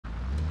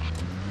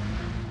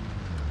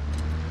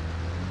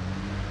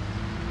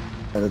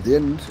And at the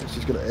end, it's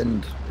just going to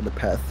end in a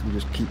path. We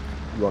just keep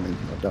running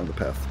down the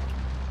path.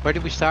 Where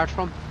did we start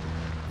from?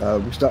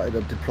 We started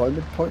at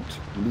deployment point,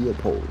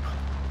 Leopold.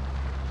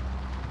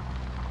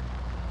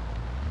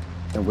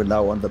 And we're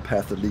now on the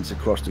path that leads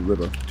across the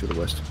river to the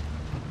west.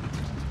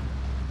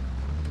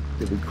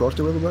 Did we cross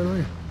the river by the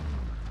way?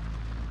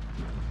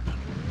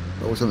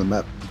 That was on the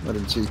map. I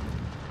didn't see.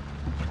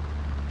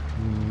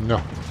 No.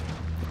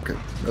 Okay,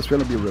 there's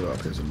going to be a river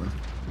up here somewhere.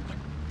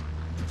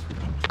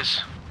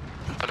 Yes.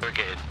 How do I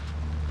get in?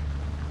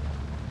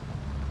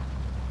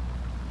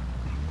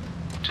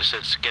 Just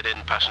says get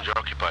in, passenger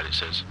occupied, it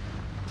says.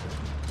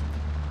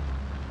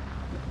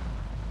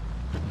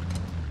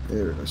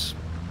 There it is.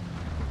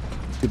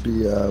 Could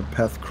be a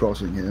path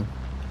crossing here.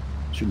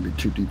 Shouldn't be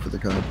too deep for the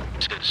car.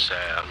 It says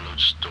unload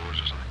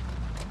stores or something.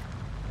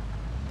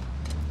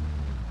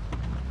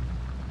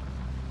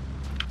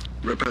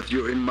 Repath,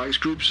 you're in Mike's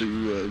group, so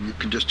you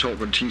can just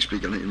talk on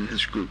TeamSpeak in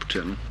his group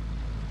channel.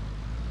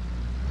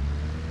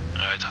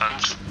 Alright,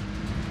 Hans.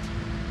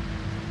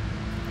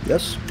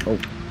 Yes? Oh.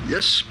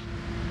 Yes?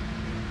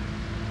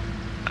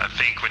 I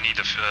think we need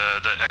the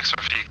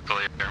extra vehicle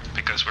here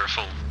because we're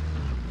full.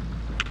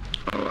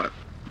 Alright.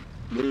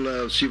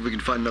 We'll see if we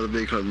can find another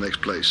vehicle at the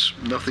next place.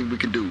 Nothing we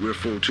can do, we're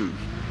full too.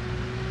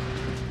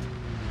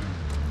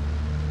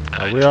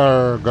 We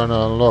are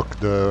gonna unlock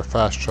the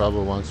fast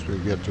travel once we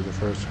get to the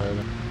first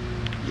hideout.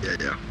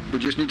 Yeah. We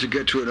just need to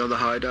get to another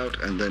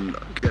hideout and then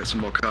get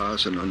some more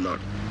cars and unlock.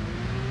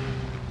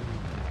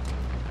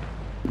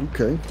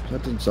 Okay,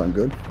 that doesn't sound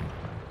good.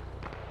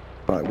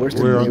 Alright, where's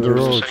the nearest... We're on the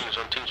road. Saying it's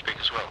on TeamSpeak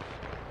as well.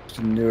 Where's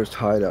the nearest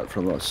hideout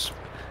from us?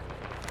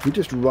 If we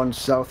just run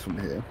south from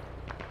here,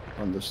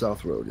 on the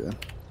south road, yeah?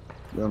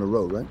 We're on a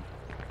road, right?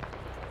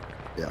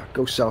 Yeah,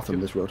 go south on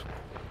this road.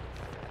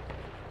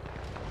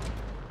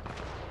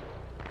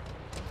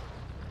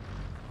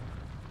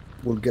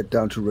 We'll get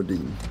down to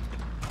Radim.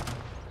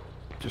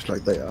 Just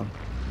like they are.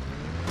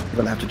 We're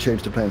gonna have to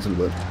change the plans a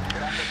little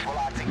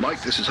bit.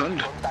 Mike, this is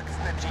Hunt.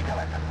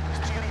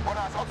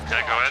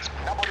 Yeah, go ahead.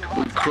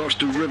 We've crossed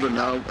the river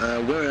now.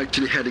 We're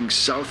actually heading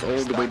south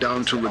all the way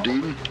down to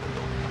Radim.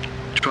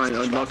 Try and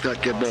unlock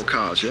that, get more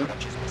cars, yeah?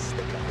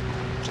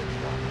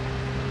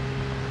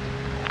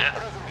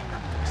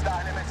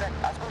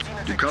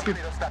 Do you copy?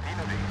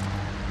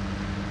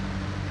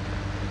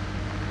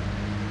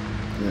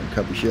 Yeah,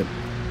 copy shit.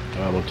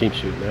 I'm on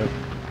TeamSpeak now.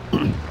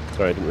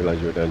 Sorry, I didn't realise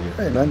you were down here.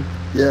 Hey man,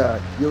 yeah,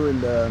 you're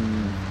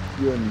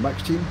in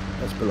Mike's team.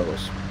 That's below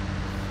us.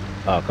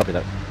 Oh, copy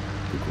that.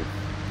 Cool.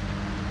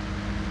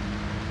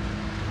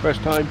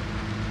 First time.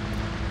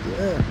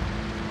 Yeah.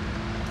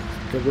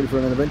 Get ready for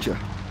an adventure.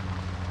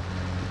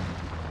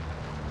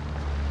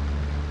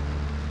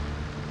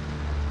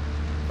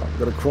 Oh, we've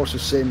got to cross the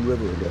same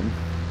river again.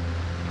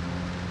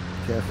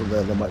 Careful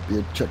there might be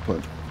a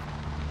checkpoint.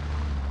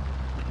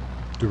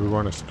 Do we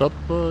want to stop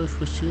if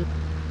we see it?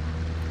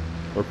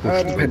 Or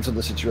push Depends on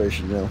the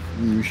situation, you know.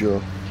 You use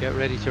your... Get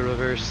ready to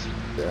reverse.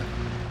 Yeah.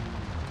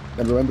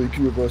 And remember, you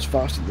can reverse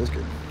fast in this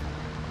game.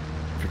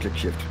 If you click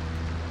shift.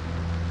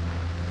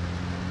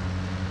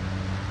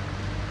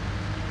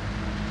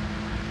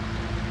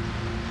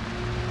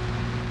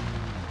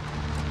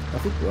 I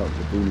think we're out of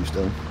the boonies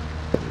though.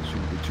 It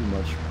shouldn't be too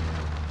much.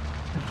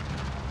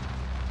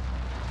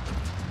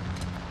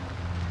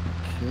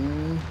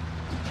 Okay.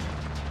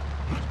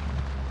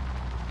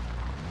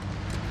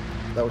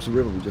 That was the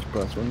river we just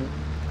crossed, wasn't it?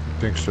 I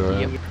think so,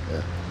 yeah.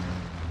 Yeah.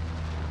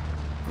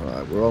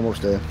 Alright, we're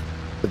almost there.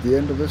 At the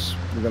end of this,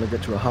 we're going to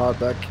get to a hard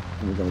back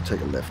and we're going to take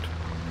a left.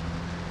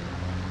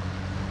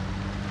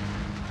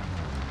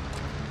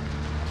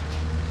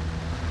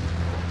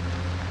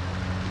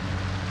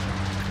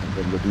 And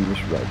then Radim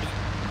is right.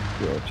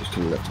 Yeah, just to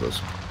the left of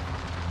us.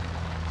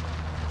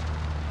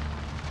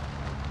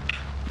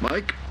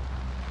 Mike?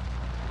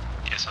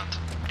 Yes, Hunt.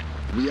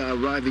 We are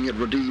arriving at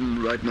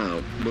Radim right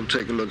now. We'll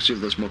take a look, see if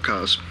there's more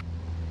cars.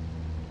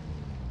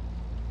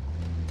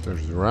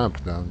 There's a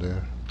ramp down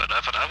there. But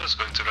I thought I was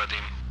going to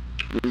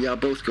Radim. We are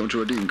both going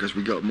to Radim because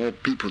we got more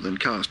people than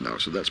cars now,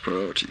 so that's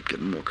priority,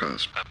 getting more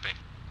cars. Happy.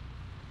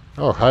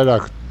 Oh,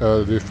 hideout.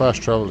 The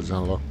fast travel is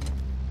unlocked.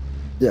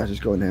 Yeah,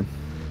 just go in here.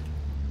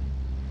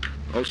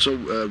 Also,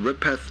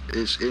 Redpath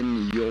is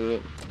in your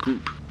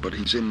group, but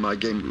he's in my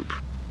game group.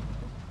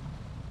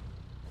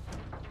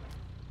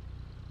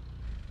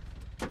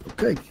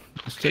 Okay,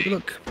 let's take a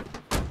look.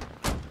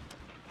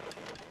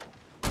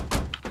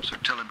 So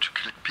tell him to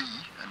click P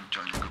and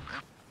join the group,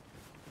 yeah?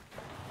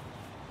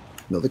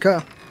 Another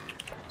car.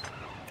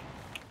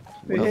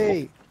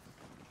 Hey!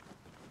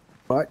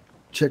 Right,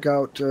 check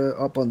out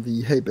up on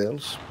the hay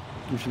bales.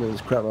 Usually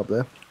there's crap up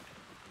there.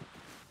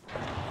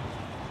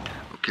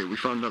 Okay, we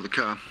found another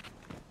car.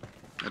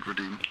 At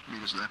Radim,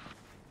 meet us there.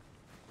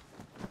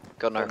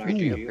 Got an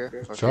RPG up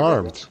here. It's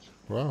armed.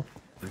 Wow.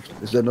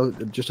 Is there no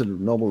just a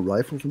normal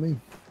rifle for me?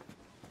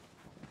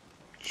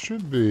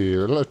 Should be.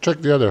 Let's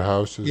check the other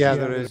houses. Yeah,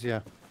 there is,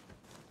 yeah.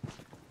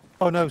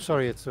 Oh no,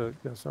 sorry, it's our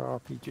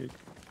RPG.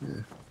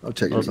 Yeah, I'll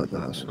check inside the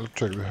house. I'll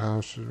check the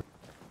house.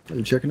 Are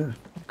you checking it?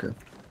 Okay.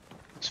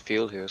 There's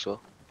fuel here as well.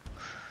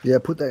 Yeah,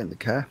 put that in the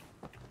car.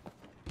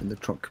 In the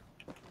trunk.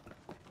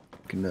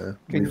 Can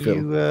refill.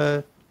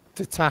 you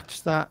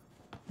detach that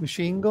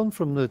machine gun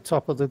from the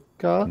top of the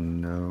car?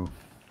 No.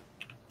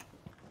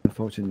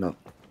 Unfortunately not.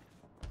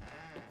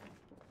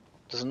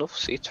 There's enough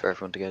seats for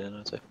everyone to get in,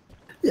 I'd say.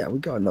 Yeah, we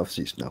got enough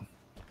seats now.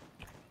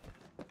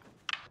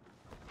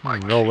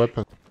 No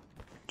weapon.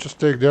 Just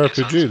take the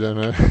RPG then.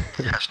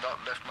 He has not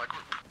left my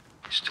group.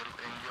 He's still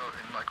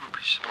in my group.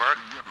 He's Work.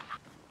 in your group.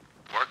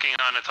 Working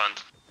on it,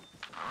 Hunt.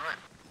 Alright.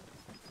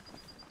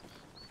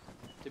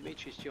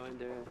 Dimitri's joined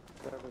the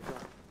server.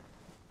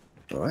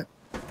 Alright.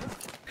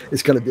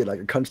 It's gonna be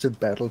like a constant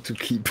battle to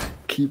keep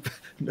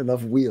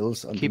enough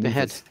wheels on. Keep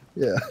ahead.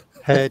 Yeah.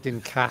 Head in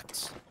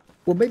cats.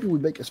 Well, maybe we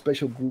make a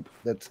special group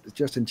that's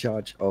just in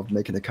charge of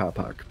making a car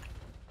park.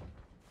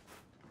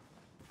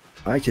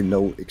 I can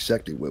know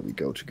exactly where we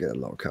go to get a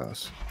lot of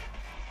cars.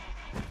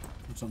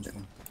 That sounds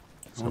fun.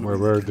 Somewhere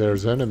where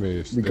there's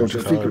enemies. We go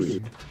there's to cars.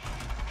 Figure.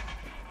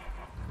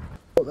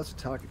 Oh, that's a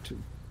target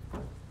too.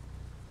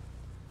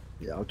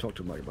 Yeah, I'll talk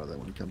to Mike about that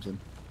when he comes in.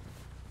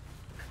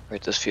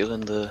 Right, there's fuel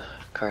in the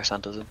car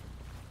Santa's in.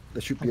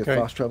 There should be Okay. a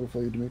fast travel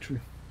for you, Dimitri.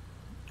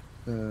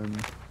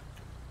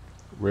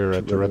 We're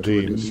at the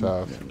Radim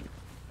south. Yeah.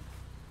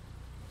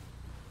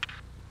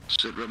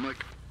 Sit right,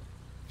 Mike.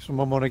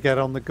 Someone want to get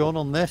on the gun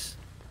on this?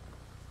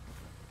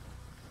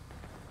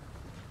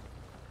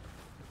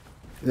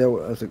 Yeah,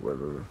 well, I think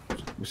we're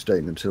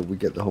staying until we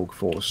get the whole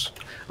force.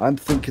 I'm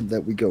thinking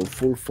that we go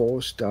full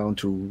force down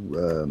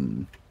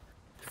to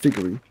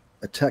Figure,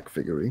 attack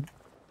Figure,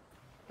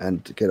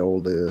 and get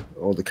all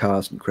the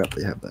cars and crap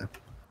they have there.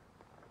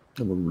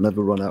 And we'll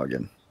never run out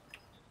again.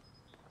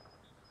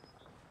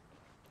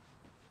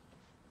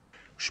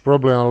 Should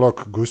probably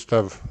unlock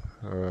Gustav.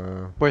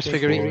 Where's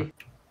Figure?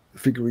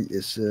 Figure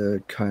is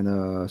kind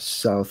of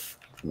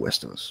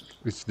southwest of us.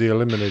 It's the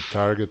eliminate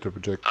target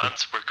objective.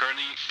 Hunt, we're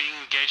currently being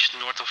engaged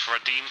north of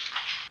Radim.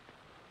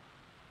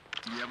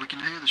 Yeah, we can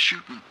hear the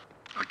shooting.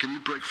 Can you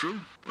break through,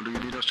 or do you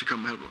need us to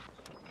come help?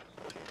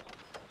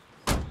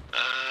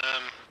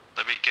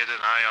 Let me get an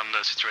eye on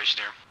the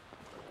situation here.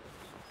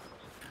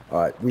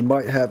 All right, we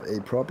might have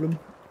a problem.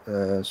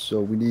 So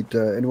we need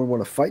anyone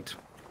want to fight?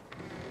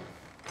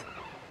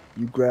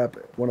 You grab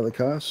one of the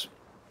cars,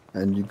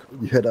 and you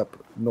head up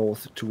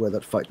north to where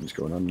that fighting is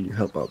going on, and you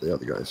help out the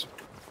other guys.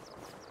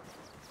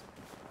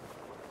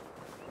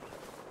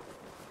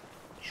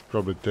 Should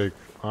probably take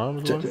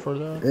arms one for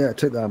that. Yeah,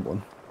 take the arm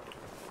one.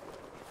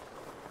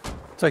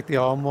 Take the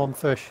arm one,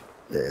 Fish.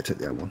 Yeah, take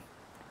the arm one.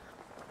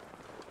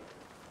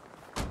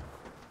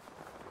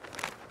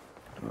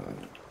 Alright,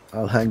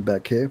 I'll hang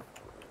back here.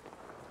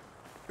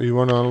 You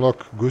want to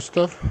unlock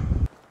Gustav?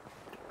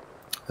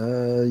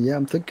 Yeah,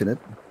 I'm thinking it.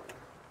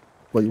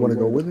 Well, you want to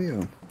go with me?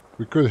 Or?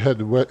 We could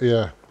head west.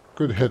 Yeah,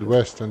 could head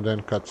west and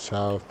then cut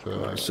south.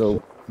 Alright,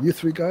 so you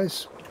three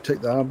guys take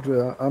the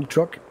armed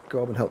truck,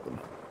 go up and help them.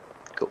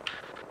 Cool.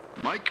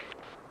 Mike.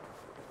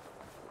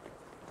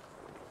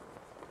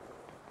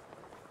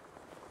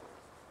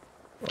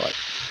 Alright.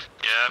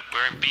 Yeah,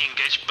 we're being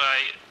engaged by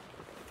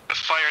a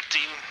fire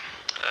team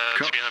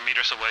 300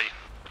 meters away.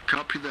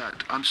 Copy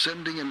that. I'm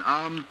sending an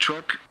armed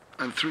truck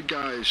and 3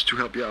 guys to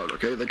help you out,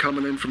 okay? They're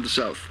coming in from the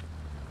south.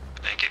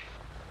 Thank you.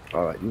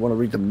 Alright, you want to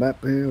read the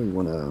map here, or you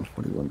want to...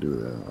 What do you want to do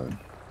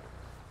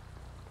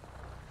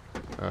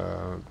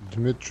there?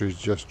 Dimitri's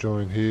just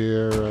joined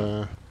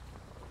here.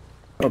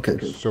 Okay,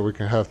 good. So we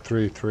can have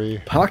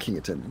 3-3. Parking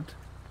attendant?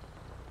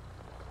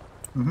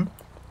 Mm-hmm.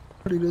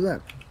 How do you do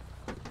that?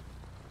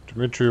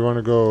 Dimitri, you want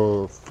to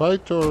go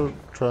fight or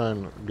try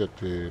and get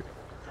the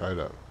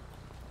hideout?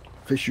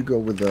 Fish, you go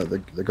with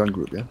the gun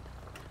group, yeah?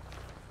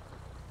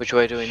 Which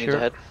way do we need to Sure.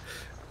 head?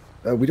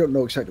 We don't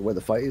know exactly where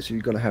the fight is, so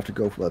you're going to have to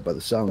go for that by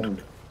the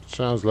sound.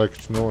 Sounds like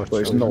it's north.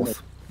 But it's so-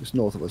 north. It's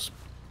north of us.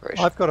 Right.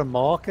 I've got a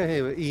marker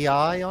here with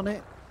EI on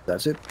it.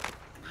 That's it.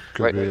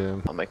 Could Right.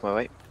 be, I'll make my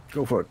way.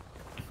 Go for it.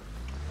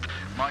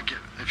 Mike,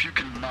 if you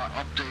can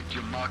update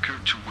your marker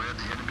to where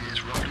the enemy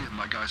is roughly,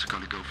 my guys are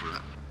going to go for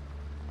that.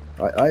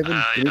 Alright, Ivan,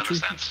 Yeah, Dimitri,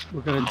 understands.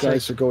 We're going you to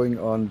guys are going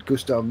on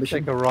Gustav mission.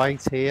 take a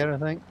right here, I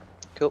think.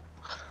 Cool.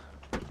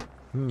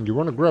 you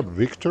want to grab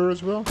Viktor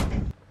as well?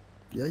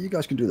 Yeah, you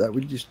guys can do that.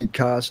 We just need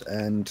cars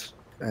and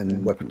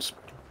weapons.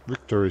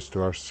 Viktor is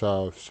to our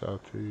south,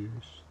 southeast.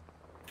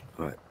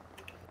 Alright.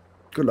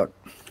 Good luck.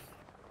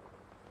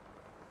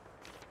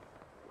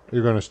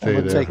 You're gonna stay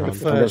gonna there, take the Hunt.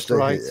 first- I'm gonna stay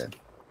right. here,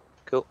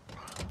 Cool.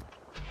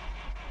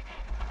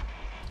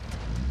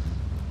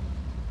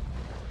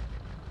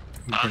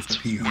 Hunt,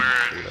 P. we're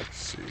Let's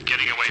see.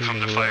 getting away from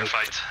the Turning right.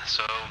 firefight,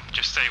 so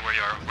just stay where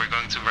you are. We're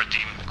going to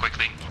Radim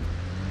quickly. yeah.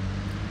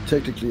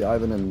 Technically,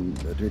 Ivan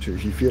and Dimitri,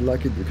 if you feel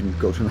like it, you can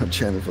go to another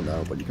channel for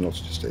now, but you can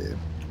also just stay here.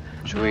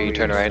 Should we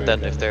turn around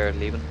then if they're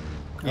leaving?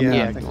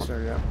 Yeah, I think so,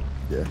 yeah.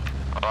 Yeah.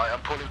 Alright, I'm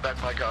pulling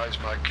back my guys,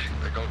 Mike.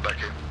 They're going back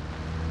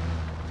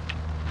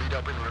in. Meet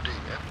up in Radim,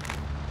 yeah?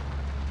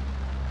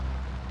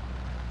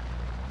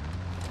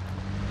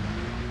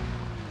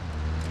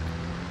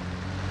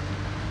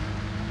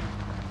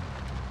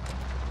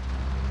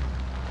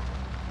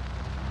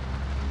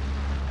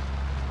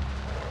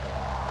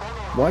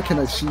 Why can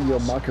I see your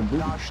mark and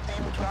boot? I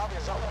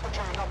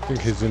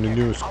think he's in the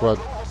new squad.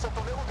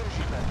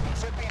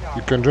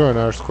 You can join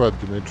our squad,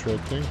 Dimitri, I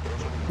think.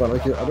 But I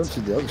don't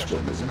see the other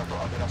squad moving.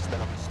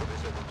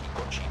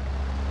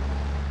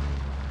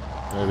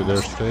 Maybe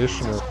they're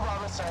stationed.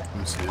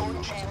 I'm seeing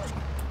it.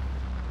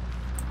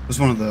 There's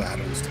one of the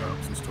add-ons to help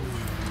installed.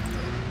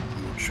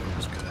 I'm not sure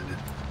it's a good idea.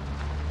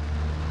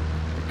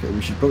 Okay,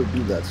 we should probably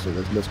do that so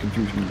there's less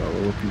confusion about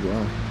where people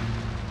are.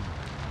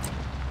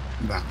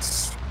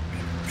 That's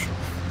sure.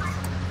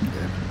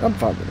 Yeah, I'm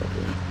fine with that.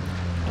 Really.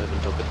 I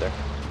haven't took it there.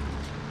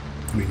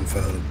 We can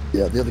further.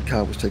 Yeah, the other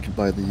car was taken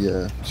by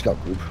the scout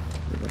group.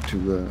 They went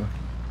to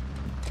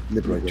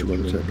liberate two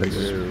other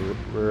places.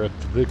 We're at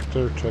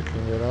Viktor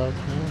checking it out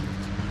now.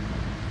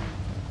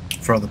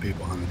 For other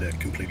people, it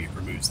completely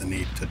removes the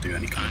need to do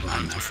any kind of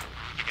land nav.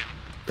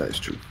 That is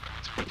true.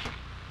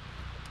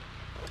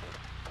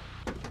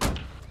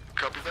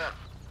 Copy that.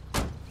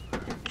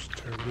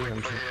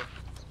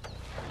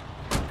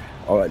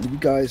 Alright, you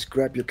guys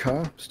grab your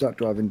car, start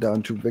driving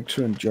down to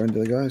Viktor and join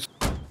the other guys.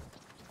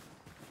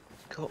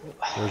 Cool.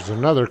 There's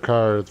another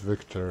car at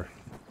Viktor.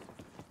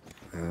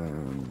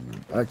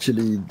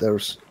 Actually,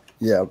 there's,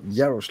 yeah,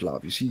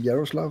 Jaroslav. You see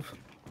Jaroslav?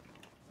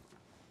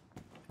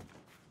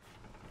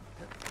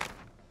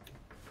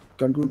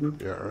 Gun group?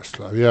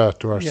 Jaroslav, yeah,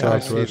 to our Yeah, I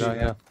see southwest. that,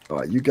 yeah.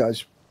 Alright, you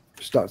guys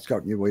start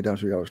scouting your way down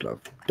to Jaroslav.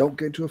 Don't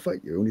get into a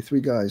fight, you're only 3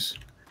 guys.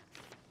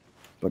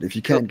 But if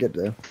you can get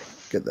there,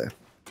 get there.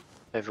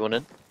 Everyone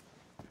in?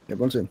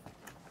 Everyone's in.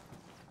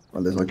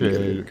 Unless I can get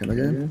in. Can I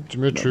get in?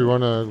 Dimitri, you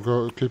wanna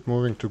go keep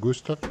moving to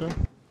Gustav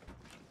then?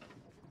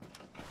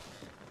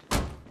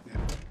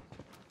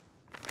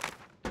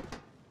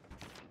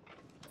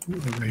 Ooh,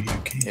 the radio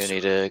keys. You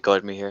need to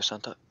guide me here,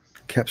 Santa.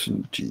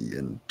 Caption G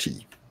and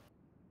T.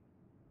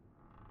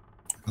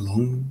 A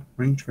long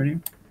range radio?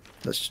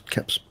 That's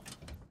caps.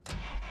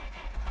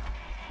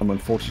 I'm on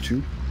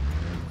 42.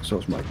 So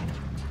is Mike.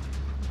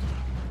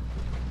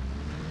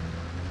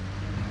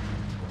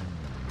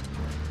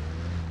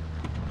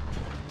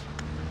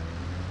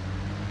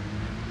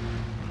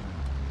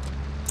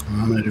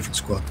 I'm in a different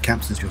squad.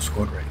 Caps is your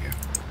squad radio.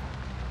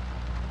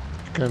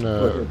 You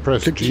can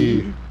press click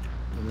G. and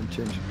then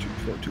change it to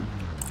 42.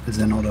 Is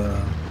there not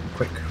a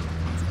quick?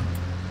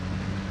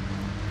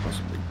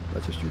 Possibly. I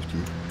just used G.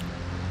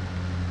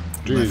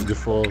 G is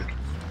default.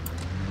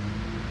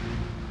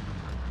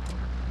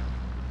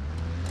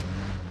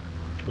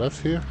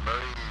 Left here?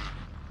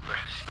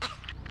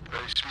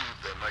 Very smooth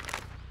there, Mike.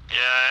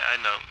 Yeah, I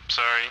know.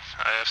 Sorry,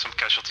 I have some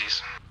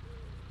casualties.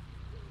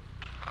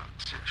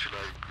 Should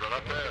I run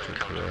up there or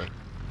come down?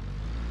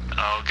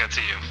 I'll get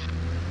to you.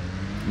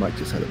 Mike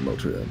just had a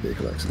motor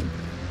vehicle accident.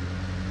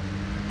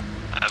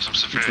 I have some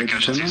severe Okay,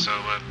 casualties, so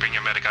bring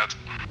your medic out.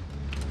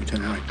 You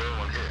turn right. No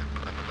one here,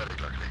 but I'm a medic,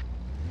 luckily.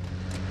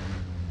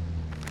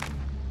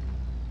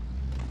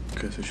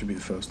 Okay, so it should be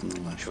the first on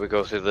the left. Should we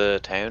go through the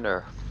town,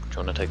 or do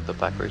you want to take the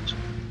back routes?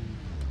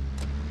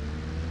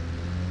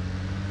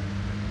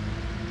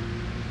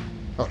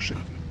 Oh shit.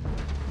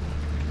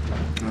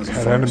 There's a We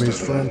had forest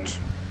enemies over there. front.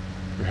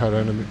 We had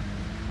enemy.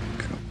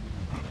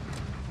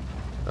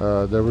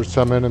 There were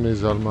some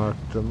enemies, I'll mark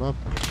them up.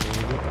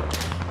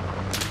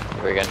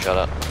 We're getting shot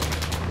at.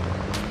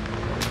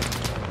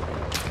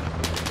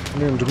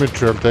 Me and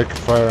Dimitri will take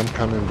fire, I'm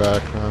coming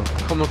back now.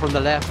 Coming from the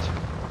left.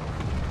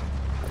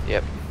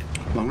 Yep.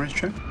 Long range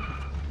check?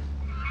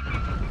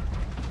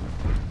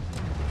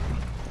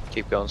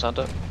 Keep going,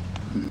 Santa.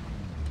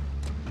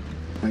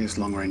 I guess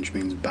long range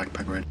means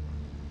backpack ready.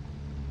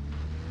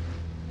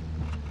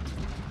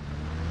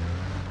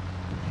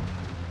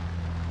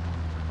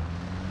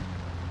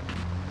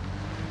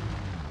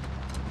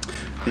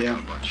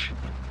 Yeah.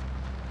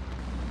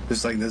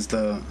 There's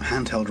the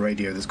handheld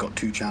radio that's got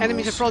 2 channels.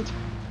 Enemies in front.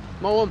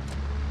 Mow 'em.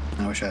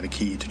 I wish I had a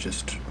key to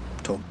just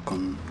talk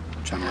on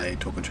channel A,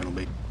 talk on channel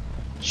B.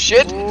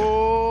 Shit!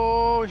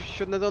 Oh,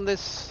 shouldn't have done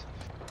this.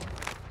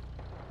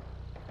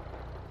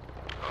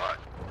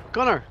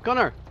 Gunner,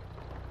 Gunner.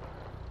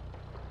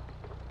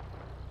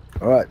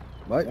 Alright,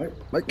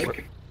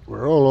 Mike.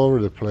 We're all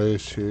over the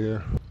place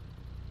here.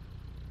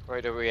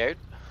 Right, are we out?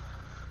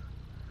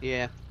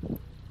 Yeah.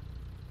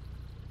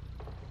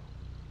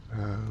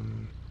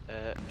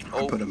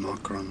 I put a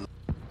marker on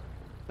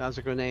That's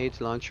a grenade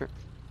launcher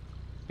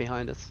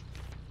behind us.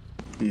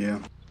 Yeah.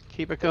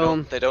 Keep it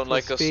going. They don't Full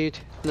like us. speed.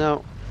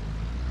 No.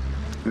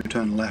 We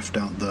turn left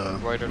out the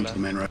Right or onto left? the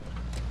main road.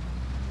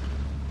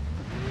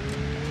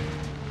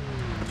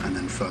 And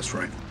then first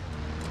right.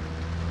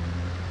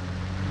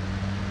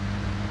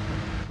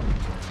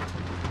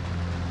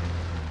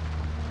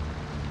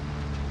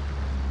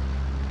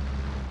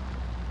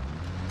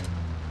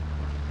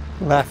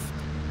 Left.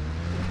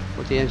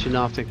 Put the engine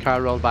off, the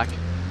car roll back.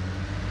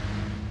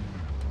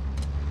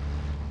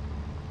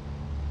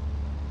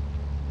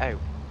 Ow.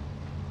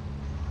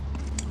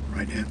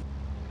 Right here.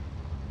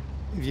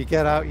 If you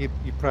get out, you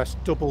press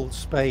double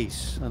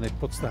space and it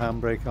puts the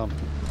handbrake on.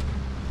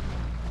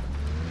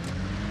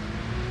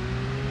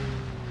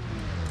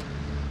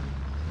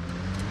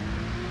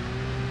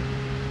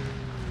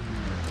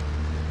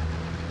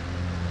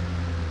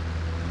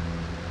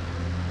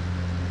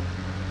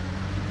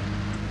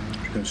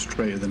 go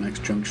straight to the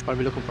next junction. What are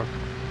we looking for?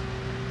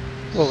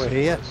 Over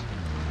here.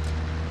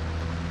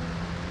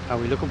 Are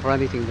we looking for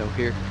anything though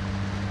here?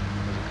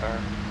 There's a car.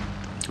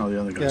 Oh,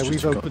 the other Yeah, guy's we've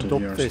just got opened to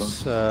up Jaroslav.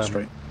 this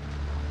Straight.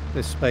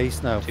 this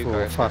space now Two for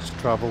cars, fast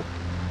travel.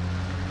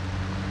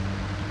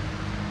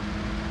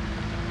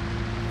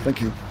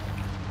 Thank you.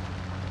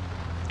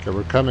 Okay,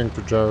 we're coming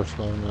to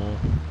Jaroslav now.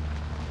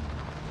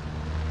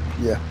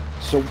 Yeah.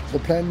 So the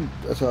plan,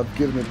 as I've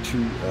given it to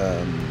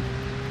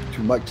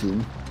my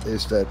team,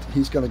 is that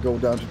he's going to go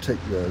down to take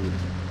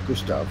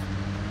Gustav,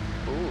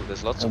 Ooh,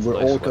 there's lots and of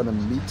we're nice all going to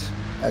weapons.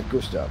 meet at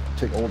Gustav,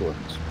 take all the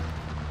weapons.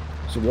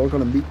 So we're all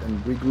going to meet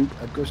and regroup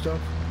at Gustav,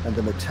 and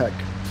then attack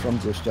from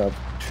Gustav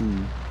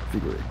to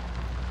Figure.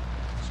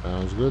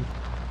 Sounds good.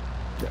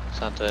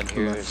 Santa, and Cool,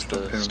 here let's is stop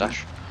the here,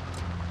 stash.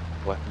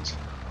 Weapons.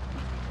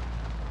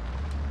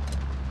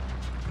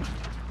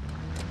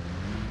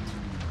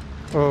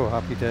 Oh,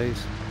 happy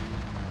days.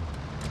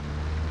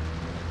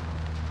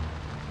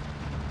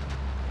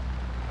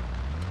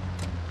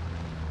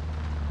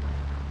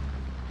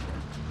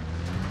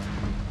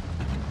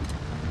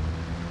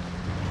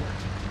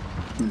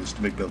 It's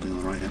the big building on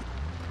the right here.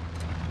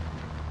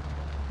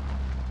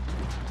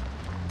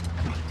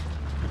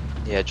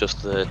 Yeah,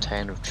 just the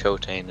town of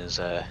Chotain is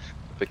a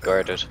bit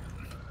guarded.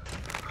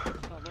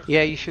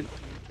 Yeah, you should.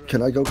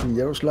 Can I go to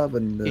Jaroslav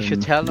and You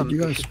should tell meet them. you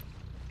You guys? should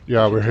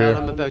Yeah, we're tell here.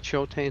 them about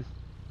Shotain.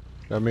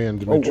 Yeah, me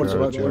and Oh, Dimitri what's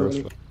are at about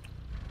Jaroslav.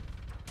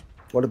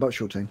 What about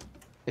Showtime?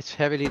 It's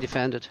heavily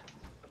defended.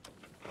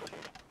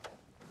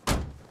 Yeah,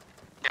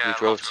 We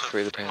drove lots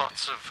through of, the town.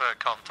 lots of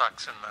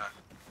contacts in there.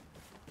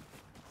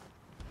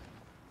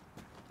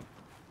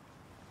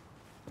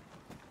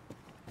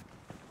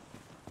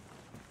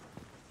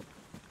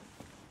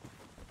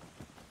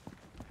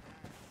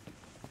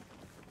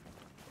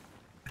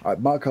 Alright,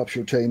 mark up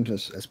Showtime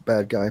as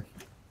bad guy.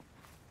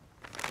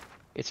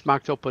 It's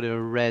marked up with a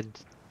red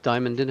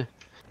diamond in it.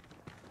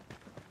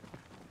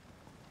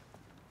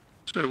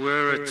 So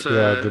we're at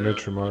Yeah,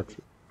 Dimitri marked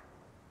it.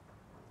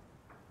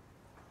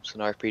 It's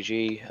an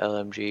RPG,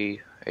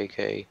 LMG,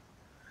 AK.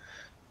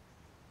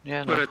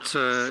 Yeah, no. we're at Good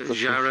stuff.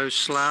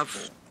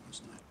 Jaroslav,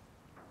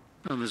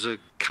 and there's a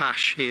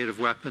cache here of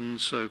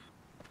weapons. So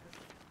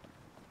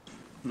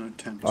No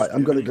tent. Alright,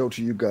 I'm gonna go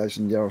to you guys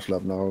in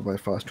Jaroslav now by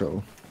fast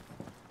travel.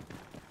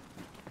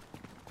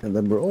 And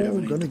then we're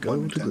all gonna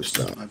go to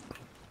Gustav.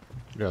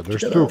 Yeah,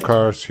 there's Get two out.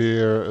 cars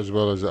here as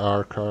well as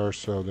our car,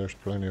 so there's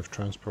plenty of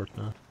transport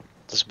now.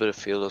 There's a bit of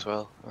fuel as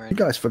well. You Right.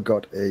 guys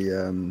forgot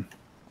an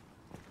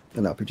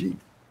RPG.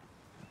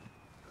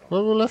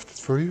 Well, we left it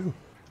for you.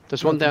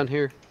 There's one down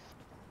here.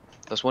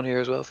 There's one here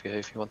as well if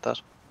you want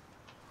that.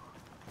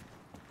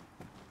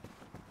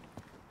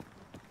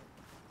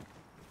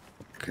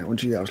 Okay, I went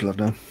to Jaroslav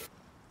now.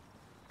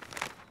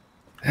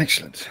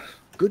 Excellent.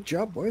 Good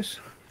job, boys.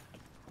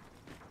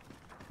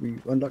 We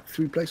unlocked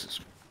 3 places.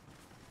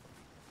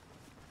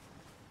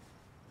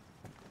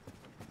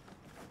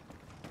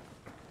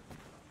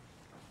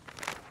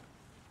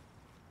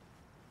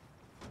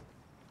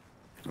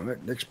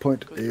 Alright, next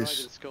point Good driving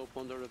is... scope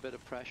under a bit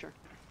of pressure.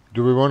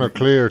 Do we want to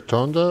clear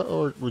Tonda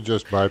or we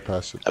just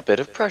bypass it? A bit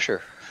of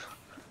pressure.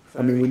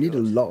 I mean, we need a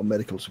lot of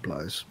medical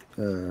supplies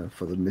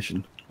for the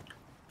mission.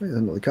 Oh, yeah,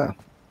 another car.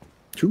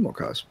 2 more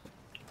cars.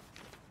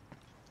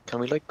 Can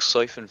we like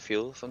siphon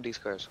fuel from these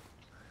cars?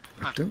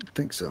 I don't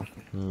think so.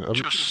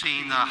 just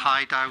seen the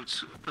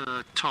hideout.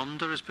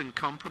 Tonda has been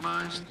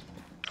compromised.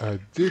 I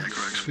did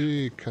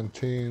see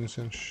canteens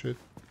and shit.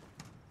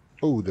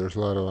 Oh, there's a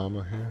lot of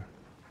ammo here.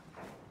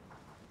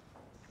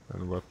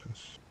 And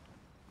weapons.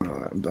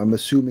 I'm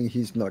assuming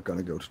he's not going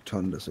to go to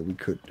Tonda, so we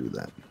could do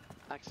that.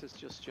 Axe has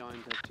just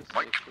joined. Just to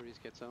Mike. make sure he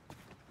gets up.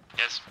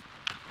 Yes.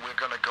 We're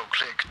gonna go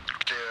clear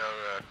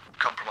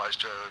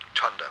compromised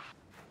Tonda.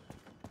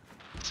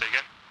 Say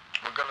again.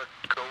 We're gonna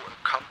go and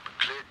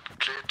clear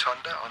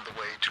Tonda on the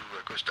way to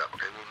Gustav.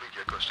 Okay, we'll meet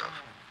you at Gustav.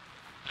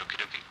 Okie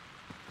dokie.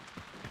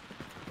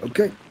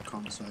 Okay.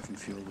 Can't siphon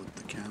fuel with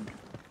the can.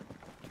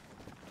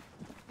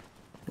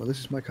 Well, this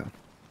is my car.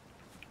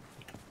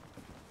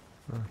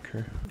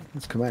 Okay.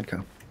 It's command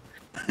car.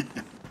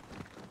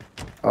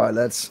 Alright,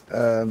 lads.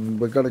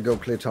 We're going to go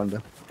clear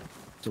Tonda.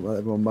 So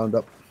everyone mount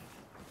up.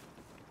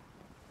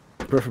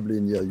 Preferably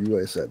in your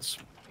UASs.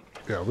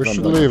 Yeah, we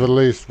should leave at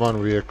least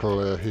one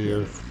vehicle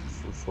here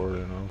for,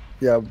 you know.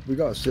 Yeah, we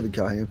got a civic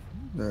car here.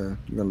 We're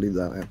going to leave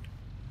that out.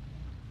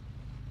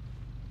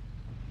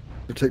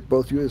 We'll take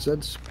both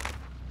UASs.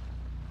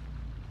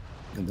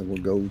 And then we'll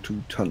go to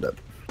Tonda.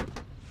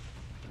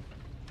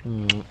 We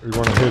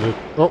want to hit it.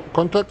 Oh,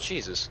 contact?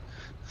 Jesus.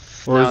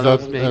 Or No, is that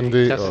was me.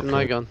 ND? That's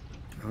my gun.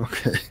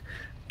 Okay.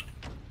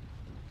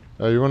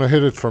 You want to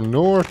hit it from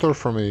north or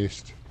from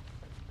east?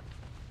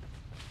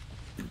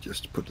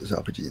 Just put this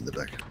RPG in the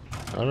back.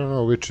 I don't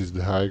know which is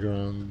the high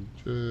ground.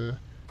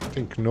 I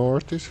think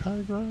north is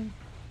high ground.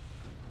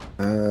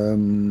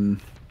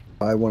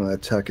 I want to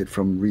attack it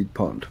from Reed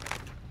Pond.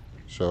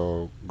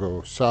 So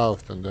go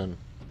south and then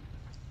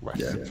west.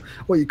 Yeah.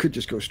 Well, you could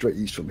just go straight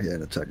east from here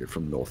and attack it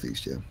from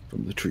northeast, yeah,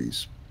 from the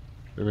trees.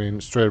 I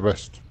mean straight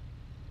west.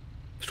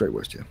 Straight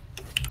west, yeah.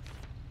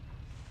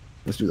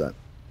 Let's do that.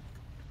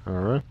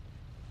 Alright.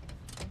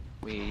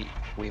 We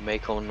may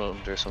come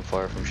under some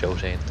fire from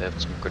Shotain. They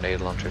have some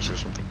grenade launchers or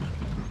something.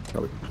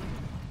 Probably.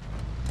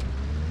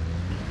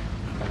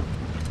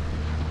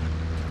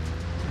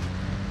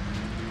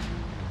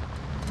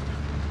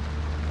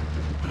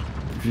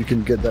 If you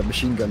can get that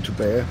machine gun to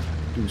bear,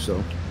 do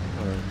so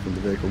from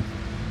the vehicle.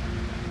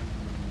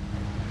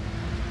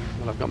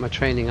 Well, I've got my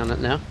training on it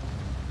now.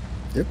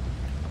 Yep.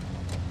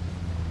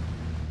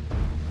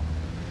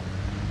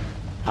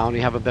 I only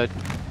have about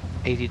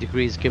 80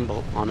 degrees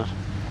gimbal on it.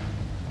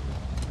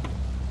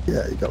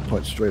 Yeah, you got to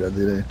point straight at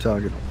the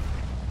target.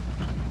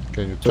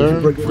 Can you So if you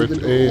turn break through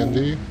with the- A and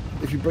D?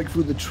 If you break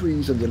through the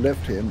trees on your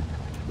left hand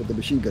with the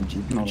machine gun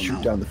jeep, you No, can shoot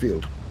no. down the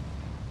field.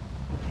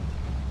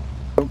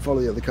 Don't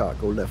follow the other car,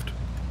 go left.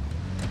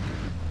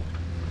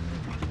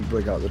 You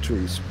break out the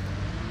trees.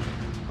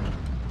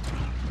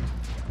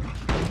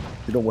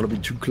 You don't want to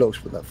be too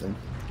close with that thing.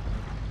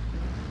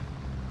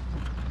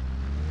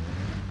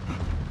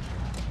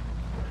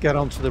 Get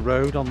onto the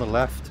road on the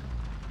left.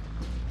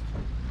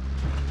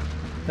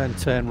 Then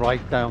turn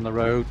right down the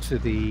road to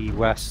the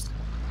west.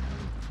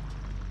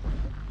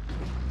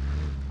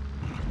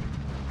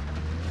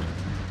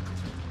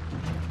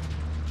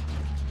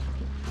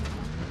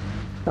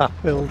 That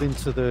building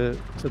to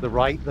the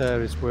right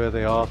there is where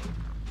they are.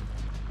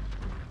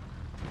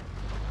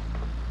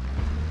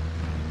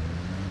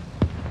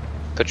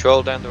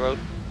 Patrol down the road.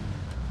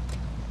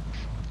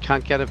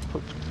 Can't get it.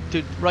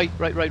 Dude, right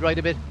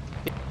a bit.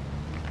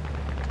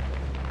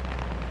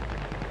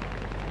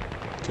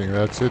 I think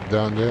that's it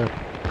down there.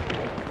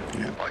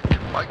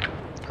 Mike.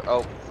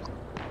 Oh,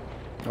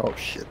 Oh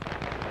shit.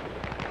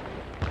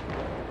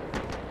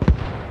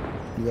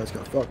 You guys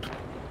got fucked.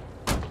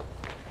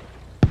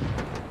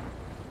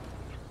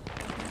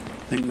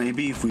 I think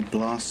maybe if we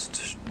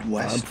blast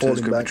west to falling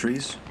cover back.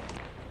 trees.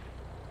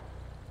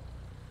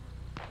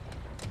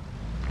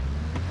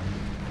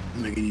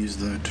 We can use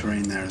the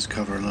terrain there as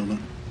cover a little bit.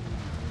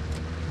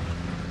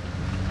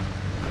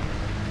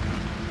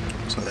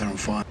 So they're on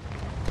fire.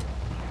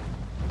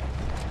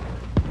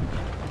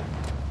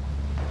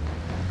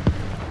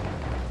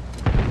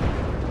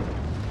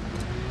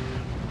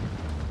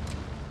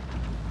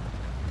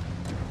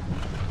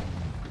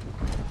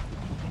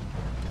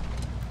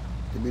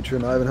 Dimitri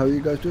and Ivan, how are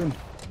you guys doing?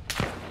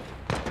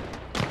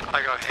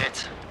 I got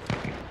hit.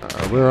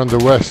 We're on the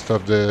west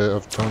of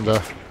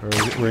Tonda.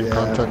 We're in Yeah.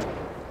 contact.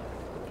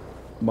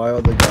 My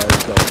other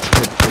guys got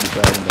hit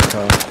pretty bad in the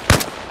car.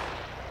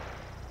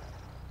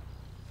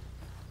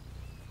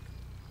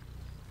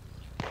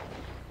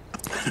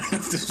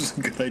 This was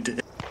a good idea.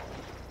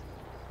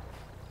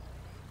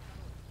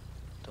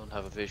 don't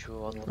have a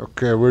visual on one.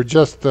 Okay, we're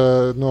just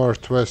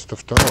northwest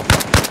of Tonda.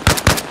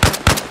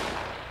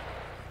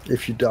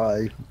 If you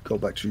die, go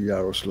back to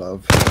Jaroslav.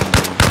 And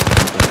come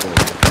back there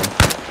with the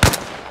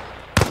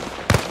car.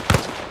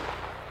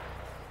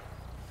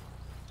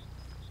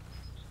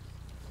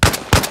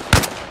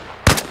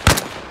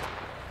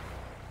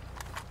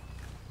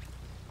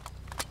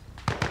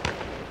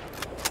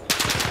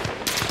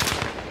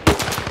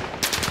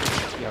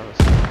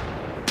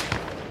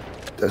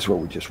 That's where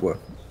we just were.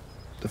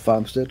 The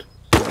farmstead,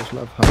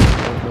 Jaroslav,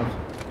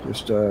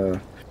 just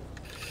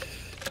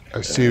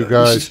I see you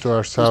guys to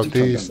our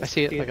southeast. I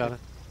see it. I got it.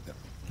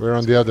 We're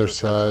on the other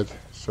side,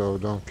 so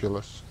don't kill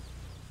us.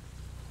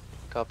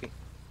 Copy.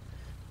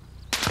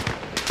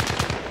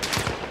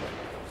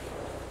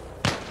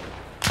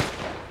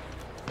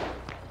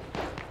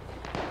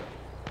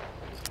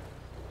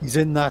 He's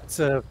in that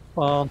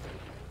barn.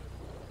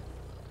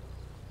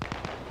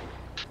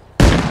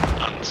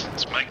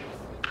 It's Mike.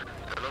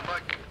 Hello,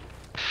 Mike.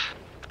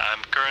 I'm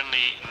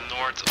currently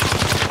north of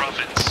the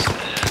province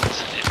and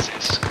it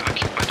is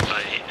occupied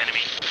by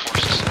enemy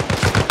forces.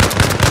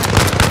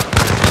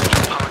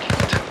 Parking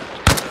attendant.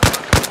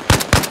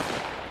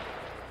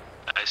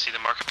 I see the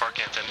market park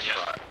antenna,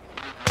 yeah. Right.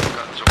 We need more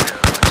guns over here.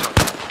 I told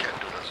you we can't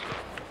do this.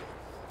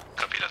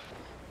 Copy that.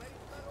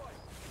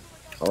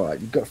 alright.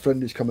 You've got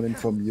friendlies coming in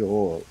from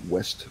your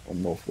west or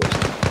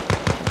northwest.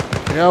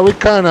 Yeah, we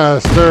kind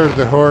of stirred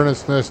the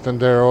hornet's nest and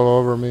they're all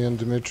over me and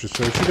Dimitri,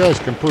 so if you guys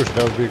can push,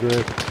 that would be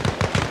great.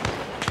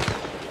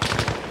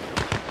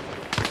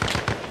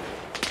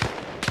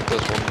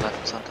 There's one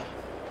left, Santa.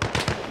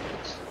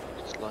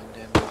 Just lying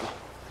down,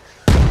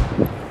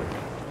 maybe.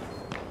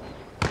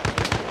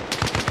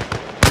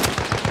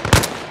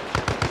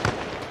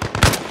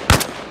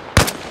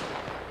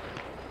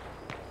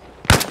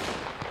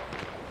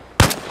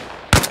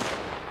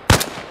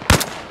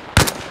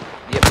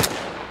 Yep.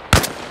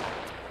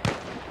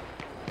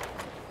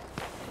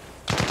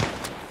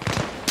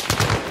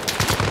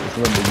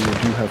 Remember, you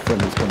do have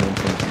friendlies coming in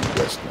from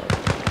the west now.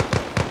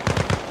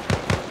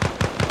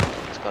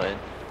 It's gone in.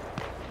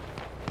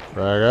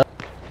 Frag out.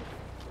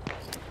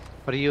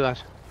 What are you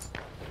at?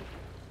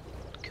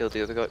 Killed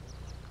the other guy.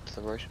 To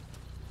the right.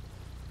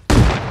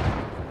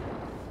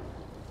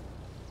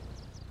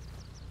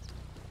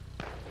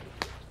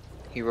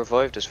 He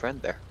revived his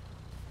friend there.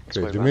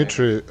 Okay,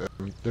 Dimitri,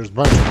 there's a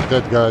bunch of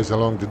dead guys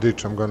along the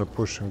ditch. I'm gonna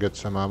push and get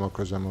some ammo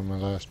because I'm on my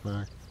last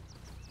mag.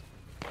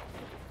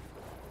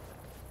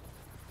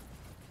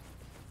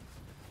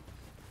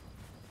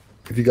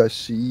 If you guys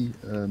see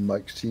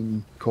Mike's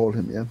team, call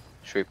him, yeah?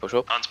 Should we push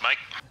up? On Mike.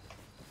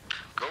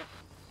 Go.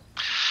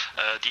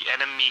 The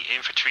enemy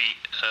infantry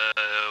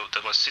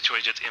that was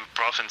situated in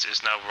province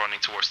is now running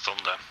towards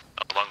Tonda,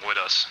 along with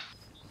us.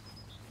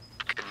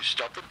 Can you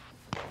stop them?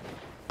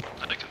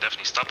 I can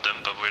definitely stop them,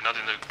 but we're not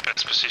in the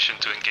best position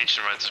to engage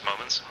them right this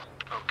moment.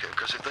 Okay,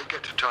 because if they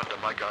get to Tonda,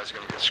 my guys are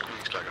going to get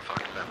squeezed like a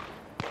fucking lemon.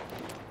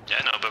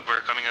 Yeah, no, but we're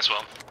coming as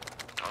well.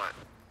 Alright.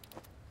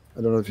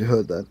 I don't know if you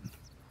heard that.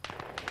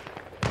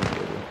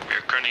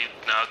 We're currently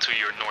now to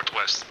your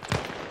northwest,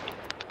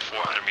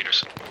 400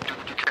 meters. Do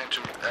what you can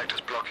to act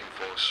as blocking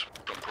force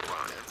from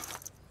Provence,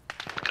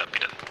 yeah? Copy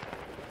that.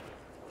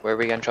 Where are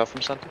we getting shot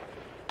from, Santa?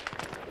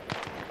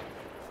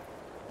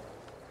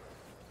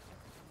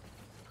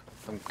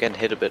 I'm getting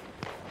hit a bit.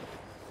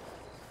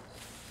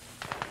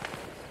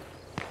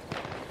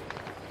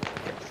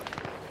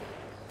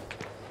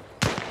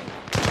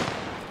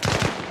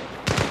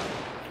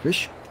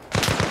 Fish?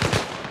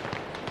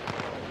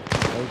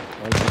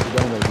 I'll take you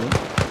down there, man.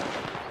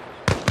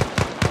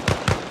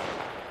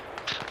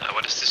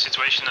 What is the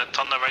situation at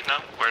Tonda right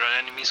now? Where are the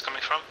enemies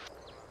coming from?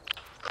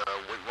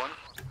 Wait one.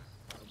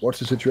 What's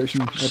the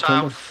situation at Tonda?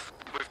 South,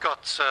 we've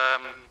got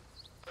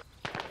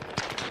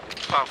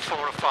about 4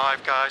 or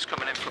 5 guys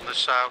coming in from the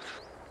south.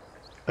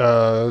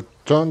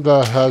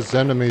 Tonda has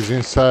enemies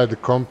inside the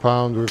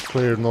compound. We've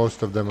cleared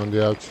most of them on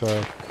the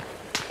outside.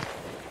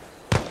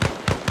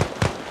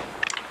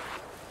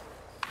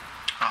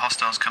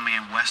 Hostiles coming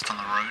in west on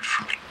the road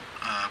from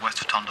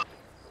west of Tonda.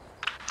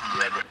 On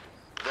the main road.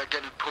 They're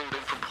getting pulled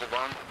in from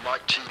Provence. My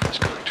team is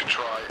going to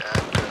try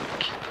and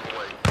keep them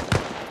away.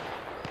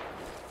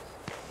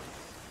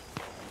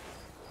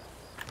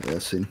 Yeah,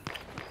 seen.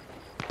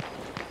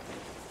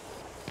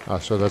 Ah,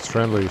 so that's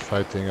friendly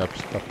fighting up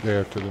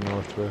there to the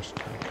northwest.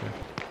 Okay.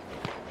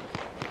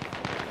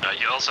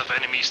 You also have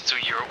enemies to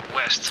your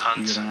west,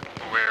 Hunt. Yeah.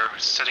 We're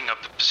setting up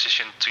a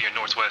position to your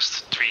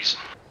northwest, trees.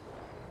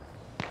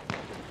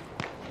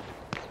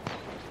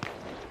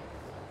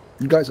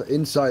 You guys are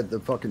inside the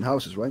fucking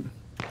houses, right?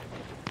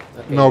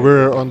 Okay. No,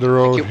 we're on the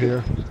road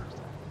here.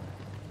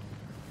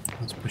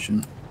 Let's push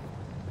in.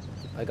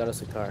 I got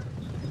us a car.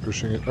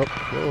 Pushing it up.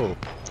 Whoa.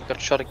 Got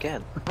shot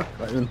again.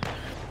 Right in.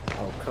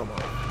 Oh, come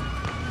on.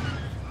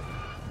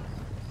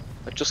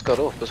 I just got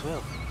up as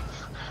well.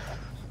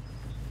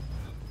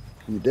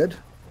 You dead?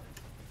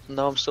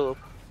 No, I'm still up.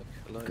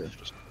 Alive. Okay.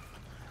 Just...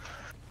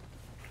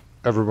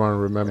 Everyone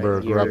remember,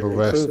 Right, grab a you're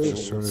vest improving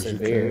as soon as you can.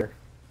 severe.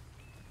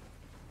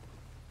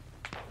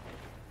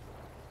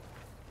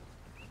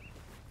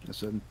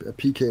 There's a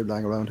PK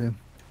lying around here.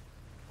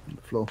 On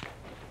the floor.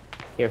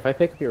 Here, if I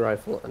pick up your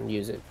rifle and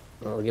use it,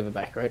 I'll give it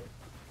back, right?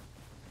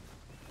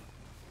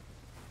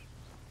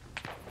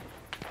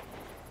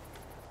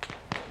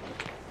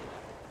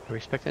 We're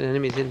expecting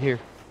enemies in here.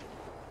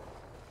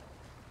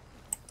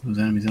 There's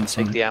enemies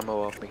outside. Take the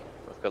ammo off me.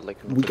 I've got like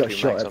We got 50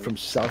 shot mags at on from me.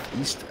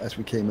 southeast as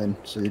we came in,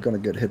 so you're gonna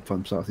get hit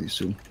from southeast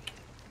soon.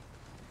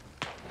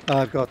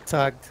 I've got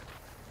tagged.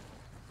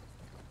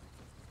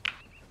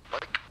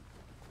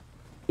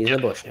 He's in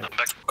the bush now. I'm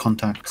back.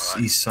 Contacts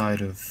east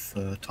side of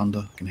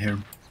Tonda. Can hear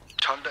him.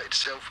 Tonda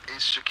itself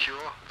is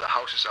secure. The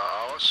houses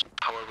are ours.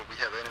 However, we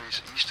have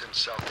enemies east and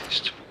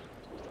southeast.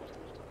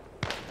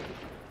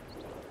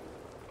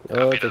 Oh,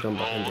 Copy they that. come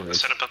behind the We'll ridge.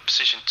 set up a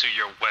position to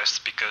your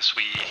west because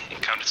we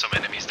encountered some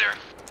enemies there.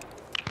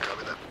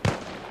 Copy that.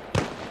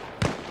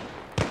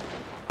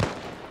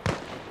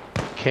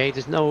 Okay,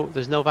 there's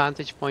no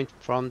vantage point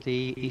from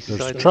the east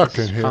There's side a of truck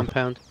this in here.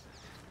 compound.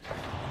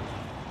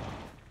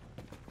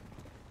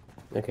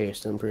 Okay, you're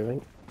still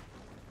improving.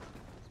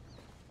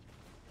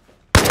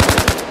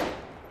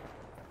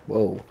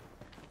 Whoa.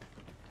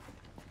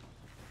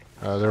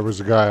 There was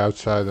a guy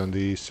outside on the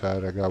east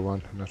side. I got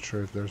one. I'm not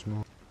sure if there's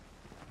more.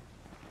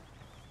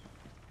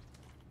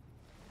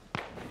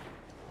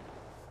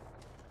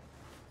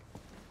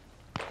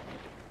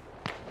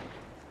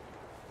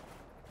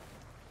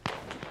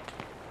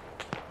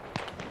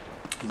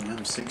 Yeah,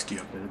 there's 60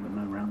 up there, but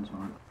no rounds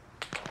on it.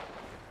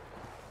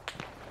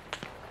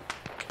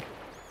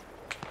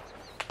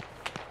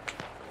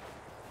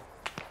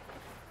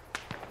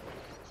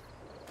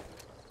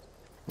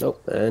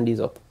 Nope, and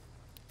he's up.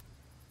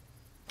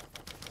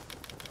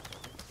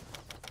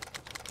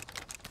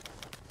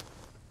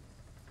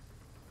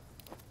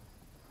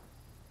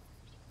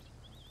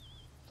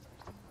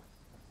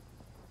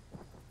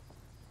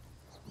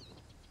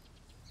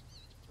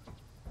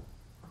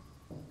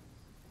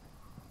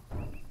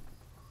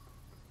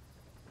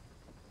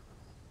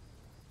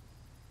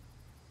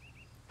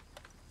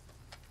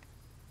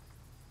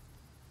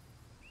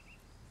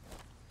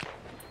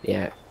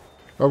 Yeah.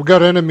 Oh, we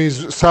got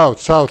enemies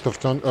south of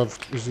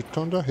Tonda. Is it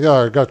Tonda?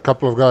 Yeah, I got a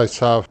couple of guys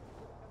south.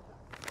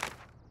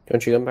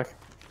 Don't you come back?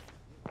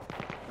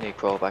 Need to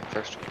crawl back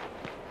first.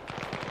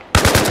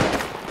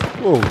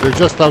 Oh, they're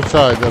just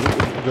outside.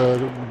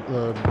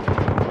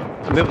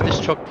 I'm moving this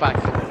truck back.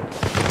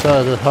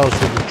 Inside the house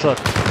with the truck.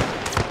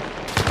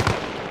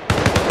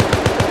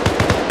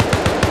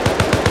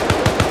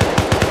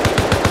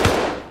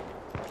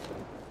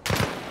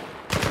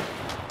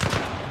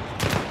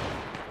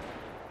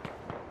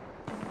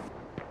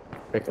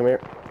 Hey, come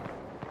here.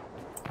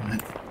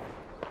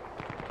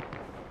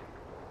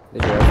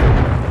 Did you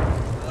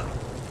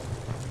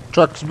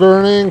Truck's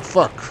burning.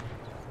 Fuck.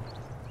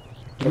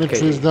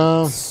 Dimitri's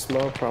down.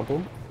 Small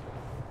problem.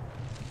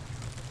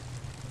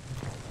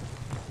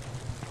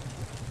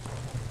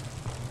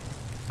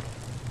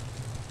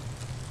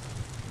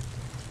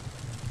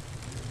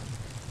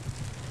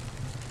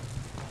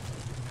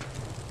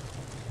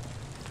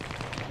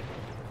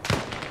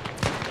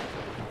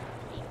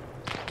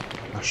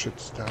 Oh,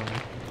 shit's down.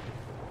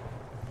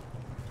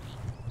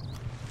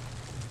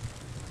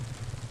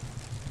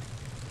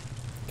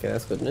 Okay,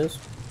 that's good news.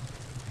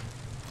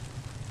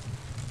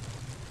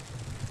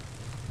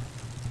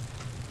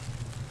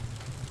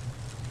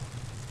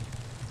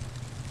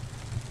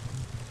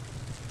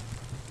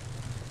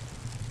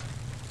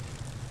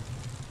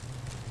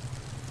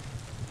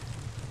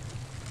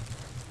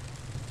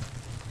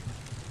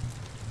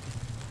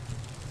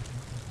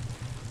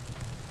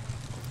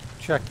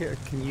 Check it.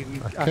 Can you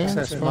I can't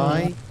access find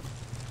my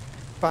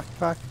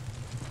backpack?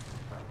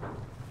 I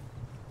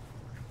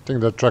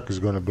think that truck is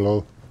gonna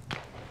blow.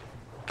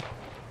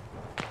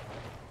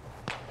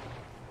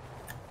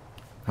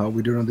 How are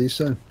we doing on these,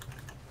 sir?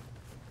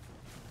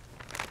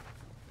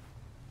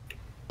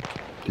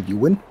 Did you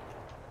win?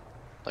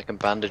 I can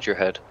bandage your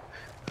head.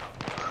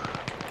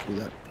 Do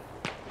that.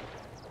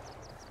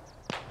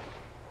 I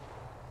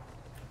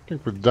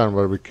think we've done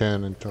what we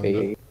can in Tonda.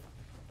 Hey,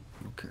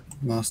 Okay.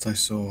 Last I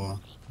saw,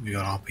 we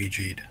got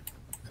RPG'd.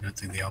 I don't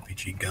think the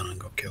RPG gun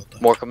got killed though.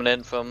 More coming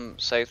in from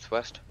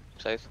southwest.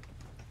 South.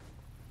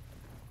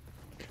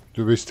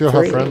 Do we still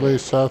have Three.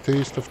 friendlies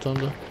southeast of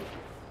Tonda?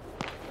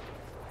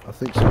 I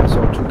think so. I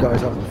saw two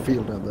guys out in the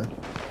field down there.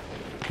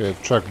 Okay,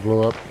 the truck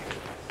blew up.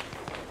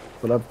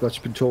 But I've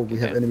just been told we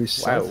have enemies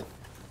south. wow.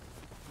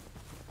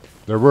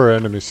 There were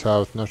enemies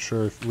south. Not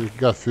sure if we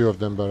got a few of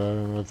them, but I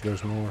don't know if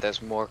there's more.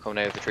 There's more coming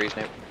out of the trees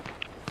now.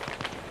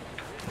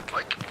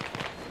 Mike,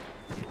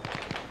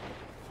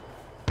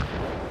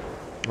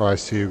 Oh, I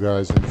see you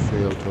guys in the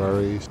field to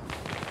our east.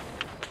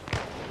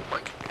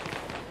 Mike.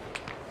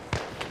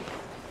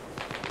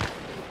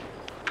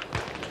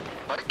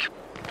 Mike.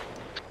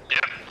 Yeah.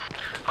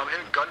 I'm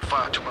hearing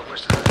gunfire to my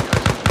west.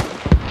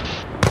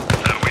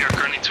 We are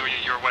currently to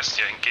your west,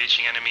 yeah,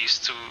 engaging enemies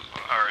to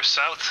our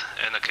south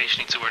and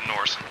occasionally to our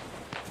north.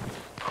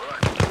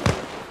 Alright.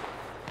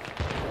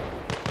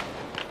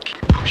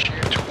 Keep pushing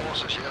it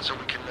towards us, yeah, so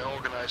we can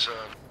organize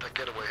a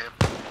getaway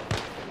here.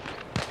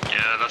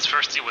 Yeah, let's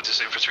first deal with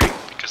this infantry,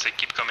 because they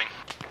keep coming.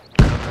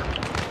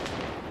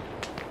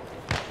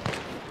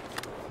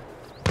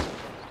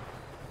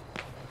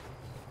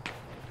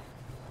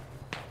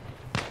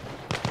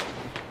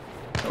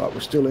 Alright, we're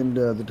still in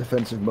the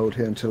defensive mode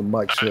here until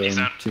Mike's He's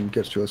down. team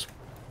gets to us.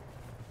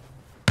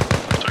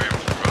 Sorry,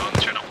 wrong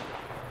channel.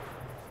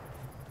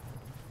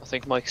 I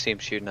think Mike's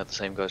team's shooting at the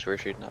same guys we're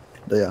shooting at.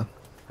 They are.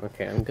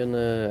 Okay, I'm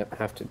gonna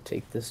have to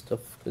take this stuff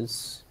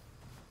because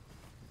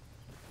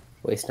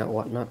waste not,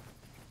 whatnot.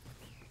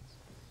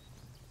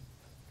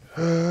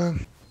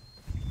 I'm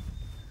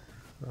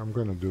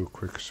gonna do a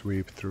quick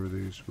sweep through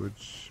these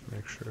woods,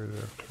 make sure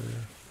they're clear.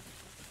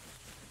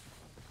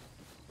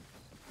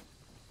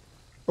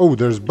 Oh,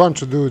 there's a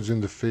bunch of dudes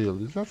in the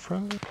field. Is that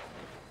friendly?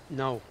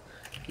 No.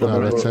 No,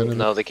 that's enemy.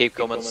 No, they keep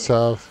coming.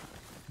 South.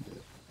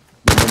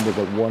 Remember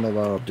that one of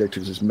our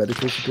objectives is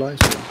medical supplies,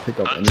 so pick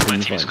up My anything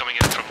you team is find. coming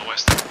in from the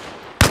west.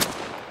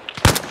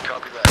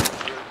 Copy that.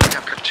 We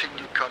have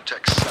continued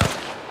contact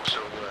south,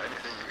 so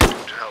anything you can do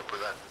to help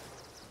with that.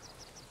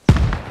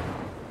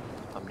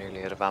 I'm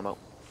nearly out of ammo.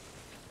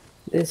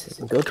 This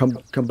isn't good.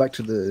 Come back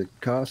to the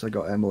cars. I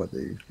got ammo at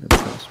the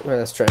cars. Well,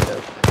 let's try it out.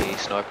 Heavy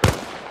sniper.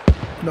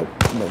 No.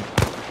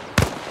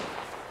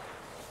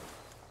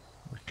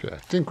 Okay, I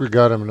think we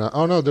got him now.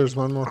 Oh no, there's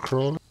one more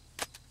crawler.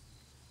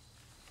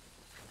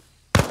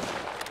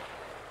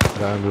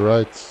 Down the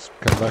right,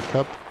 come back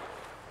up.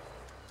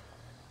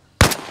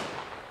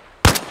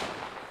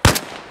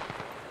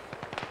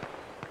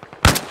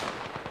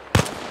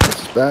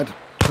 This is bad.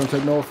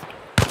 Contact north.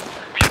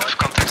 We have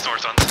contact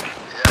north on.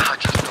 Yeah, I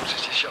just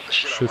noticed he shot the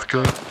shit out of my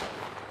Shifting. car.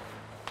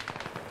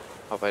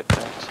 How about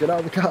that? Get out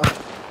of the car.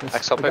 There's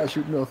Next up, a guy Vic.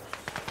 shooting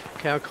north.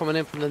 Okay, I'm coming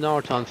in from the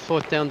north on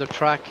foot down the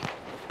track.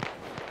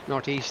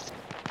 Northeast.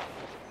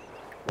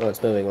 Oh,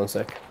 it's moving, 1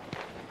 sec.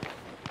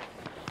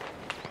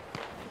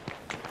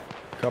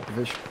 Copy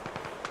fish.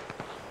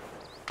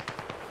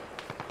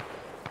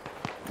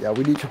 Yeah,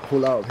 we need to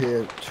pull out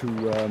here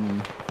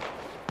to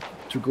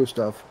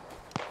Gustav.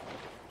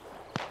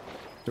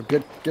 So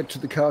get to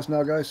the cars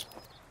now, guys.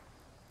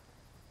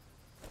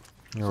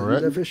 All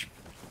There, right. fish.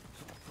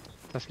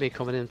 That's me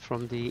coming in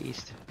from the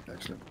east.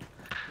 Excellent.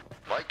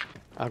 Mike,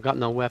 I've got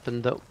no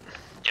weapon though.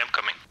 Yeah, I'm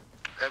coming.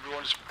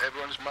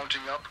 everyone's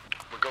mounting up.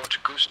 We're going to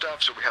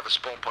Gustav, so we have a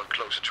spawn point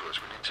closer to us.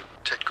 We need to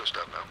take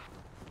Gustav now.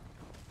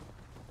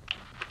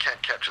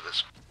 can't capture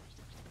this.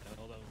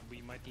 Although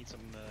we might need some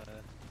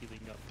healing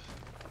up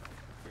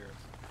here.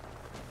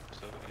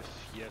 So if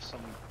you have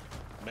some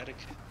medic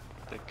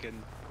that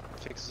can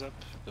fix us up,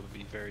 that would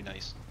be very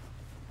nice.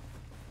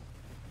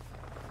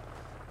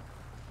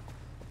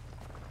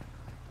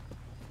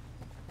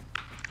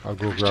 I'll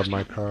go grab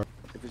my car.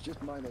 If it's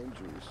just minor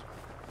injuries,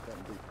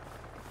 that'll be.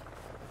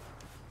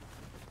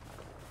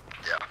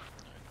 Yeah.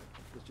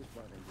 It's just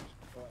minor injuries.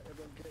 Alright,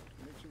 everyone get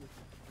make sure.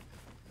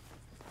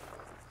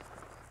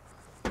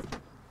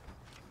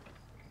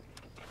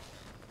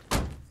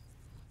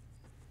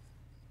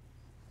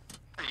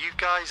 Are you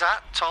guys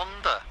at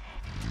Tonda?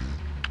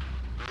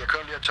 We're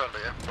currently at Tonda,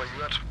 yeah? Where are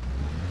you at?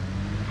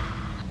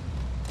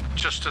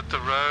 Just at the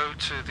road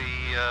to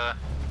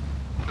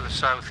the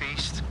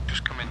southeast.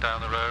 Just coming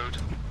down the road.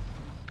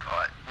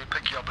 Alright, we'll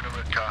pick you up in a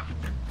red car.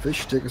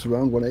 Fish, take us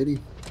around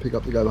 180. Pick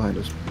up the guy behind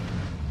us.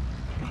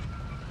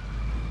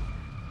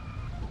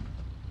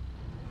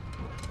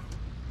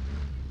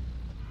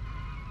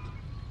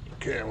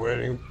 Okay,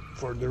 waiting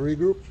for the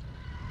regroup.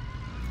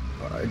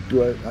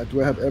 Do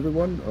I have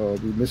everyone, or are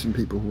we missing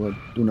people who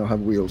do not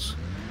have wheels?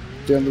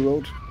 Stay on the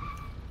road.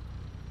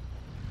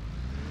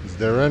 Is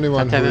there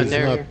anyone who is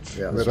there. not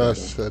Yeah, with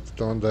that's us at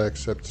Tonda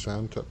except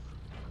Santa?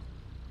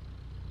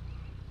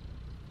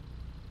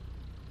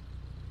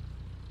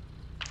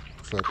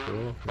 Looks like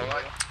Cool. all. Yeah.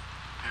 Alright.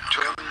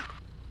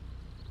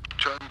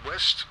 Turn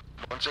west.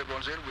 Once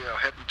everyone's in, we are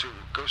heading to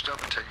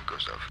Gustav and taking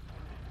Gustav.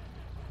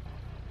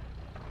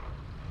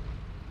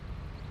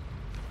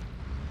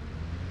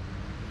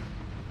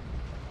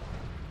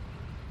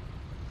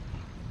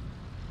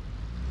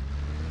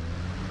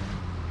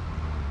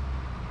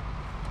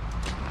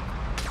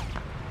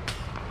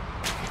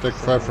 Take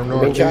 5 from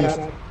Being shot northeast.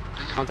 at.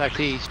 Contact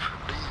east.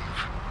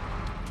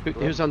 Leave.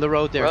 Who's on the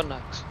road there? Run,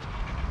 Max.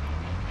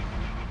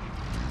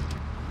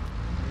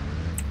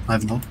 I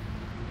have no.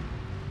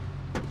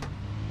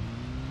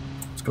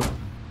 Let's go.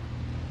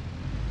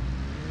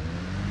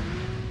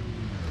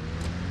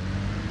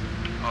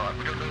 Alright,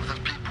 we don't know if there's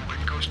people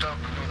in Gustav,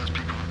 we know there's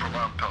people in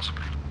Provence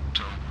possibly.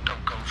 So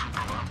don't go through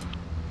Provence.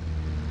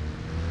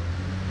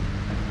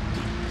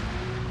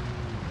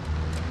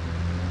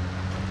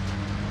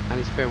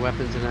 Any spare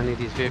weapons in any of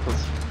these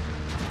vehicles?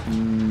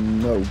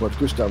 No, but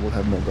Gustav will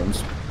have more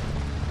guns.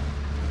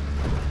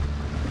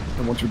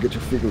 And once we get to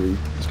Figgery,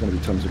 there's going to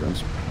be tons of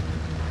guns.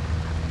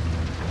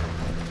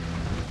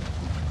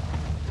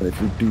 And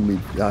if we do need,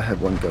 I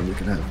have one gun we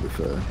can have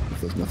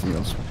if there's nothing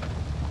else.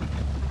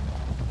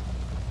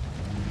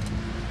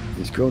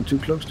 He's going too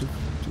close to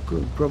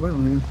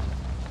Provence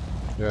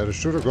here. Yeah, they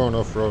should have gone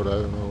off road. I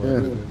don't know why Yeah.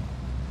 they didn't.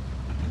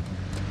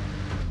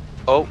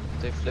 Oh,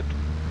 they flipped.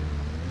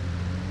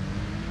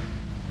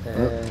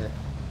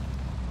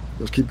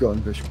 Let's keep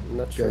going, Fish.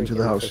 Not Get sure we into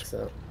can the house. fix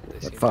that. They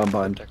That seem to farm have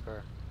bind. flipped their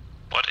car.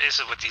 What is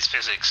it with these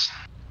physics?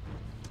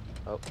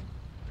 Oh,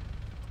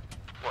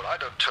 Well, I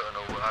don't turn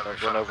over either.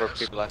 run over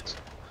people at.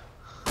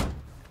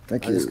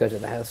 Thank I'll you. just go to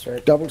the house,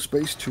 right? Double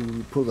space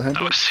to pull the I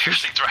handle. was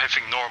seriously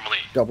driving normally.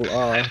 Double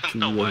R I don't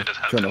know why to that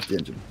turn happened. off the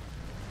engine.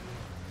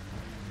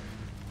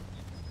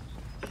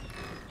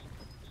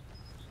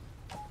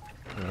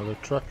 Another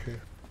truck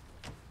here.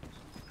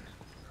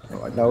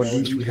 Alright, now at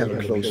least we have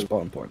a close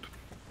spawn point.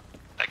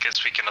 I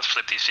guess we cannot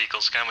flip these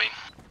vehicles, can we?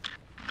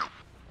 Nope.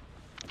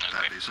 Okay.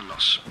 That is a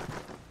loss.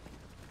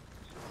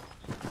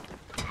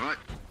 Alright,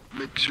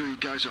 make sure you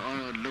guys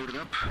are loaded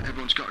up.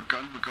 Everyone's got a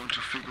gun. We're going to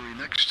Figgery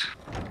next.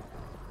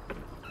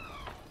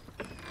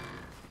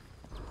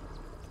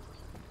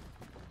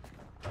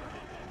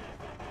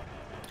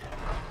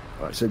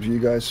 Alright, same to you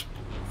guys.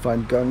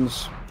 Find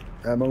guns,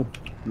 ammo,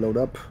 load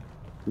up.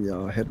 We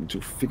are heading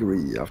to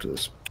Figgery after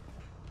this.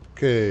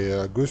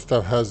 Okay,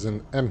 Gustav has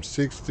an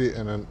M60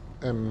 and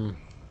an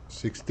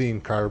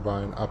M16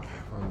 carbine up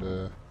on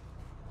the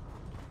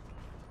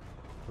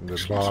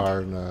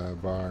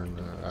barn.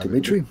 alley.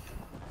 Dimitri,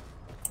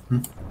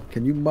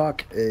 can you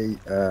mark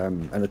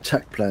an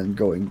attack plan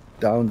going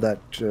down that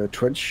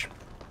trench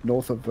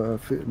north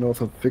of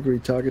Figgery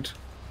target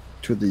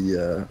to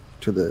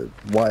the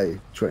Y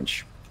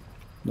trench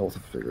north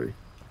of Figgery?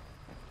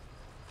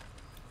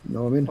 You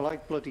know what I mean? I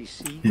like bloody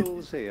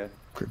seagulls here.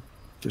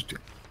 Just to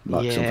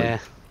mark Yeah. something.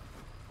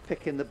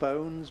 Picking the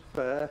bones,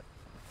 bear.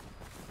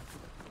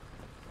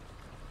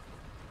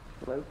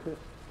 Locust.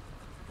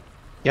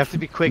 You have to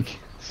be quick,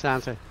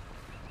 Santa.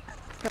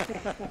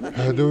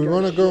 Do we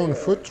want to go on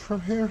foot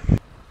from here?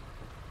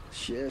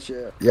 Sure.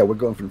 Yeah, we're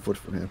going from foot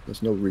from here.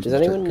 There's no reason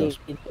Does to anyone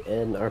take need cars.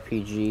 an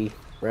RPG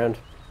round?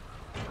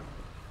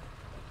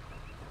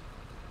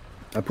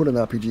 I put an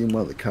RPG in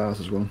one of the cars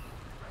as well.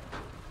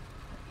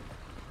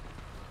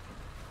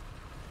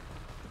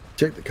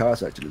 Check the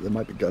cars actually, there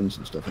might be guns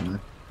and stuff in there.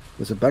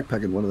 There's a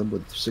backpack in one of them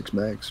with 6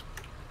 mags.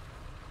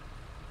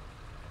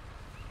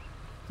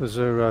 There's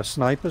a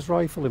sniper's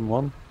rifle in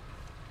one.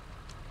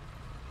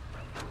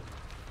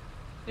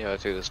 Yeah, I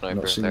threw the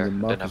sniper in seeing there. the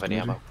Didn't markers, have any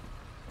Dimitri. ammo.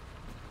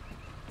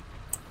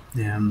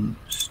 Yeah, I'm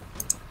just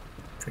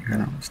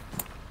figuring out.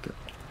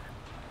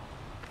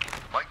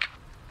 Mike?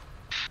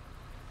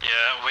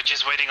 Yeah, with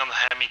just waiting on the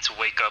Hemi to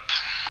wake up.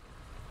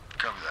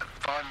 Copy that.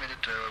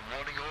 5-minute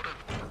warning order.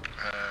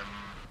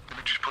 Let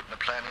me just put in a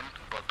plan in,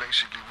 but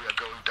basically we are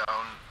going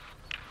down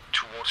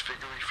towards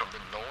Figgery from the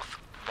north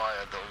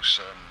via those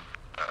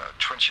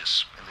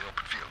trenches in the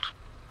open field,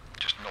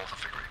 just north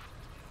of Figgery.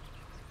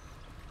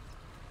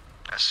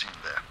 As seen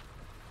there.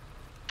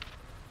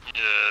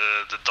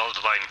 The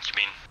dotted line, you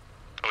mean?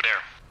 Oh,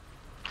 there.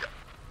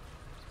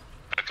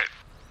 Yeah. Okay.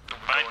 So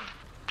we're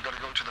going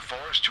to go to the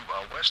forest to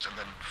our west and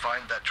then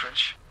find that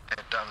trench,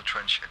 head down the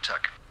trench,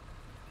 attack.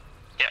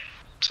 Yeah,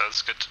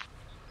 sounds good.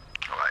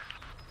 Alright.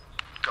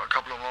 Got a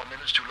couple of more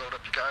minutes to load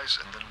up you guys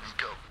and then we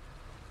go.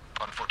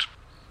 On foot.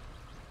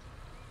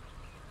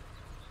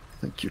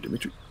 Thank you,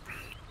 Dimitri.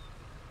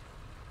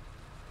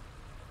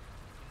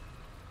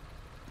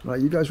 Right,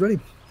 you guys ready?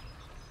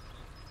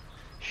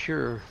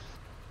 Sure.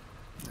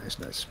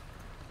 Nice.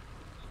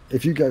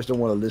 If you guys don't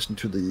want to listen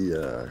to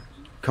the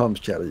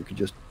comms chatter, you can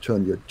just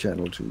turn your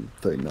channel to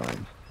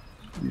 39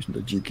 using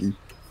the G key.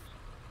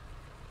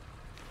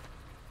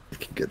 It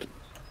can get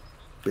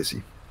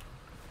busy.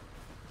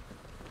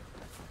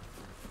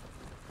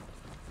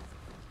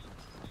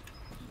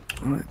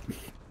 Alright.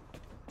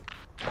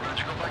 Ready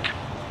to go back?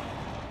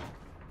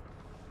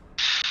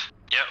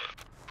 Yeah,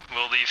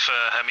 we'll leave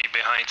Hemi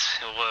behind.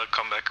 He'll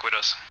come back with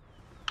us.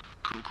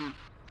 Cool.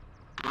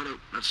 Righto,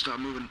 let's start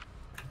moving.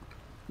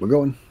 We're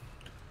going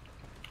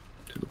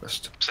to the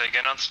west. Say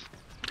again, Hans.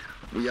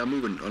 We are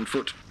moving on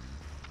foot.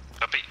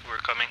 Copy, we're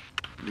coming.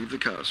 Leave the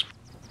cars.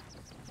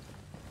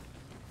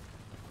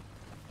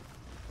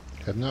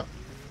 Heading up.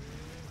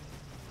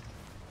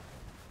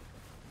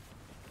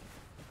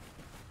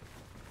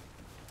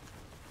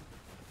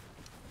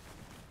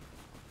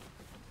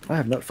 I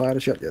have not fired a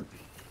shot yet.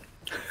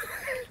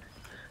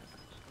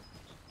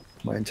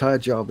 My entire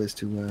job is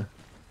to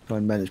try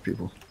and manage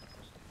people.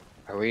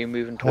 Are we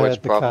moving towards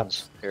the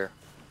province here?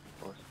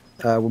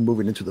 We're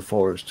moving into the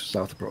forest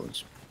south of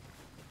province.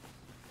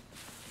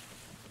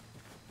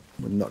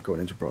 We're not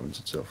going into province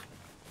itself.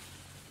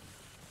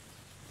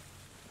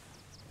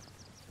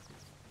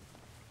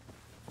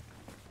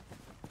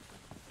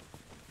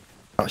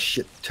 Ah,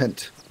 shit,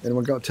 tent.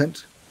 Anyone got a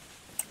tent?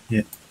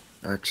 Yeah.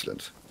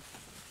 Excellent.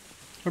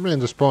 I mean,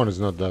 the spawn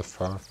is not that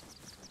far.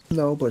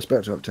 No, but it's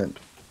better to have a tent.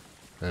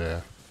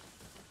 Yeah.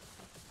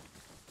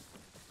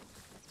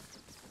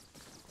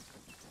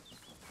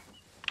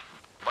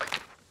 Mike,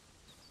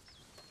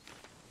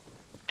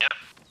 Yep.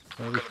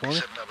 Are we're we going to be spawning?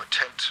 setting up a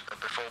tent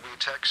before we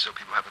attack so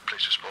people have a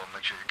place to spawn.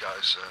 Make sure you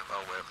guys are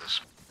aware of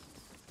this.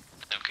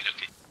 Okay.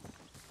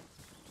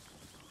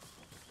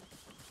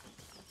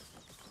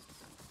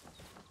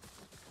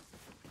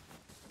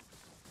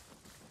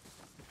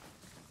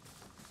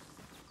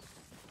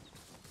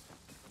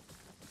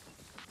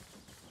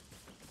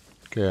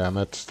 Okay, I'm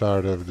at the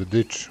start of the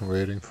ditch,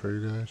 waiting for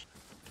you guys.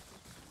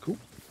 Cool.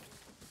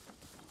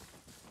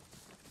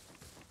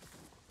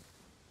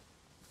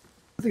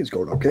 I think it's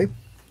going okay.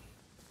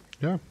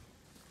 Yeah.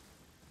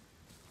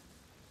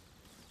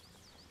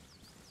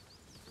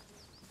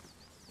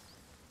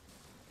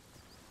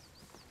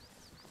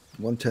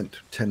 One tent,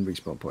 10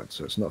 respawn points,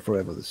 so it's not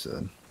forever. This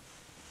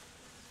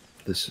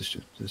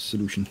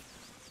solution.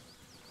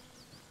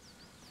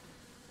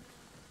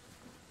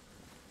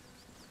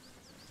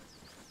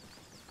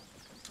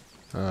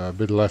 A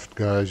bit left,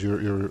 guys.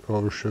 You're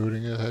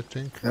overshooting it, I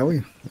think. Are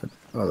we?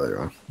 Oh, there you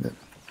are. Yeah.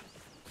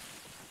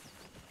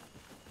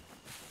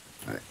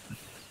 All right.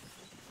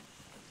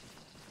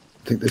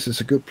 Think this is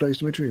a good place,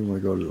 Dimitri? You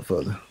want to go a little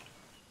further?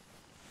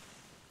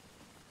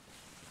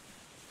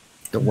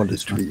 Don't want it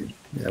to be.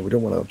 Yeah, we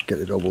don't want to get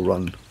it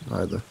overrun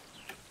either.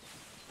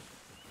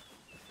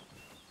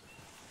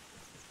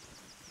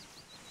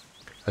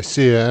 I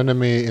see an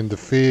enemy in the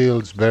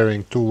fields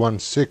bearing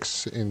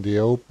 216 in the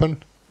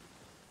open.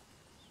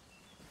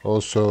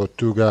 Also,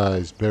 two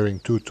guys bearing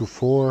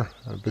 224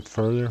 a bit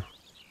further.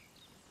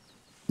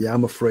 Yeah,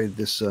 I'm afraid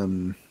this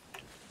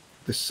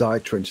this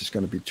side trench is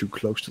going to be too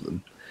close to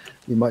them.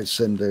 We might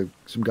send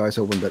some guys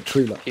over in that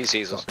tree line. He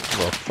sees us.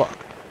 Oh, fuck.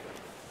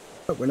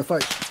 Oh, we're in a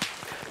fight.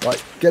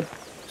 Right, get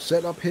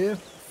set up here.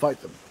 Fight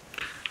them.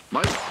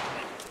 Mike?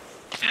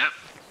 Yep.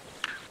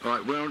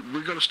 Alright, well,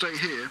 we're going to stay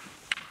here.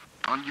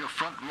 On your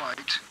front right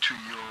to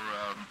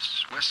your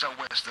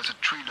west-southwest, there's a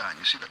tree line.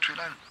 You see that tree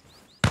line?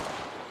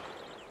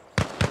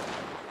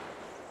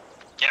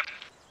 Yep.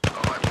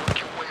 Alright, work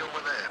your way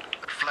over there.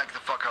 And flank the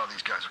fuck out of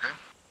these guys, okay?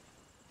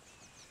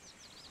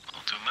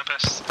 I'll do my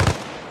best.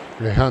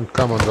 They hunt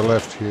come on the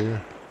left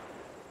here.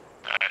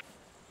 Alright.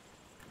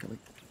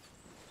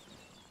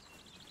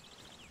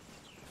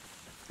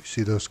 You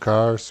see those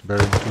cars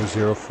bearing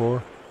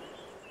 204?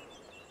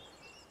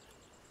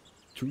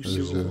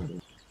 There's a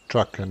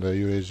truck and a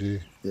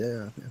UAZ.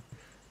 Yeah.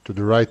 To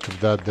the right of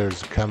that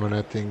there's a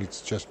camonetting.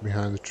 It's just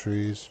behind the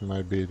trees.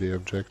 Might be the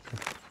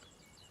objective.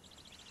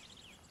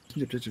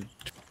 You have to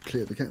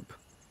clear the camp.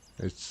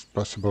 It's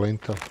possible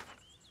intel.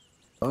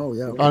 Oh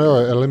yeah. Oh no,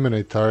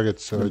 eliminate target,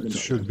 so it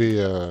should be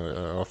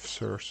a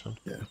officer or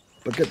something. Yeah,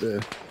 but get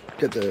the.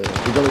 We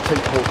gotta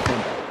take the whole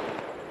camp.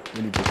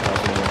 We need to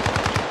pass it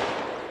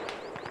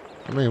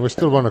I mean, we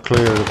still want to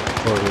clear for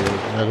the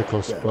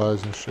medical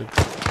supplies and shit.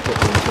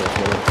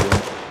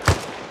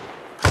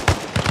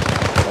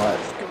 Alright,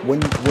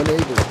 when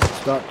able,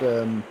 start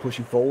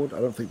pushing forward. I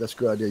don't think that's a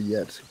good idea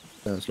yet,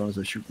 as long as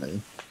they're shooting at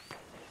you.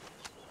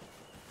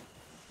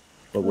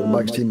 But when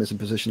Mike's team is in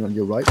position on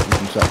your right, you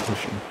can start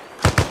pushing.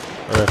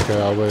 Okay,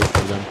 I'll wait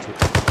for them to.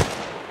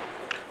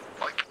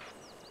 Mike?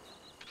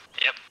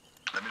 Yep.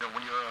 Let me know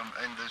when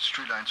you're in the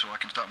street line so I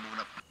can start moving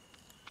up.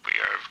 We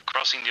are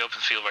crossing the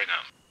open field right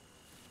now.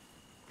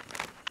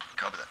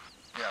 Copy that.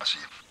 Yeah, I see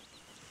you.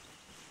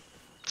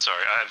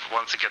 Sorry, I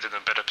want to get in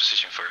a better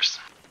position first.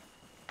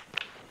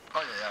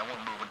 Oh yeah, I won't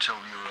move until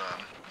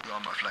you're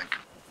on my flank.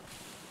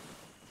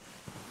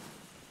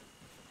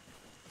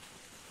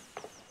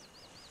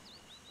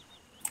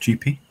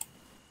 GP?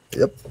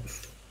 Yep.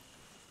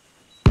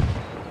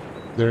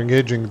 They're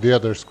engaging the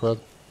other squad.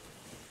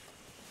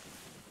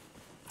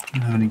 I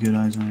don't have any good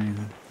eyes on any of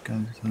the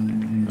guys.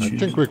 I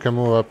think we can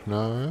move up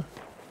now, eh?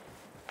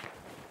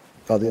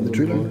 Are they in the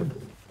tree line?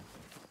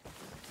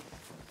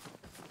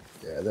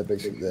 Yeah, they're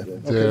basically there.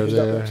 They're Okay,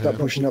 there, start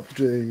pushing up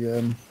to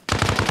the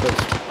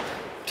base.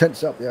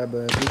 Tents up, yeah,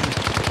 but...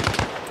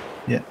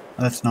 Yeah,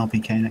 that's an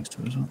RPK next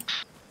to it as well.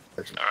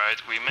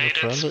 Alright, we made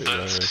it, but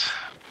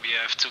we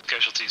have 2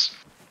 casualties.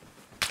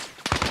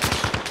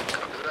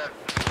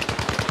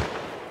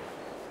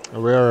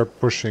 We are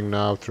pushing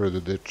now through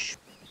the ditch.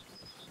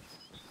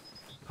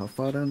 How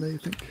far down there, you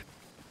think?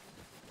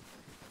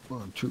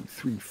 1, 2,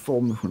 3,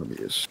 400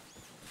 meters.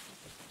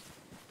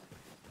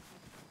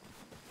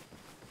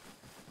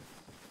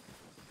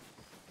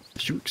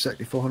 Shoot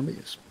exactly 400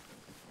 meters.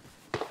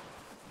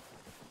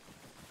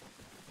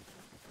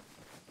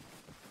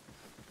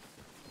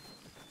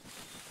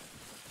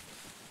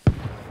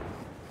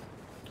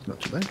 Not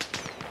too bad.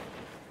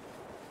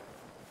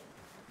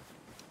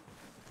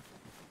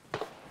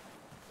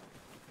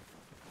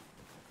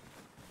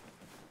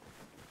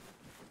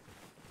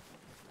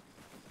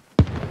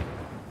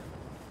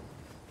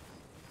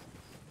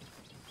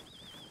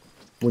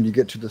 When you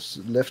get to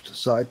the left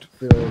side,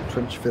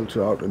 trench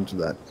filter out into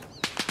that.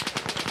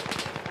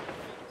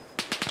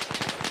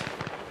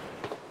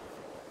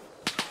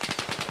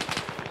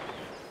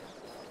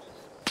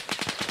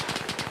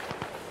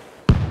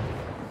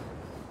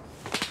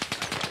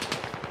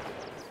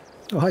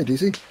 Oh, hi,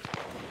 DC.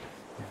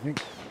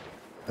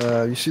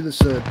 You see this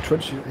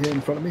trench here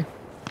in front of me?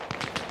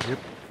 Yep.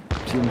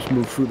 Teams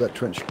move through that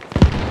trench.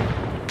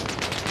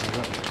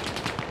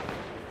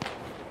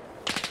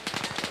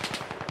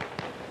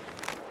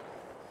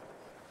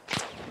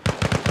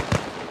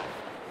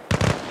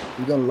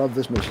 You're gonna love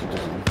this mission, DC.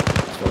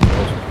 It's fucking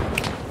awesome.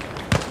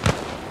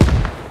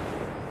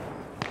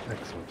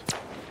 Excellent.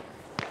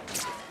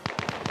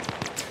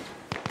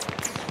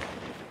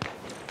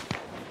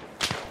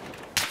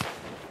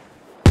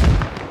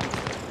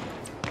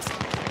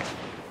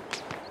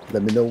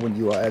 Let me know when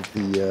you are at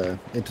the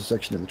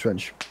intersection in the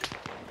trench.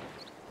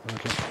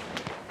 Okay.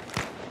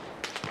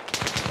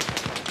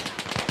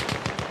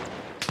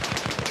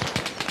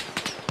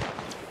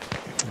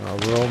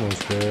 We're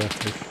almost there,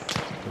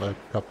 like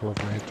a couple of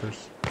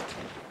meters.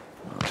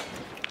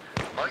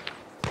 Mike?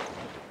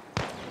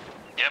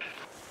 Yep.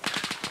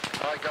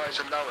 My guys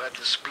are now at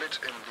the split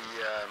in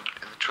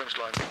the trench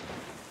line.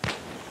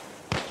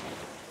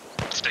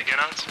 Stay again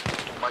out.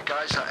 My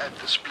guys are at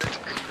the split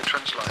in the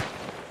trench line.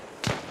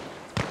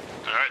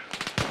 Alright,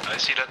 I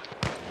see that.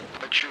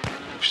 Make sure you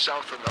move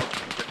south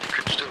enough that you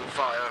can still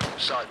fire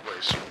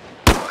sideways.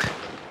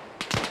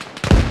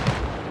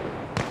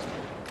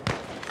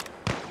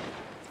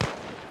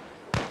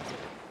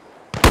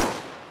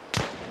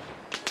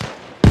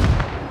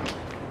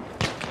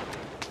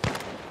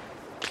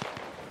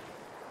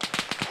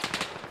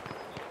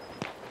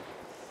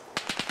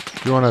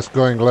 You want us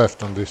going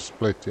left on this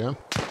split, yeah?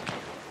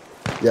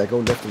 Yeah, go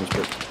left on the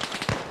split.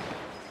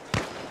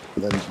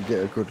 And then you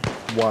get a good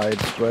wide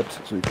spread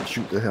so you can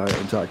shoot the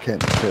entire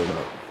camp and clear it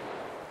out.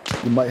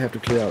 You might have to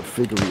clear out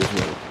Figgery as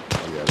well.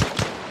 Oh, yeah.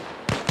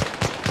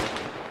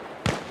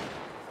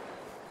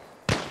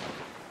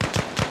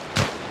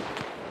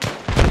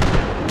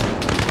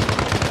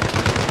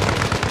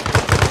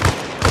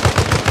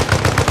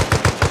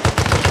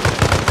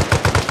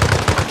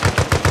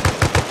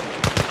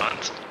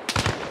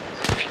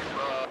 If you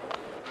are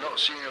not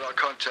seeing our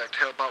contact,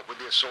 help out with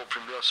the assault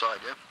from your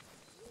side, yeah?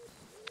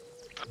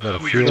 We are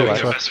doing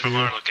our best from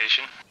our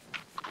location,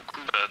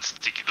 but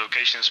the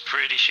location is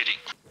pretty shitty.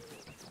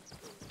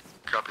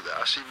 Copy that.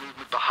 I see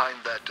movement behind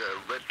that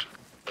red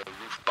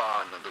roof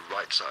barn on the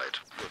right side,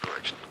 your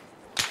direction.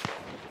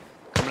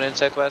 Coming in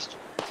southwest.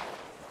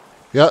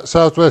 Yeah,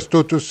 southwest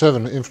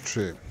 227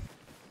 infantry.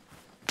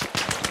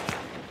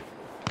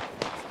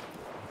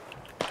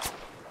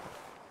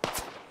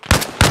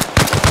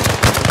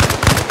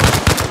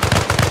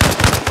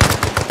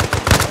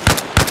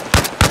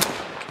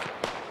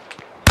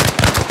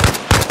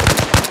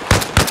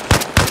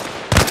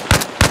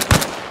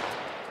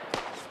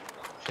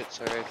 Shit,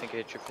 sorry, I think I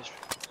hit your fish.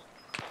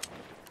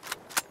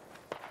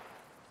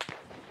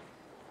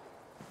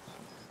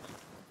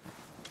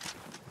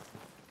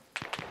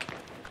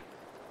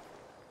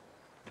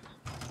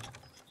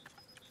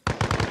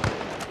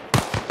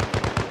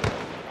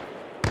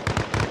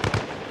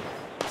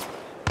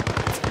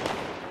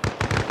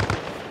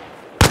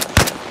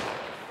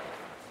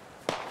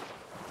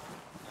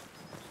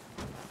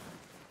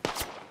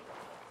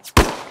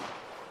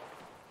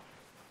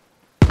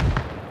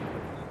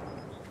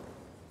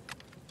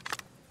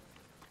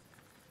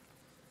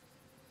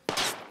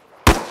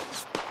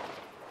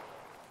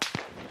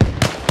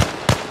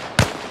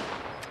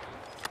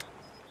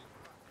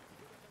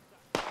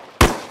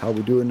 How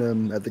we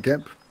doing at the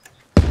camp?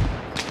 Are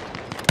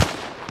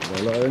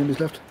a lot of enemies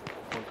left?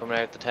 One coming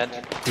out the tent.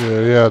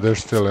 Yeah, there's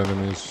still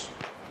enemies.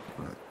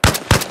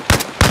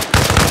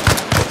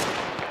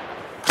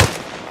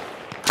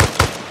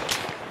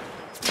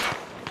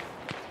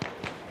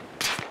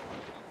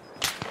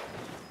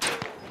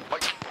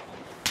 Mike?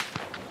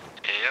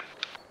 Yep.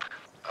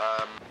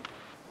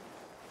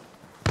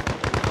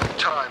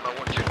 Time, I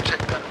want you to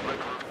take that red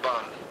roof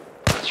barn.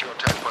 That's your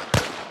attack point.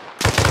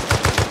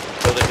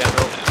 Kill the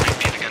general.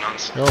 Repeat again,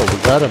 Hans. Oh, we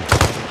got him.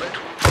 Red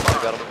roof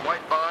barn, the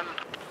white barn,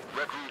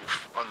 red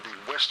roof on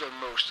the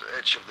westernmost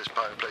edge of this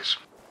place.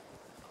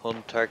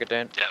 Hunt target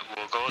down. Yeah,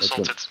 we'll go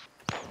assault it.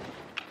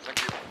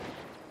 Thank you.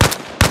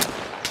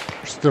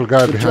 Still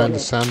guy Good behind job.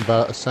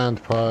 the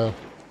sand pile.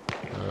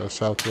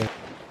 Southwest.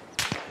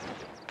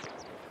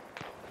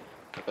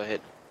 Go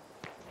ahead.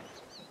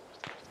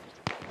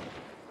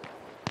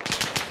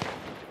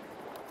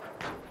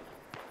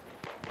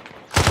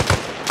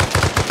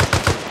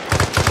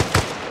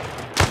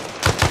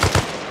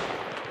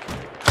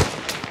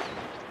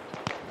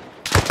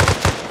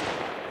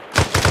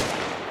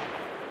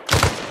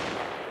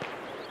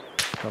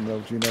 Coming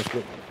over to you now,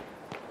 Split.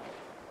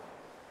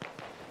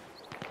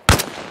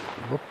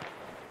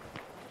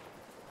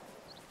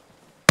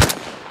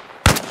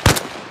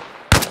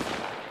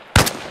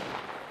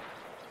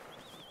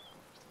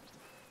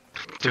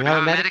 Do we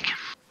have a medic?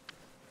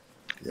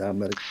 Yeah,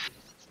 medic.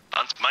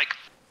 Hans, Mike.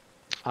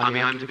 I'm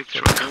behind the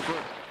Viktor. Go for it.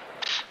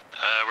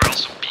 We're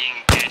also being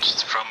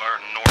engaged from our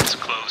north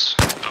close,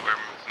 but we're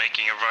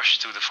making a rush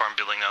to the farm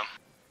building now.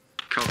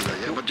 Copy that,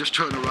 yeah, but just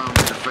turn around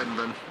and defend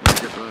then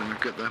when you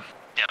get there.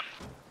 Yeah.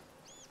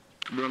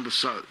 We're on the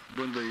south,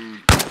 we're on the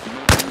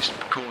northeast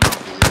corner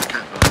of the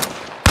camp now.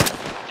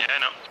 Yeah, I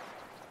know.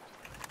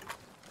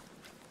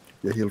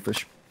 Yeah, heal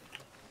fish.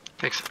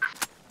 Thanks.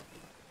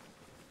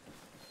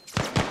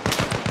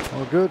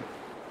 All good.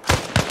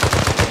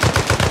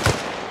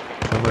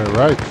 Somewhere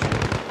right.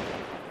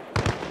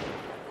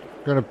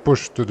 Gonna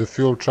push to the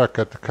fuel truck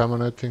at the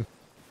common, I think.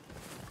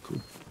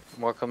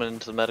 More coming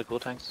into the medical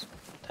tents.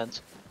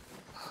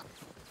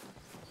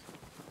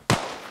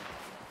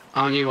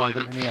 On you,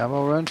 Ivan. Any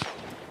ammo around?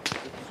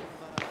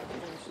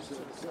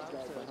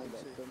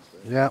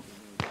 Yeah.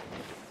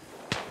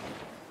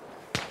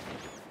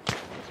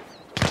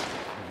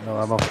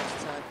 No ammo.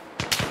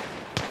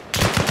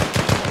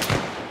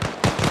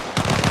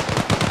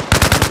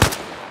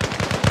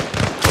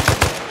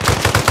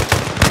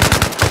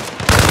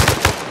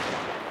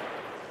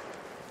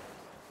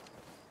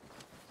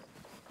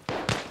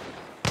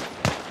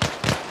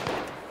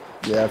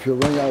 Yeah, if you're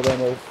running out of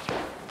ammo,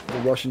 the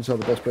Russians are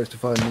the best place to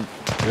find me.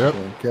 Yep.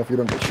 So careful you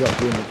don't get shot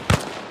doing it.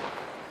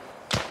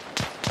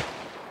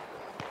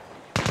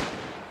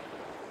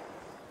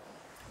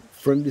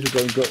 Friendlies are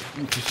going to go.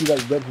 If you see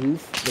that red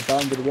roof, the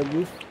barn with the red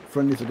roof,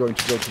 friendlies are going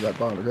to go to that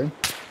barn, okay?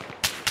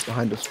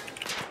 Behind us.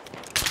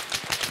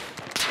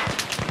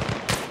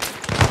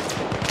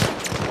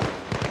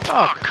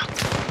 Fuck!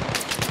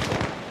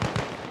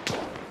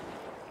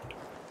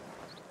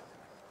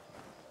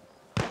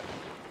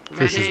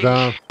 Fish is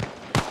down.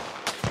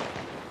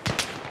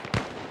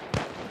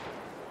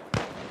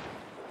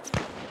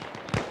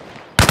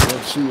 I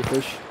don't see you,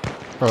 fish.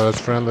 Oh, that's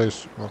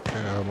friendlies. Okay,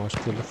 I almost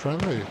killed the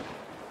friendly.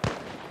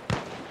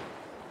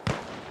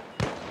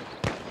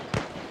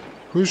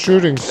 Who's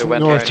shooting They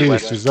went northeast?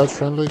 west. Is that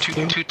friendly?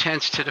 Two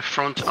tents to the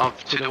front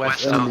of, to the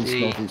west of Enemies the...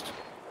 northeast.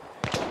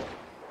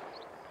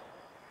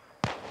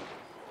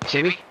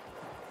 See me?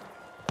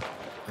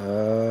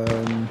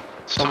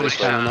 Somebody's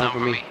standing over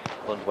me.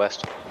 One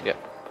west. Yeah.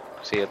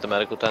 See you at the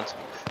medical tents.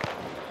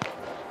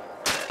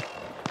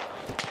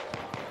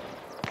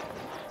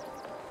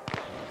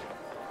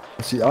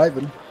 I see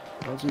Ivan.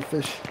 I don't see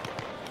fish.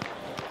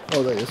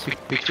 Oh, there he is.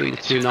 Between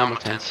the two normal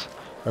tents.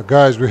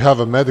 Guys, we have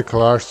a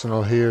medical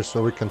arsenal here,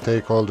 so we can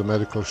take all the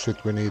medical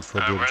shit we need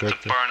for the We're at the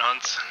objective. barn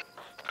hunt,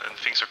 and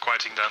things are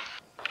quieting down.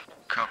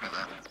 Copy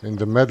that. In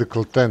the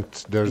medical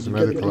tent, there's a Did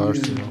you get medical the-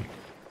 arsenal.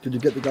 Did you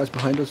get the guys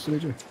behind us,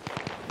 Dimitri?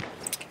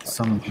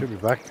 Some Should be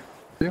back.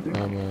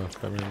 I'm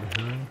coming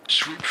behind.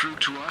 Sweep through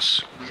to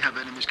us. We have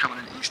enemies coming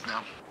in east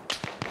now.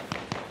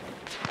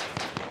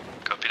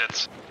 Copy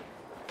that.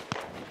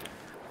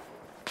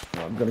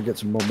 I'm gonna get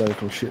some more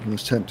medical shit in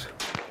this tent.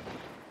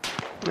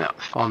 Yeah,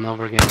 falling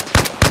over again.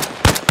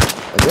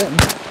 Again?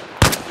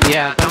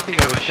 Yeah, I don't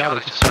think I was shot, I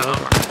just fell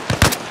over.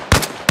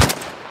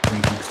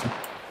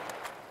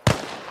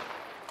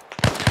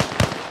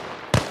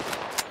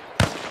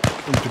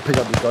 You need to pick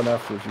up the gun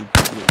after if you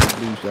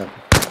lose that.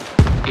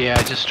 Yeah,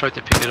 I just tried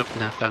to pick it up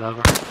and I fell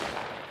over.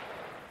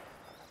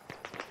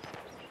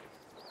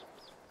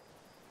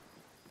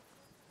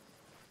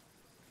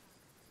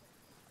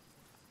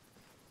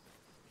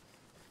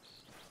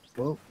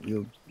 Well,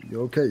 you're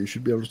okay. You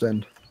should be able to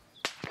stand.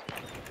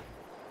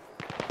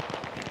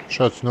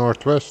 Shots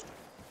northwest.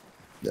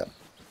 Yeah.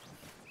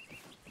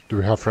 Do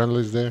we have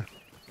friendlies there?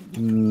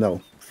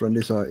 No,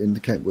 friendlies are in the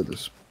camp with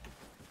us.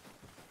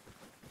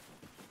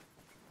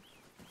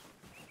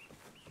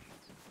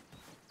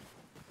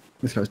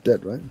 This guy's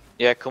dead, right?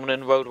 Yeah, coming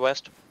in road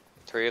west.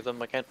 3 of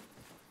them, I can.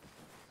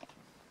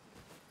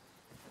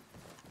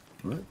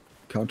 Right.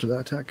 Counter that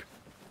attack.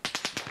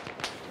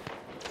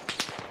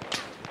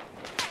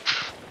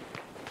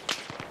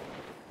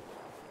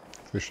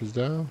 Fish is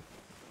down.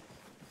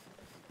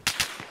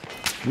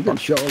 You're getting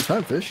shot all the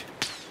time, Fish.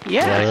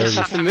 Yeah, I Yeah, just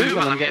have to move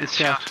when I'm getting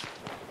shot.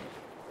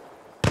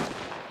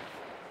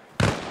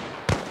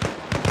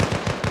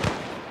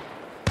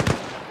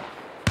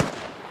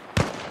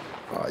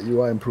 Ah,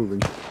 you are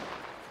improving.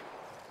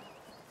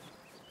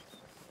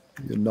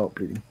 You're not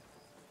bleeding.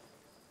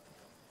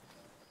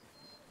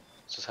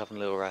 Just having a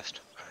little rest.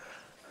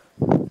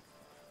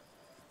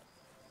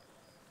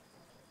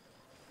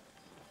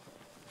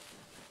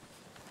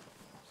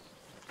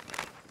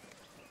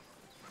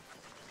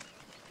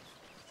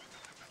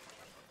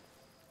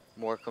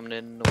 More coming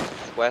in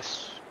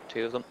northwest,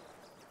 2 of them.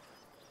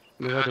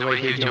 Move out of the way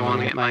here, don't want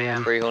to get my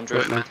 300.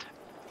 equipment.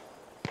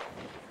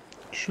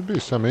 Should be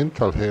some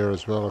intel here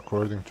as well,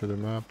 according to the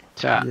map.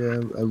 Chat.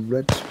 Yeah, a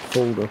red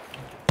folder.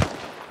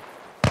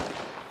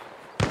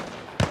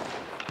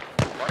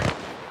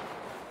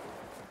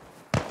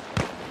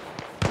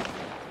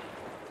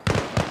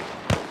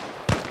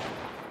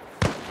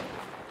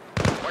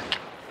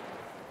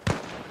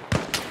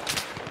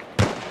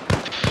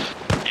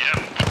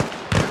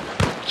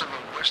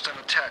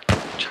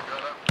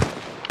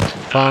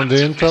 Found the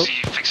intel.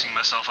 Busy fixing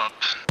myself up.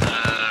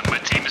 My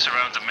team is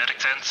around the medic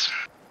tent.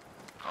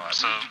 Alright,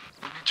 So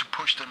we need to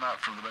push them out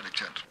from the medic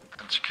tent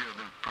and secure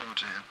the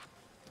perimeter here.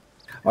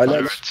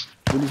 Alright, lads.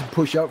 We need to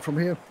push out from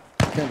here.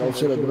 Can't all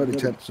sit at the medic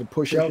tent, so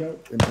push out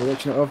in the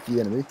direction of the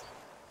enemy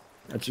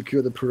and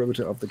secure the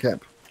perimeter of the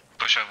camp.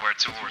 push out where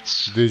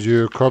towards. Did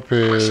you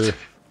copy? West.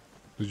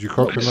 Did you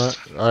copy my?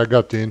 I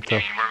got the intel.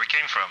 Where we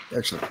came from.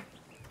 Excellent.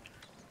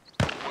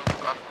 Well,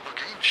 we're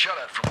getting shot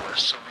at from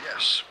west, so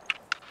yes.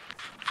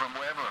 From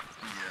wherever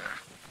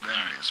the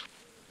enemy is.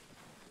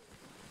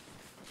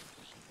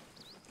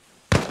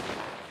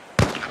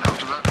 And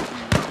after that, we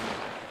will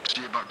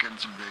see about getting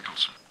some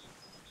vehicles.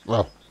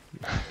 Well,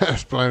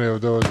 there's plenty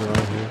of those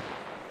around here.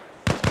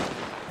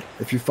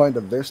 If you find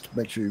a vest,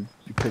 make sure you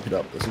pick it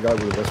up. There's a guy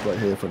with a vest right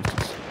here, for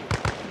instance.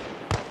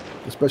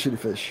 Especially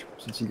Fish,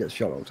 since he gets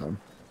shot all the time.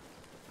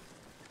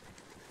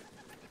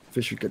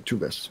 Fish should get 2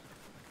 vests.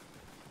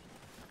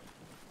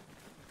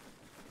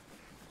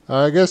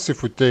 I guess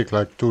if we take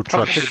like 2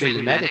 Probably trucks. should have been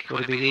the medic,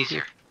 would have been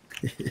easier.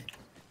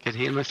 Could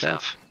heal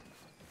myself.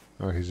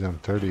 Oh, he's on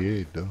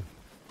 38 though.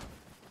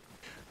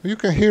 You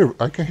can hear.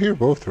 I can hear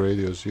both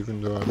radios,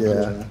 even though I'm.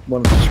 Yeah,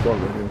 one of the squad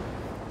radio.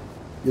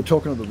 You're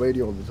talking on the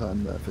radio all the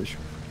time, Fish.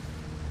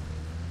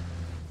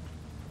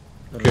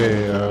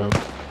 Okay,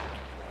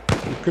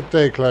 we could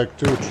take like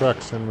 2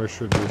 trucks and we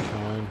should be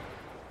fine.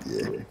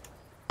 Yeah.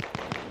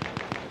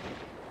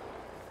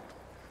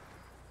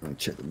 Let me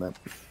check the map.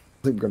 I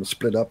think we're going to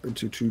split up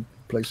into 2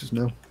 places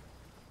now.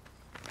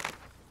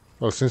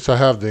 Well, since I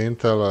have the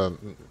intel,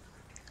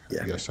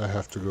 Yeah. I guess I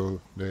have to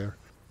go there.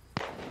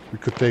 We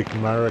could take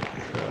Marek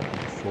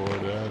for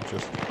that,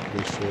 just to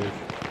be safe.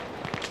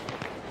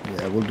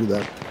 Yeah, we'll do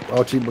that.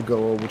 Our team will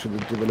go over to the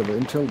developer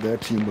intel. Their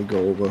team will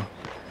go over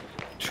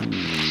to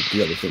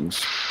the other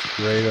things.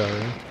 Radar,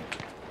 eh?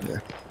 Yeah.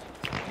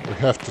 We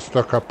have to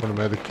stock up on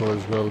medical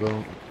as well,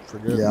 don't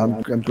forget. Yeah,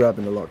 I'm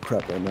grabbing a lot of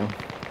crap right now.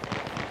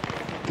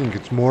 I think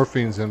it's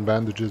morphines and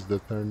bandages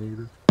that are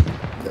needed.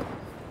 Yep.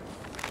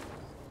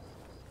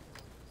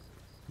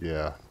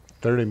 Yeah,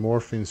 30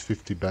 morphines,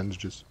 50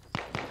 bandages.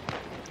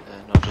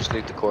 And I'll just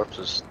leave the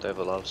corpses. They have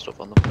a lot of stuff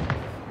on them.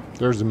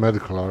 There's a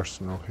medical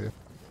arsenal here.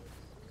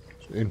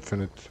 It's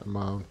infinite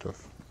amount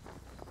of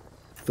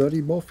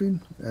 30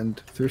 morphine and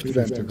 50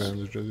 bandages.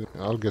 bandages.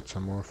 I'll get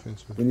some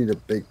morphines. We need a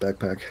big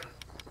backpack.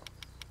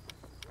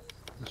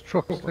 There's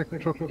trucks, take the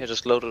truck. Yeah,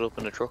 just load it up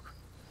in the truck.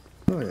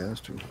 Oh yeah,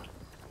 that's true.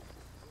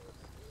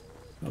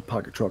 I'll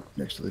park a truck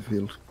next to the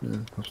field. Yeah,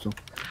 hostile.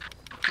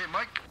 Okay,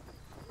 Mike.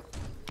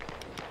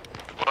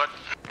 What?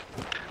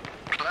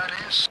 Plan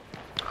is,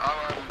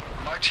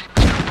 my team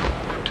is going to go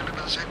and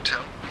deliver this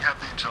intel. We have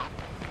the intel.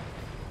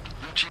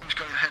 Your team is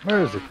going to head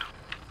Where is down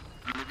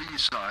Levy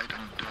side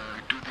and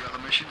do the other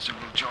missions, and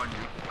we'll join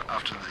you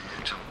after the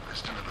intel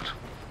is delivered.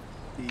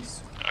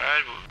 Peace.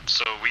 Alright,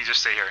 so we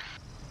just stay here.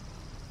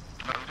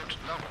 No, we don't.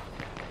 No.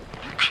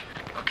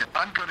 Okay,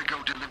 I'm going to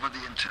go deliver the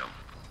intel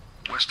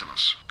west of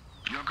us.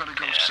 You're going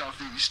to go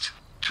southeast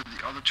to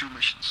the other 2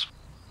 missions.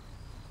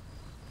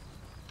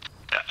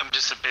 Yeah, I'm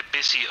just a bit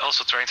busy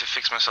also trying to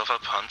fix myself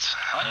up, Hunt.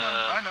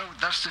 I know.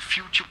 That's the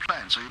future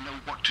plan, so you know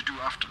what to do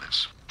after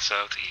this.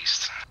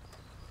 Southeast.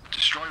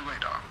 Destroy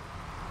radar.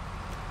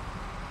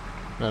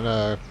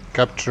 And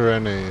capture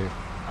any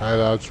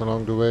hideouts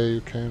along the way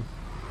you can.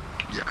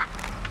 Yeah.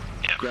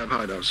 Grab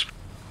hideouts.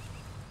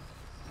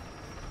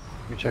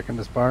 You checking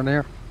this barn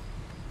here?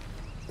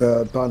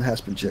 Barn has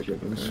been checked.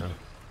 Yeah.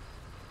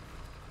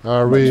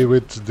 Are we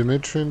with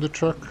Dimitri in the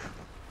truck?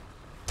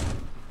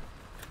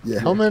 Yeah.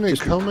 How many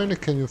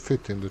just can you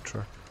fit in the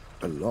truck?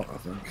 a lot, I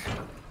think.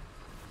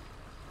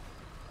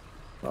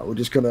 Right, we're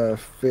just gonna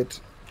fit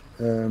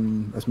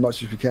as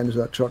much as we can into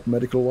that truck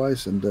medical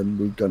wise, and then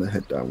we're gonna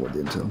head down with the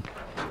intel.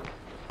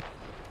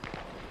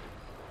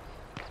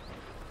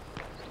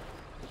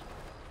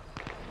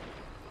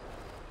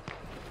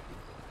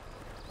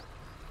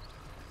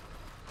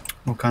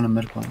 What kind of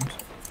medical items?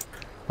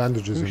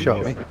 Bandages Who and shot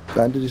morphine. me?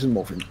 Bandages and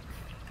morphine.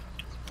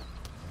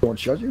 Someone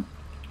shot you?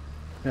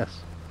 Yes.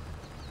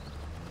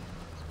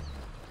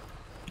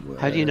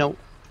 How do you know?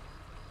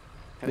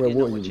 How Where do you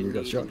know were what you when you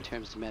got need shot? in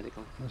terms of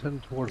medical? I was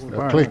heading towards the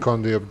barn. Click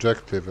on the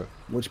objective.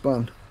 Which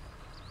barn?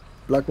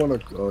 Black one or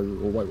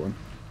white one?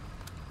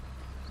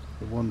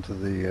 The one to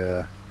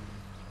the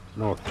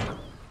north.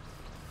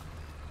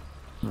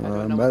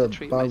 don't know what to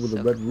treat Barn with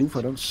a myself. red roof.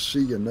 I don't see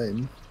your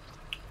name.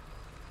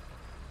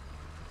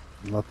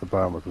 Not the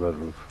barn with the red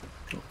roof.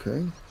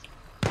 Okay.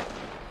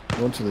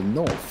 One to the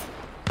north.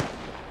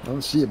 I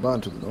don't see a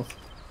barn to the north.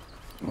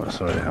 Oh,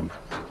 sorry, I'm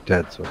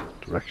dead, so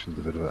direction's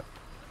a bit of a...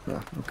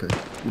 Ah, okay.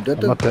 You dead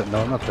I'm then? not dead. No,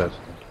 I'm not dead.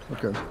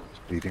 Okay.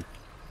 Just bleeding.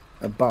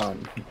 A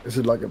barn. Is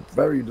it like a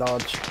very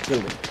large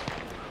building?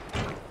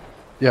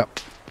 Yeah.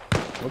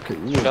 Okay,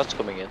 you were Shots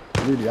coming in.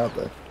 really out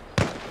there.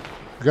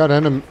 Got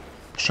enemy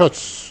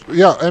shots.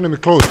 Yeah, enemy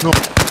close. No.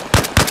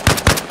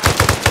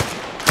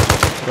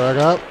 Drag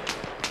out.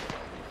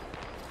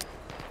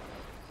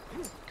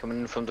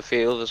 Coming in from the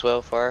field as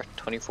well, far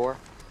 24.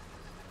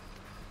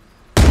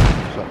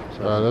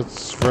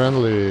 That's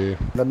friendly.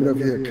 Let me know if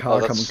you hear a car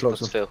coming That's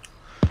closer. Phil.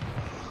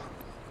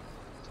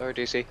 Sorry,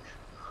 DC.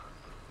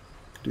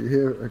 Do you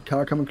hear a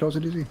car coming closer,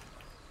 DC?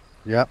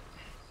 Yeah.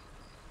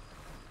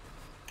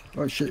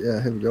 Oh shit,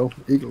 yeah, here we go.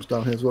 Eagles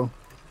down here as well.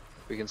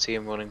 We can see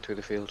him running through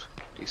the field.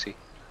 DC.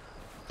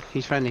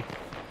 He's friendly.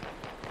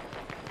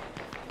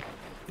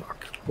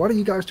 Fuck. What are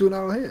you guys doing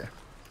out here?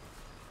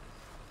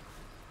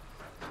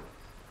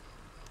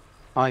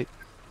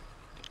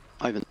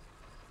 Ivan,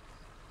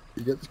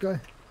 You get this guy?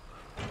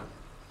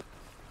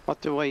 how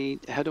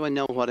do I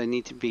know what I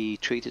need to be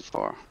treated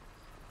for?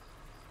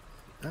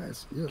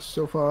 Nice. You're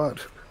so far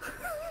out.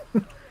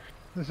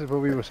 This is where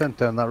we were sent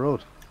down that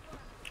road.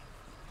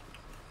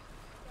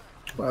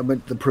 Well, I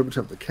meant the perimeter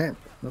of the camp,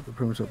 not the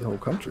perimeter of the whole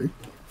country.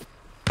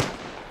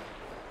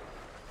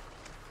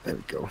 There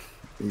we go.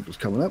 Eagles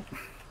coming up.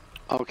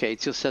 Okay, it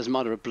just says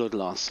moderate blood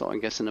loss, so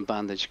I'm guessing a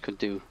bandage could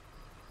do.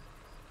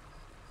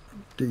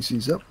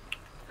 DC's up.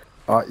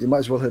 Alright, you might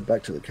as well head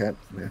back to the camp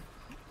from here.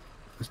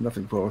 There's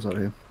nothing for us out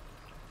here.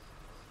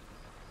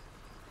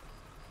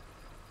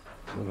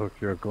 Well, look,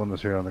 your gun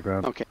is here on the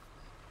ground. Okay.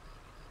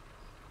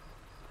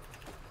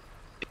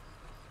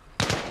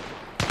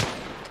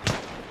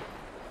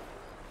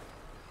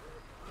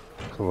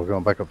 So we're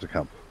going back up to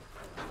camp.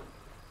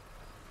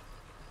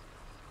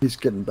 He's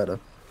getting better.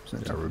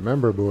 Yeah,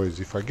 remember, boys,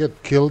 if I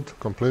get killed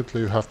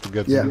completely, you have to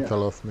get the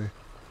intel off me.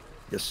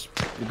 Yes,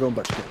 you're going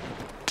back to camp.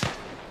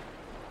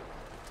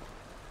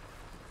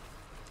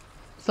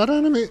 Is that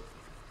enemy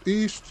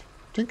east?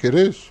 I think it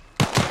is.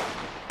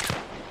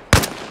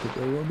 But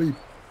there will be.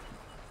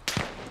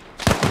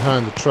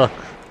 Behind the truck.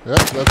 Yeah,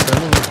 that's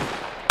enemy.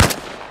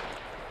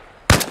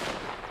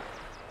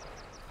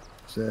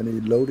 Is there any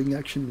loading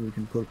action? We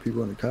can put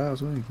people in the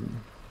cars, or you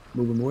can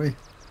move them away.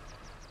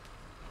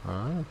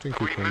 I don't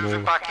think Are we we can moving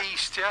move. back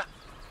east, yeah?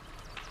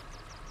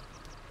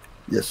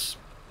 Yes.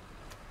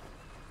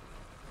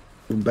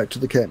 Moving back to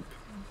the camp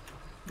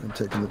and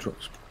taking the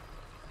trucks.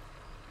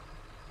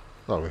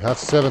 Well, we have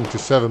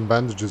 77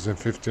 bandages and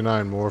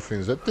 59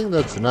 morphines. I think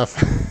that's enough.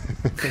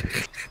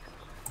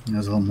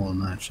 There's a lot more than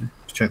that, actually.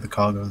 Let's check the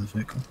cargo of the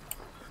vehicle.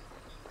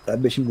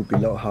 That mission would be a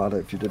lot harder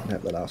if you didn't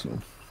have that arsenal.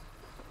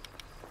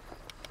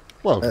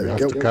 Well, There we we have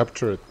go. to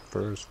capture it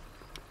first.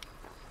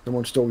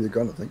 Someone stole your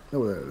gun, I think.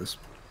 Oh, there it is.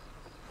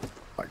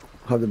 Right,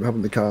 have them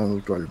in the car and I'll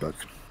drive you back.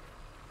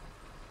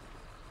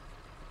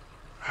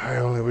 I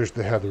only wish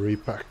they had a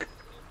repack.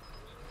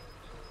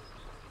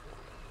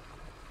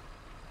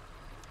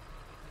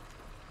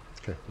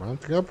 Okay,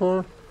 mounting up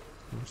or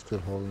I'm still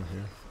holding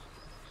here.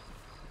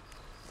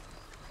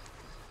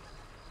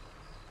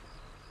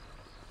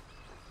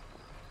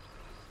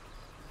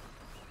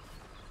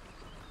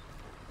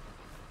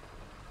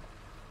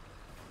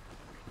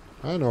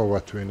 I know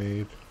what we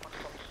need.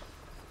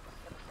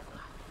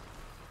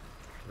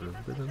 A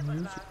bit of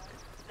music.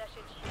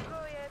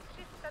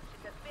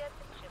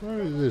 Where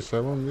is this? I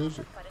want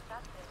music.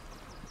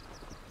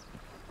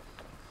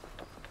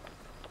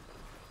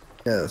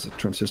 Yeah, that's a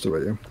transistor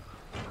radio.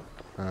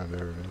 Ah,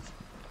 there it is.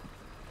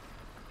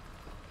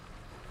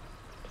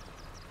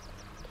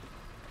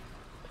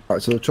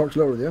 Alright, so the truck's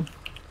loaded, yeah?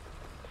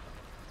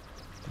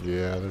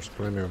 Yeah, there's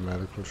plenty of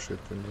medical shit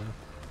in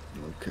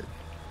there. Okay.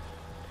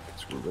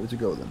 So we're ready to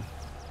go then.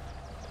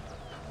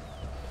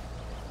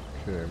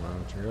 Okay,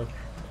 mounting up.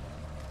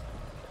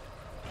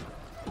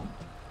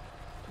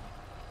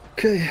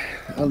 Okay,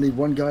 I'll need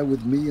one guy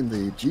with me in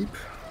the Jeep,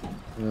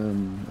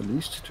 at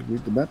least, to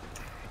read the map.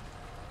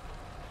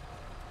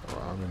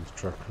 Oh, I'm in the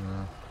truck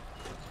now.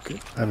 Okay,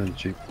 I'm in the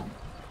Jeep.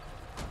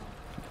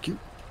 thank you.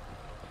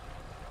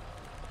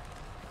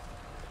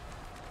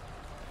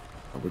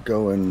 We're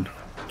going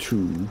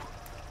to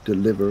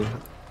deliver.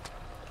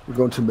 We're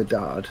going to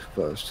Medard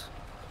first.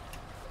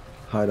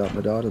 Hideout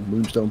Medard at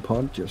Moonstone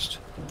Pond, just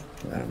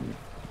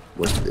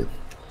west of here.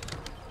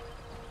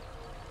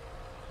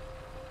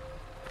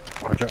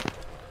 Roger.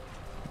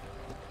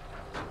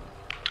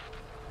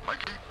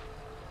 Mikey?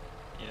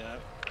 Yeah,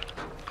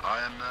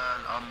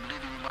 I'm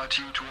leaving my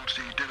team towards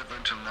the delivery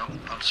now.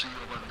 I'll see you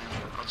over on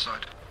the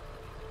outside.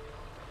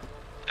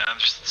 I'm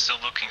still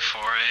looking for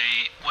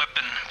a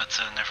weapon, but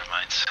never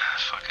mind.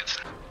 Fuck it.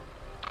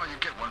 Oh, you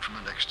get one from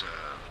the next,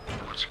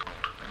 what's it called?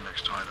 The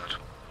next hideout.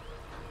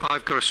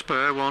 I've got a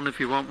spare one if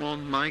you want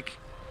one, Mike.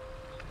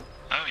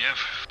 Oh, yeah.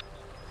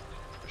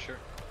 For sure.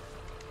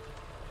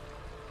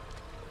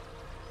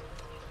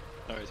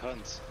 Alright,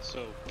 Hans.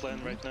 So,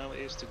 plan right now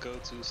is to go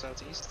to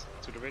southeast,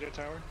 to the radar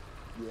tower.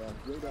 Yeah,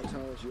 radar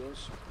tower is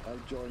yours. I'll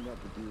join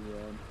up with you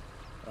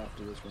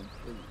after this one.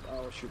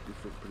 Ours should be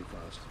pretty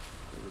fast.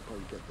 We'll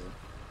probably get there.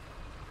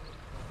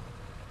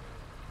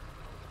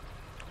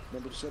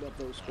 Remember to set up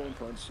those spawn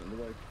points on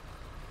the way.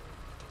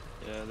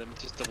 Yeah, let me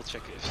just double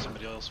check if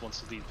somebody else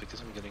wants to lead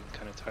because I'm getting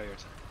kind of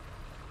tired.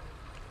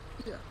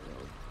 Yeah,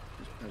 well,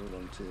 just have a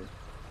volunteer.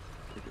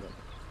 Pick it up.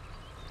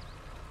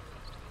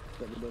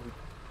 Let me know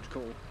who's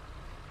call.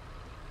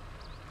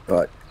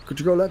 Right, could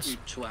you go, lads? You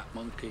twat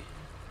monkey.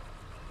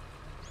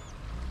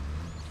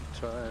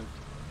 Trying.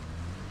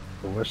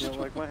 You don't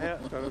like my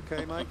hat? Is that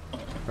okay, Mike?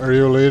 Are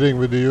you leading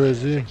with the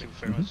USG? Thank you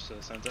very much,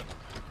 Santa.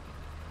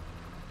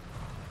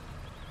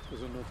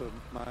 There's another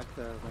mag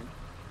there, I think.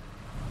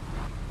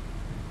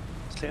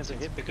 Santa,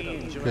 hit, pick it up.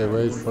 Okay,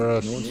 wait for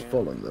us. No one's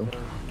following though.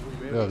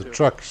 Yeah, the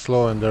truck's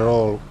slow and they're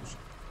all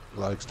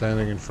like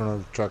standing in front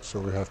of the truck, so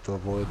we have to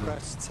avoid them.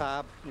 Press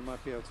tab, you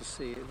might be able to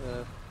see it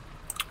there.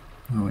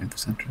 Oh, wait, the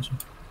centrism.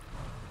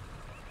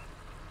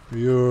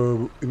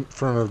 You're in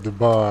front of the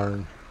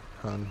barn,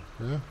 Han,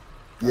 yeah?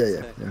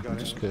 Yeah.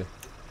 Just okay.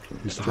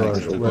 He's to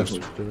our west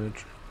of the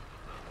ridge.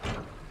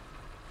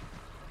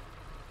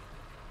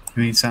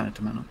 We need Santa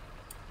to man up.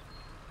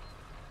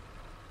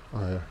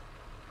 Oh yeah.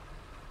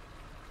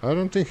 I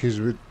don't think he's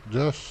with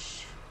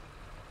us.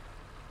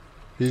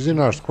 He's in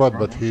our squad,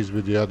 but he's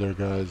with the other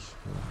guys.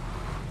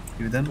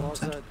 You with them?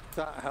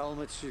 That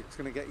helmet's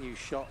going to get you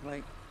shot,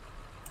 mate.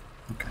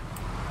 Okay.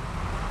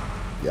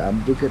 Yeah,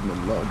 I'm getting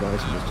a lot of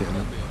guys in this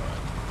channel.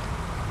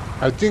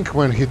 I think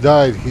when he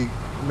died, he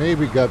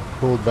maybe got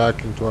pulled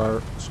back into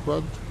our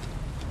squad.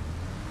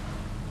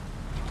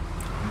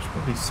 We should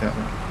probably set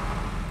up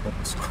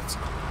proper squads.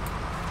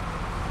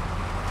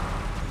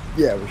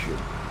 Yeah, we should.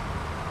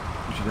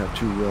 We should have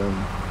two. Well,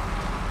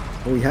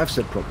 we have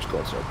set proper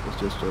squads up. It's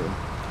just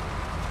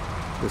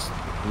this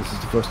is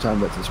the first time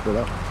that they split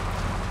up.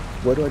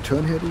 Where do I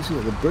turn here, DC?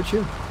 At the bridge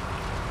here?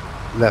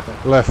 Left.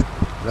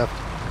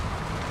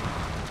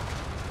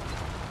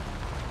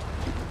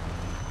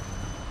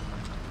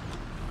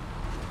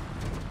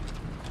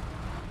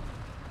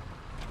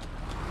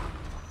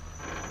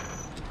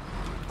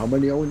 How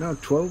many are we now?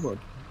 12 or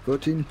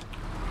 13?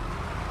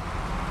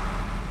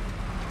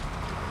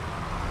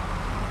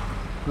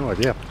 No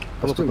idea.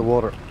 Pull up in the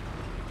water.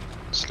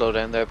 Slow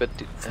down there a bit,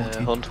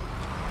 Hunt.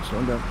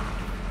 Slow down.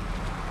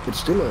 It's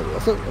still I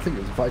think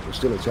the fight was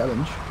still a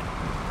challenge.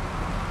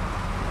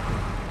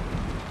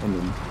 I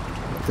mean,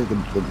 I think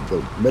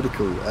the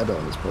medical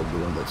add-on is probably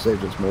the one that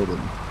saved us more than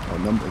our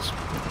numbers.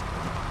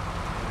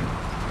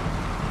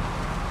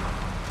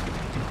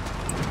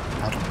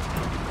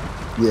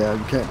 Yeah,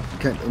 you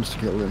can't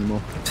insta-kill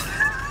anymore.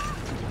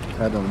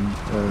 Add-on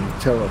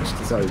Terrox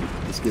decided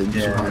this game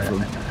is too hard for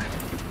him.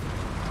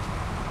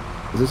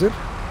 Is this it?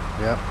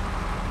 Yeah.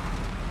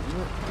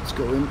 Let's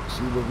go in,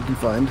 see what we can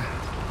find.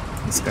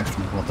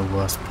 Discussion of what the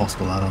worst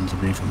possible add-on to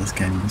be for this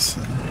game is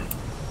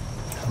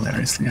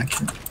hilariously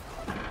accurate.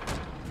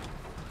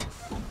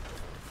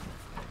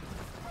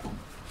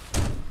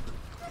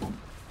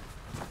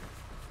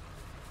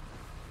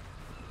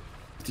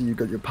 You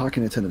got your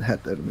parking attendant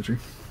hat there, Dimitri.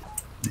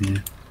 Yeah.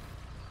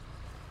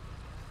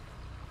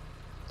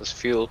 There's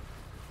fuel.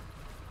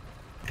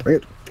 Bring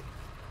it.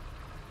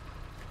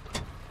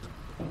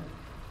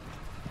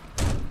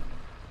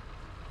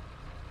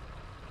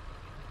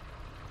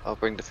 I'll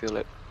bring the fuel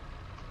out.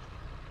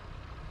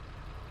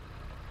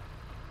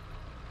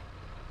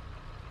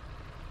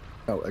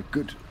 Now, a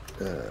good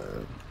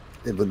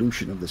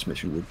evolution of this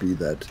mission would be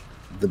that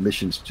the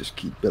missions just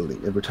keep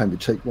building. Every time you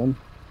take one,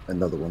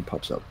 another one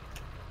pops up.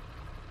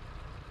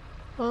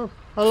 Oh,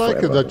 I like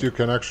Forever. it that you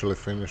can actually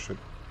finish it.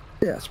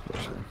 Yeah, I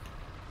suppose so.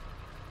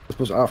 I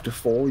suppose after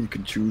 4 you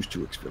can choose to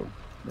Exfil,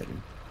 maybe.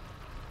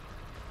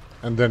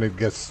 And then it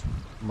gets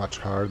much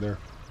harder.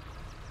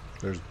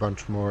 There's a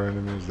bunch more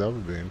enemies. That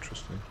would be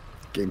interesting.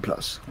 Game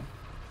Plus.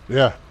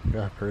 Yeah,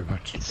 pretty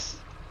much.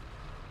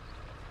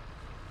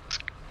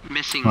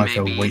 Missing Like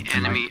a maybe weight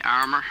enemy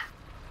armor.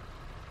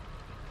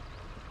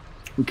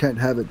 We can't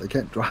have it. They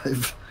can't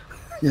drive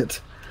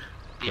yet.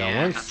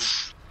 Yeah,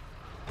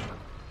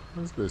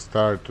 once they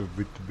start with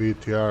the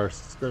BTRs,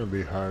 it's gonna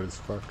be hard as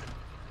fuck.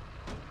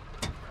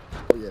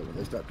 Oh yeah, when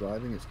they start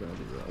driving, it's gonna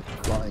be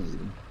flying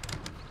even.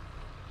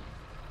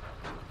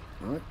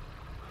 Alright.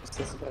 What's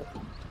this about?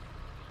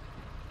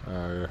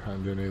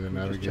 And you need a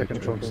navigator. Checking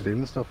trucks,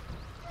 stealing stuff.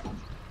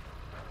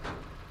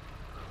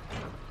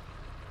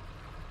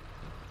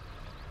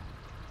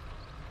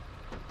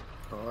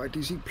 Alright,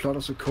 DC, plot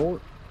us a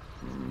court.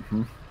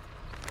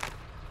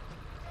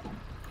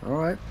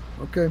 Alright,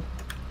 okay.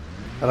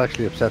 That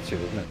actually upsets you,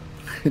 doesn't it?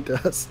 It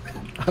does.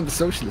 I'm a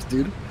socialist,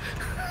 dude.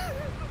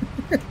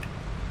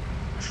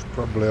 Should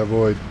probably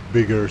avoid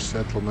bigger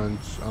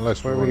settlements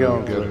unless Where we are we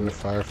want to going? get in a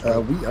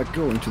firefight. We are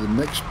going to the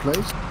next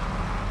place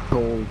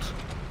called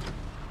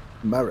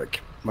Marek.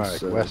 Marek,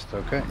 It's, west,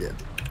 okay. Yeah.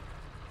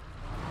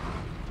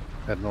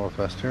 Head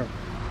northwest here.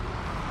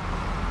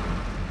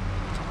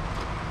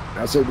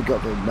 I say we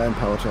got the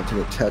manpower to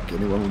actually attack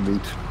anyone we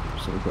meet,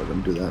 so we're probably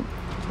going to do that.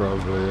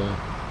 Probably, yeah.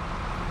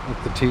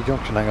 At the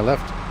T-junction, hang a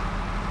left.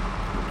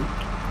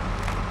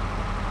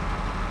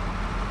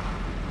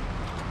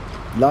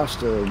 Last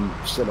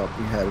setup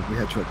we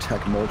had to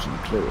attack Morton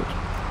and clear it.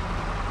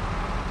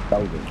 That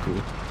would have been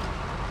cool.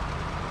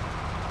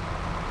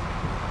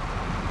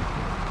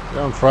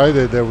 Yeah, on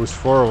Friday there was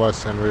 4 of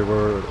us and we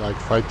were like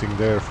fighting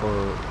there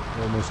for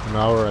almost an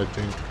hour, I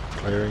think,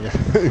 clearing it.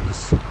 It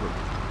was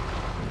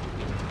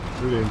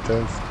really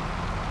intense.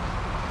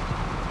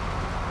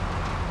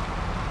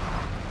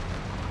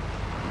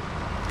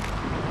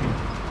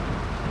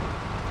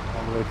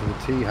 All the way to the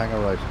T, hang a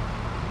right.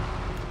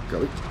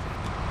 Got it.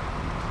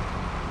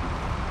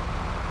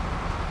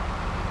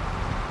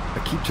 I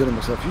keep telling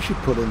myself you should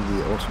put in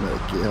the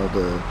automatic gear or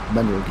the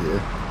manual gear,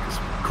 because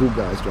cool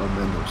guys drive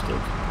manual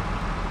stuff.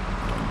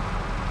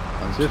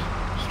 That's it.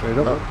 Straight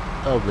up.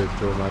 That would be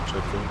too much, I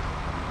think.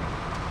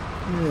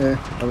 Yeah,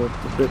 I'm a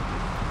bit.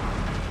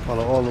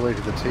 Follow all the way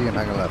to the T and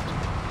hang a left.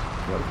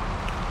 Got it.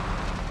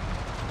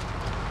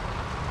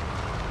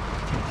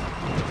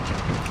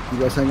 You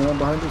guys hanging on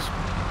behind us?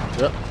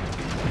 Yep.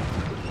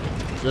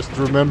 Just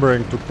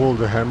remembering to pull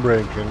the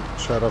handbrake and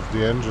shut off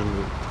the engine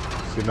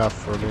is enough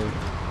for me.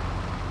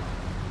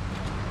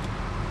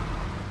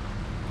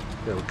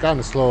 Yeah, we're kind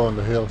of slow on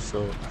the hill,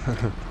 so... Yeah,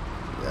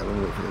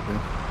 we'll wait for you,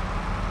 man.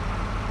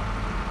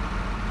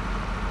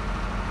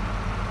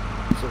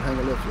 So hang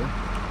a left, yeah?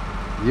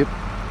 Yep.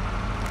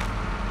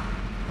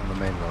 On the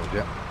main road,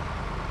 yeah.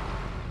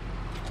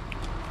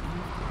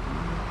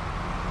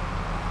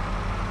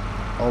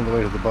 All the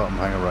way to the bottom,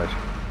 hang a right.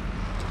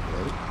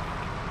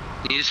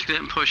 Need to split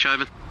and push,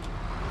 Ivan.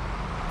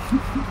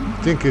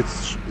 I think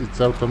it's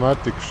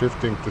automatic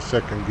shifting to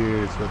second gear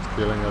is what's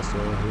killing us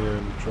over here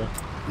in the truck.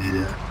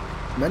 Yeah.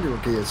 Manual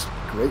gear is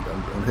great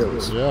on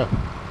hills. Yeah.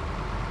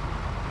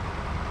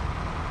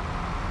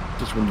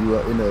 Just when you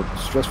are in a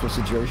stressful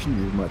situation,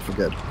 you might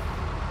forget.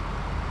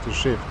 To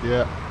shift,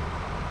 yeah.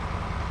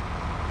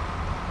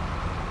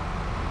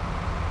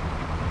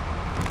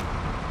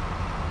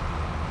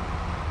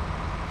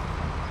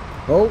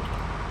 Oh!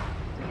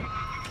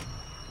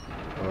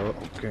 Oh,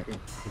 okay.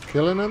 You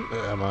killing him?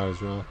 Yeah, might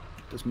as well.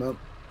 Dismount.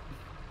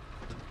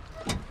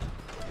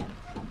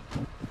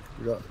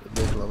 We got a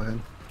vehicle overhead.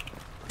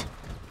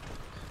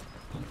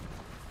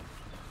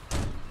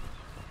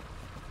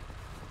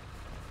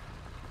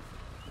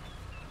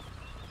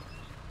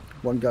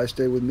 One guy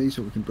stay with me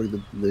so we can bring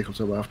the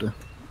vehicles up after.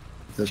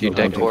 Few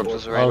dead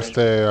corpses around. I'll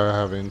stay, I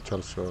have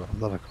intel, so... A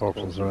lot of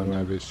corpses around might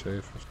there. be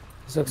safe.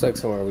 This looks like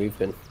somewhere we've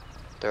been.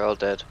 They're all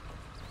dead.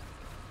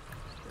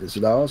 Is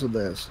it ours or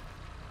theirs?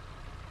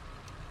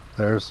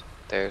 There's.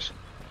 Theirs.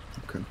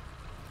 Okay.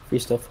 Free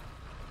stuff.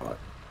 Alright,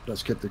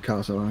 let's get the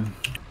cars on.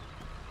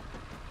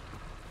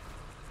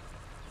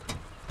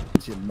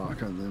 See a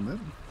marker on there, man.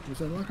 Was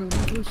that a marker on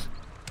there, please?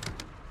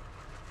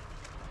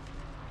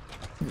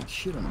 Ain't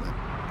shit on that.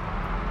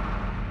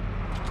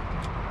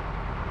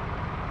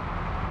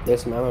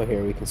 There's some ammo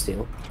here we can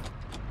steal.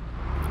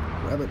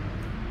 Grab it.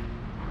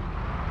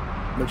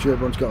 Make sure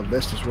everyone's got a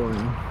vest as well, you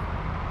know.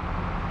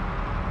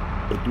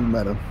 They do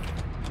matter.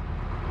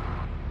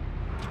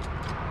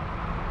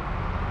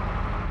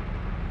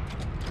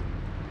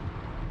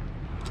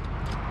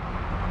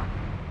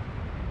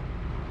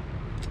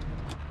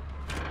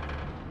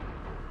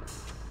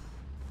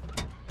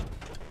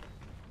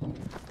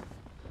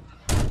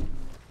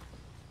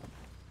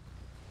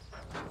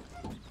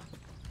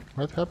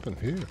 What happened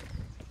here?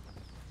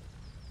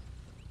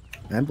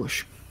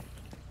 Ambush.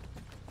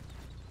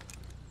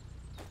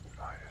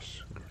 Ah,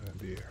 yes,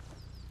 grenadier.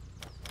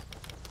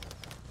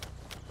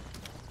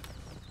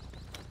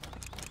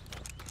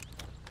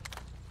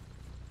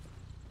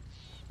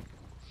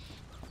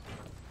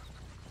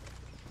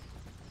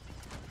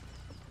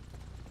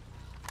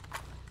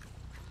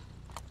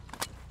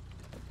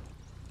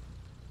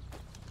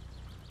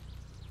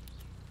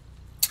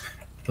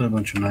 Put a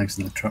bunch of mags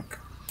in the truck.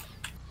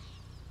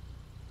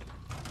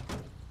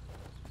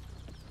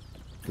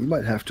 We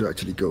might have to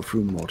actually go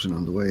through Morton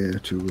on the way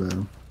to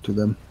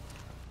them.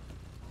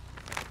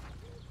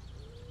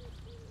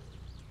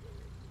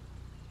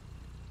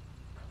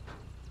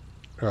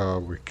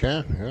 We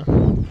can, yeah.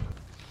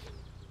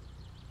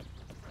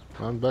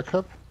 On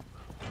backup?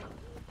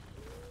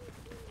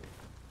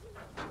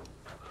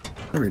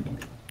 I mean,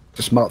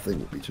 the smart thing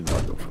would be to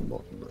not go through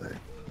Morton, but hey,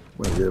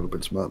 when have we ever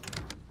been smart?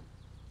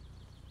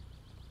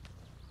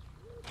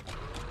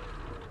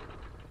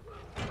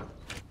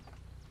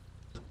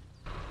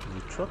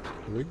 The truck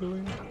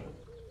wiggling?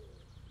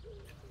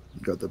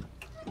 You got the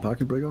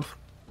parking brake off?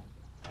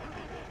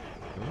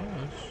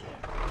 Nice.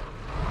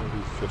 Maybe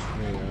it's just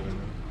me, I don't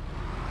know.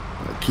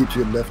 Keep to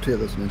your left here,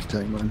 there's an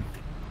anti-tank mine.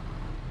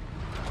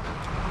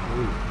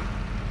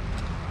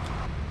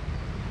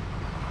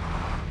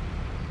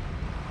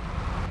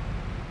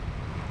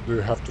 Do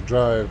you have to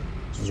drive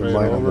There's a straight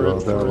mine on the over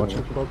road it there, for it watch to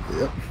it. pop?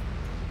 Yep.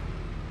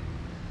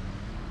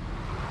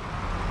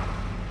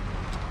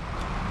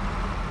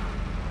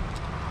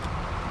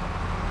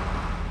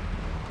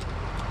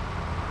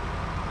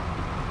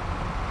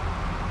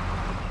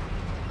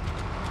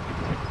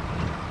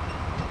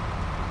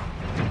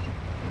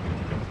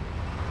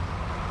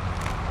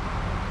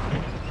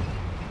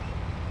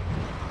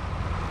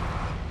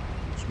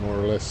 It's more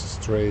or less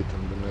straight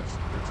on the next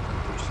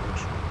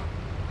intersection.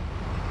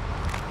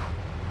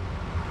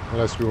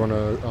 Unless we want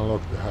to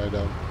unlock the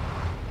hideout.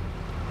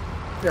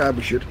 Yeah,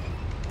 we should.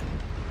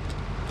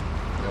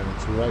 Then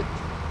it's right.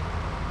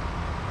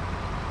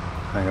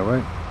 Hang on,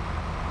 right?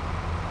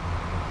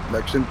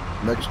 Next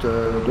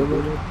dirt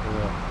road.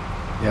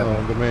 Yeah,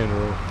 on the main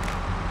road.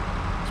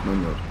 It's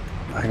main road.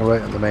 Hang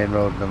right on the main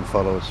road and then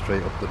follow it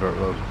straight up the dirt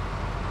road.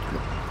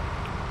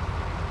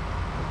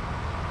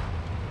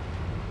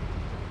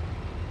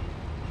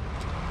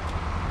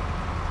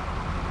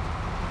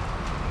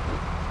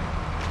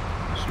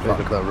 Straight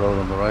up that road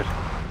on the right.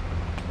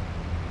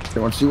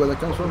 You want to see where that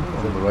comes from?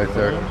 On the right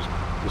there.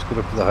 Just get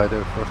up to the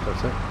hideout first, I'd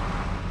say.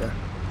 Yeah.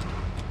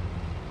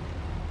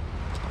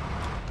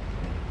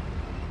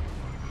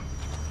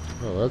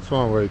 Oh, that's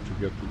one way to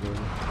get to the...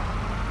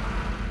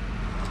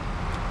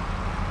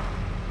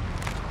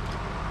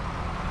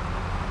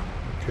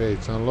 Okay,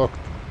 it's unlocked.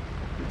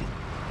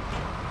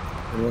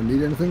 Anyone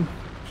need anything?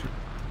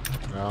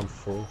 Yeah, I'm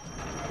full.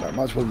 I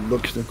might as well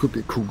look. There could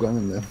be a cool gun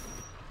in there.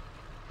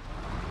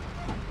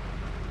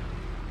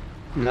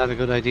 Not a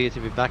good idea to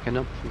be backing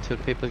up until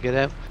people get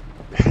out.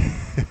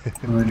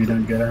 Well, you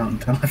don't get out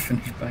until I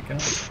finish back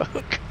up.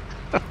 Fuck.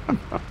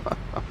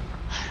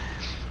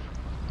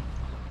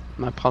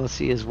 My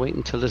policy is wait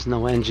until there's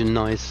no engine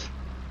noise.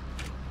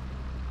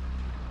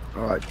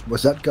 Alright,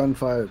 was that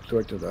gunfire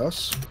directed at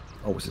us?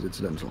 Or was it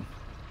incidental?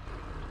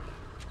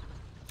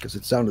 Because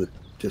it sounded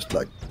just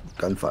like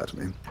gunfire to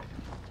me.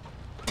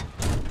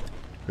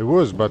 It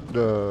was, but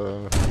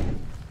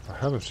I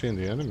haven't seen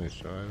the enemies,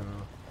 so I don't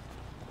know.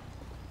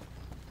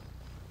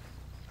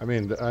 I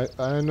mean,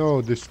 I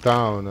know this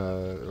town,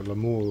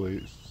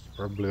 Lamoule, is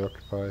probably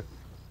occupied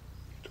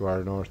to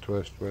our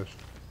northwest.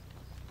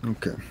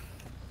 Okay.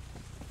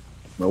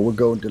 Well, we'll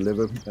go and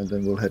deliver, and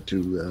then we'll head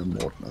to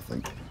Morton, I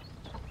think.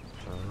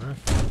 Alright.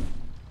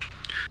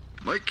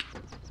 Mike?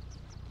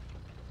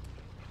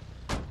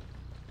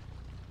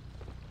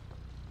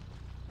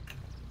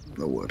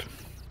 No word.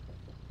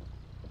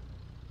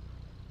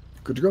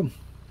 Good to go.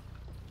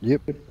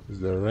 Yep. Is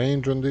there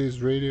range on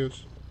these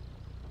radios?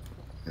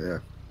 Yeah.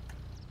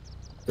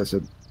 There's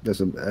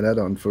an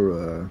add-on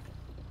for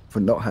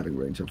not having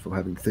range and for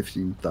having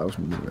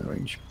 15,000 meter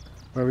range.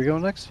 Where are we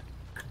going next?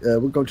 We're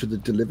going to the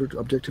delivered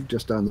objective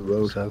just down the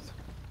road. South.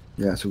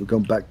 Yeah, so we're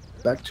going back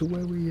to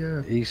where we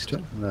East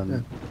and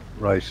then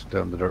right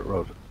down the dirt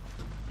road.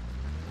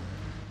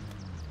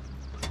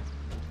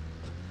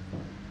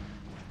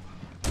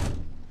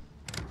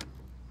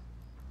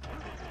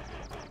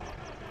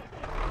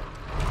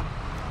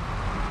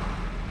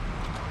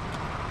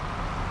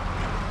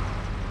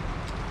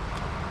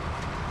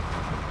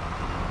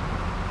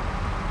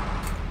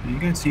 You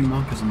can see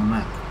markers on the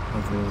map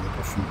of all the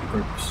different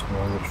groups or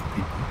all the different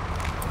people.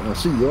 I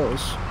see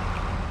yours.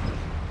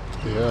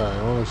 Yeah, I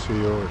only see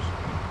yours.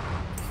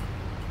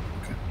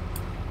 Okay.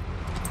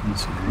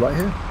 Let's see. Right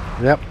here?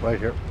 Yep, right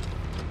here.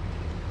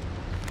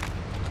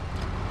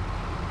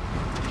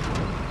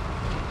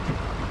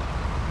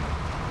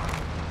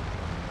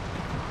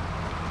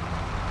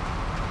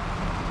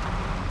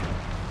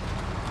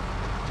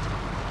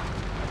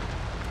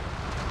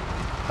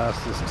 Past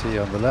this T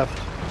on the left.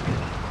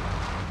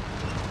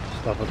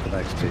 Stop at the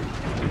next T.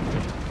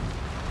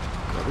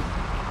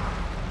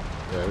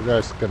 Yeah, you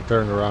guys can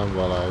turn around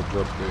while I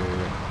drop the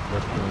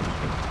weapons.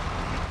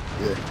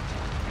 Yeah.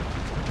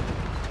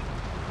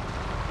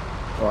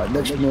 Alright,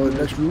 next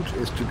route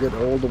is to get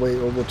all the way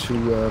over to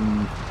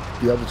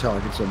the other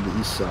targets on the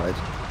east side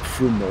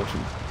through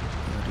Morton.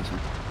 That is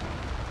it.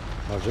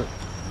 Roger.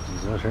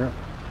 He's out here.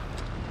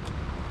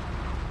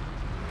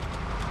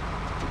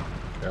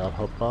 Okay, I'll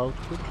hop out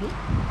quickly.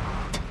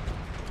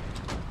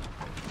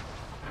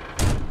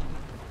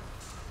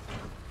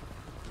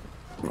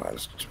 Right,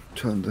 let's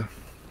turn the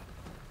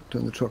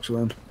trucks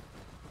around.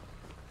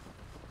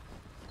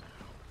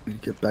 We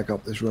get back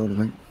up this road, I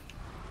think.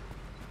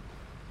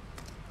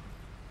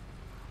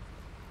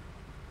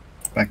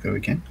 Back there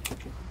we can.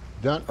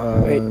 Done.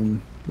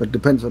 But it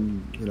depends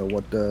on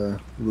what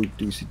route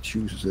DC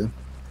chooses here.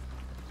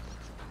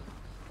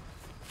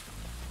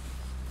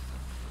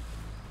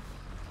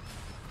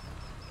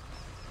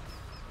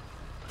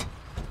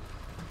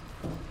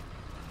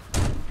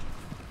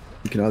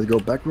 We can either go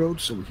back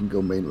roads or we can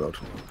go main road.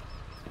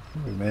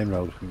 Main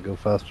road, we can go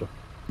faster.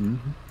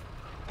 Mm-hmm.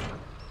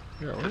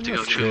 Yeah, Have to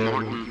go through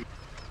Morton.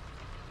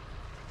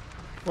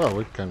 Well,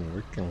 we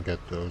can get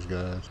those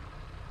guys.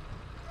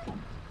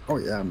 Oh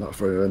yeah, I'm not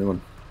afraid of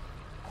anyone.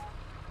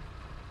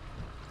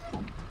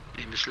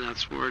 Famous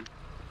last word.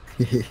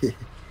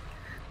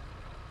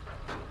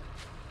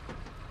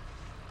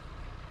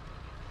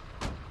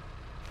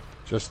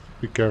 Just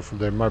be careful,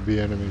 there might be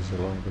enemies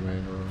along the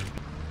main road.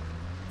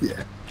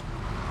 Yeah.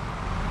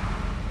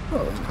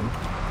 Oh, that's cool.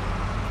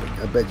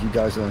 I bet you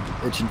guys are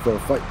itching for a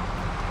fight.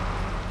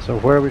 So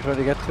where are we trying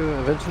to get to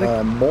eventually?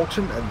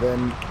 Morton, and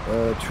then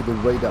to the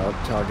radar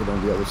target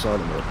on the other side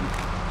of Morton.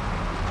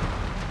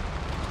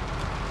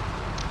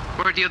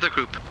 Where are the other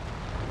group?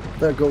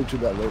 They'll go to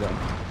that radar.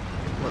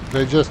 Well,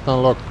 they just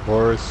unlocked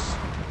Boris,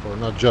 or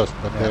not just,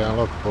 but they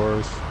unlocked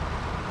Boris.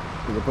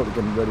 They're probably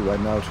getting ready right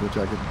now to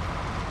attack it.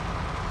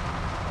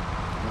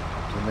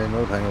 The main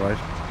road hanging right.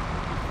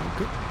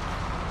 Okay.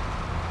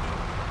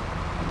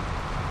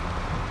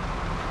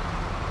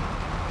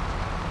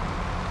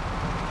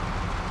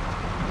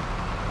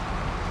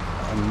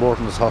 And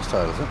Morton is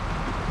hostile, is it?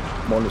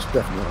 Morton is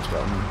definitely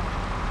hostile.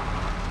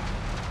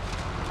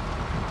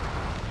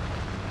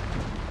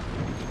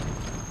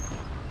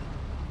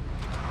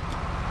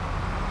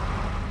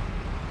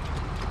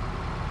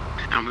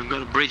 And we've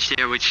got a bridge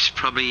there which is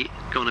probably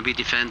going to be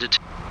defended.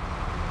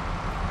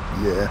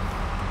 Yeah.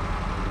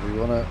 Do we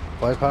want to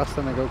bypass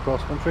them and go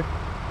cross country?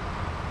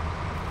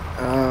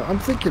 I'm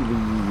thinking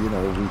we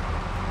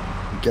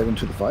get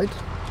into the fight.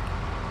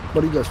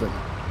 What do you guys think?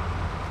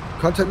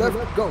 Contact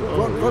left, go,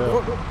 run,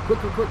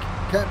 quick,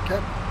 cap.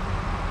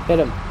 Hit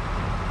him.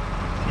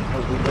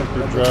 We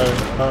drive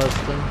past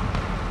them.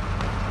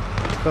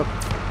 Stop.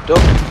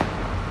 Duck.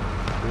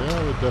 Yeah,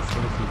 we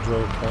definitely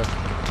drove past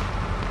them.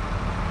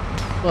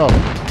 Well,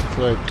 it's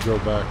late to go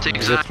back. Take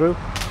Is it through?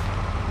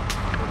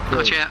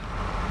 Gotcha.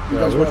 You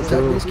guys we're want to attack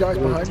through, these guys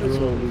we're behind us, or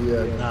through. we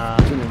Nah.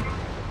 continue?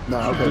 No,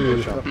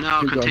 okay,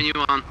 No, Keep continue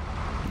on. going.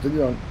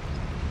 Continue on.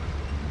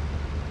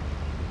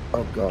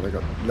 Oh god, I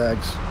got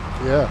lags.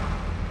 Yeah.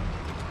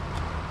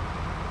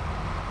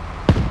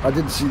 I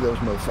didn't see those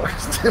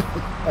motherfuckers.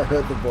 I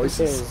heard the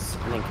voices. There's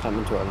an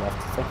encampment to our left,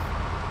 I think.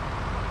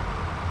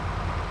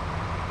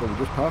 Well, we're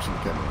just passing the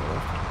camera on the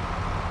left.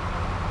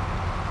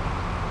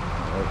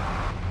 Alright.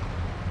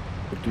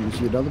 But do you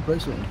see another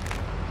place? Or? On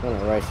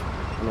the right.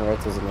 On the right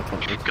there's an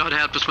encampment. God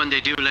help us when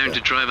they do learn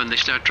to drive and they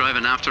start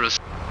driving after us.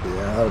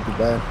 Yeah, that would be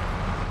bad.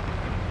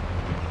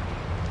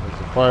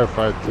 There's a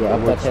firefight to Yeah, the up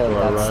that woods to hill,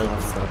 our that's right.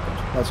 not so good.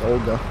 That's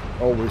Olga.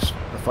 Always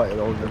a fight at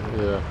Olga.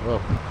 Yeah, well,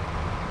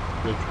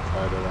 they can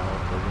fight it out.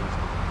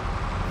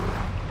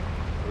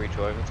 Are we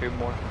driving through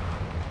more?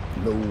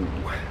 No.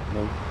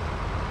 No.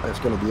 That's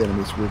going to be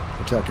enemies. We're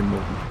attacking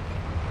Morton.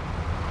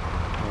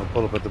 I'll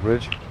pull up at the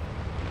bridge.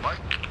 Mike,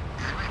 you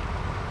hear me?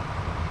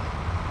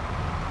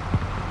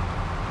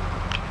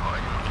 Are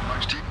you from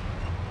Mike's team?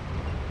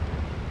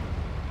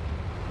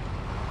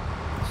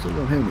 Still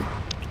don't hear me.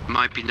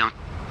 Might be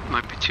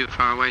too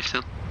far away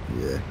still.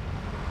 Yeah.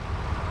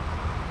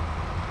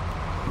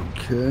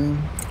 Okay.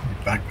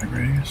 Backpack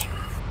radius.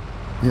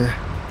 Yeah.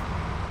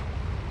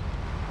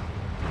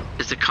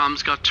 Is the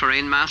comms got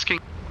terrain masking?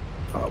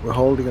 We're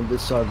holding on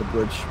this side of the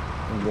bridge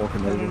and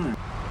walking over.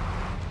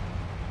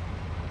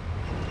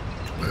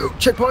 Oh,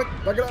 checkpoint!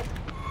 Back it up!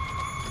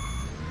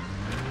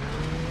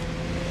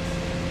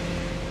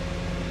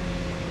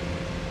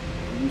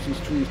 We'll use these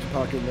trees to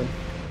park in them.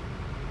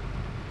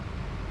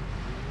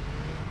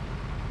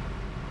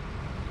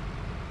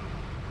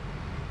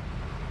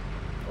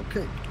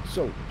 Okay,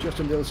 so just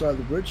on the other side of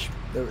the bridge,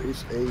 there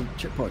is a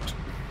checkpoint.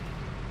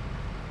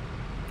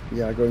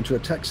 We are going to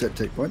attack that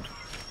checkpoint,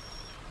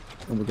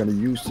 and we're going to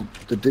use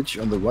the ditch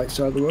on the right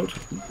side of the road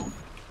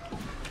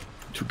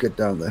to get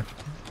down there.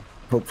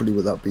 Hopefully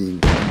without being...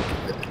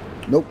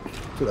 Nope,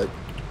 too late.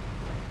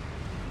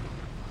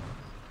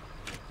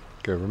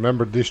 Okay,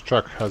 remember this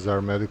truck has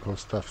our medical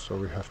stuff, so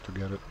we have to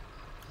get it.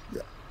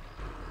 Yeah.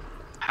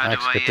 How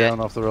Max, do I get down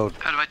off the road.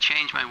 How do I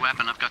change my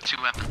weapon? I've got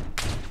 2 weapons.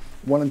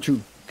 1 and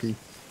 2, key.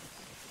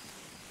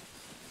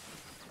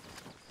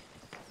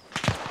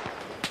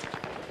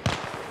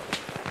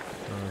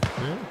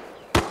 Okay.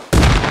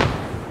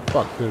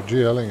 Fuck, they're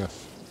GLing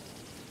us.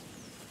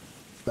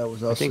 That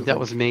was us. I think that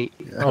was me.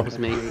 Yeah. That was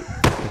me.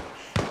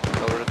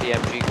 Over at the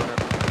MG gunner.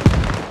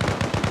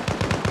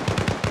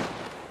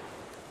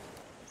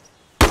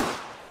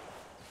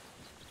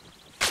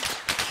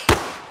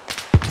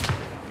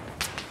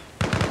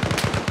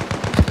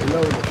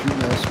 Hello, they're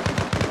shooting us.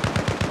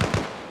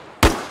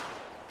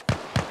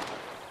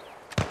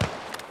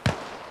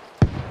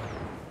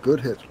 Good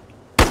hit.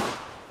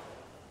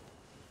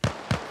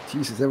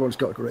 Jesus, everyone's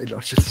got a great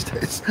launcher these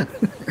days.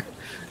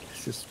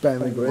 It's just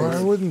spamming grenades.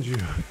 Why wouldn't you?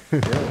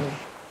 Yeah.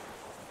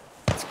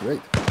 It's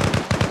great.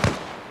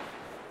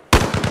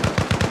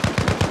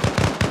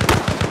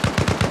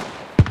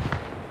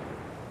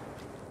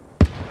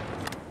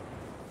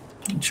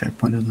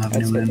 Checkpoint doesn't have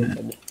anyone in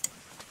it.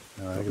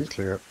 No, I think it's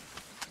clear.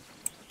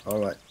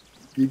 Alright.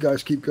 You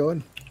guys keep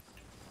going.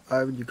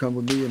 Ivan, you come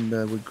with me and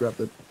we grab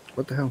the...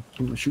 What the hell?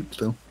 Someone shooting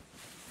still.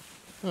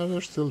 Oh,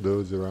 there's still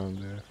dudes around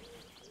there.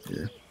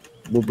 Yeah.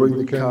 We'll bring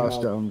We the can- cars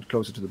down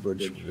closer to the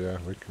bridge. Yeah,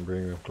 we can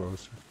bring them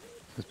closer.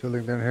 This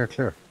building down here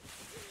clear.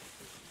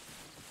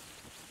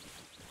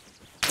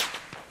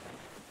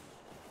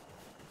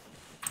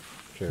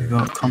 We've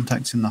got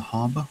contacts in the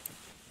harbour,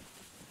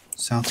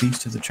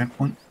 southeast of the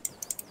checkpoint.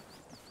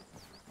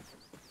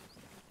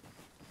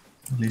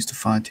 At least a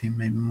fire team,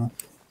 maybe more.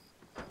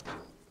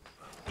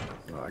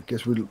 I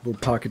guess we'll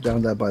park it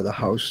down there by the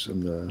house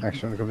and.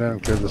 Actually, come down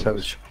and clear this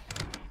house.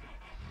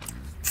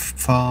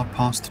 Far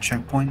past the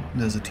checkpoint,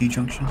 there's a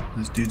T-junction.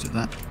 There's dudes at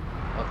that.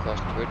 Across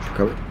the bridge.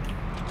 Cover.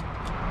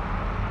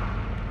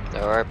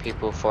 There are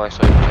people far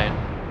side of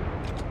town.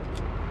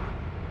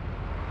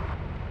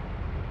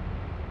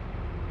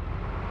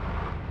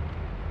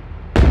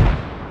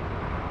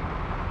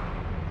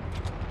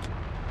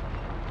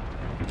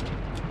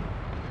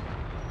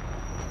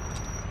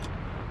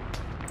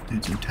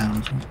 Dudes in town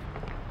as well.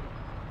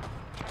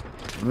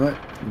 Alright,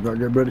 we've got to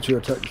get ready to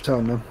attack the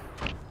town now.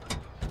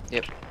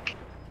 Yep.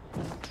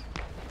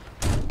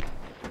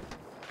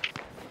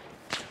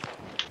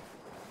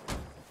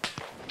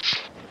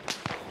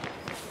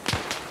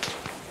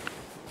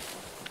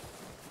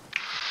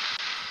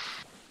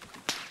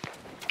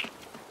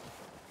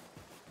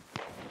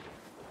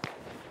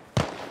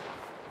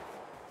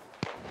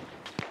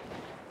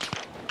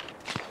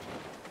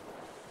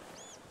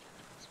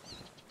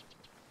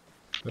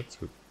 That's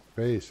a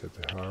base at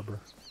the harbor.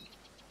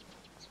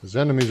 There's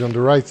enemies on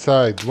the right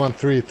side.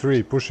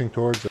 133 pushing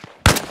towards it.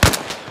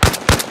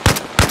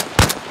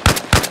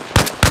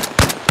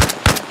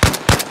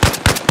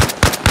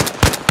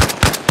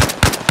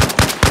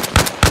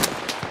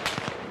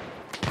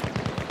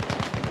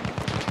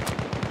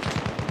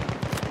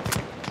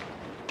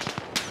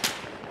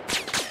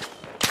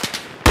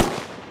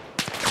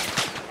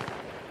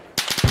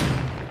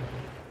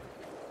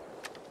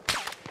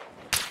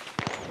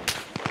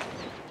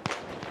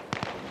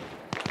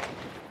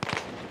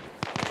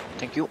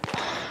 Thank you.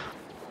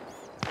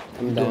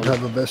 You didn't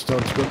have the best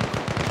on scope.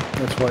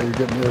 That's why you're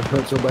getting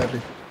hurt so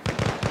badly.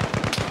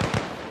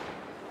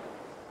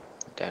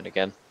 Down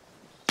again.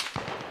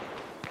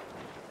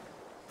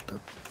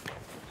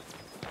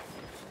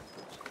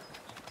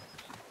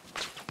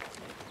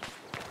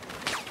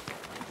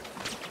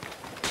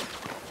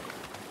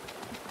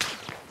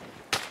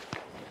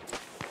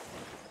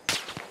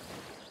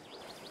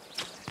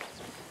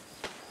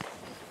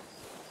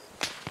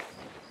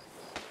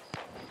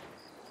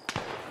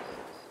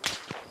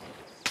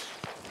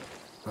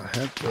 I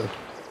had the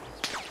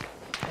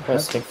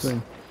Press 6.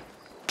 thing.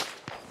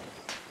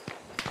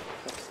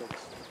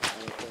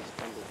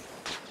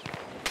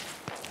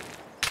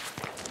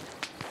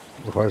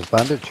 Requires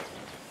bandage.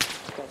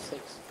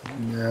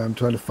 Yeah, I'm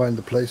trying to find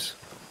the place.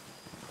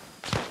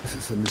 This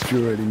is an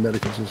infuriating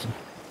medical system.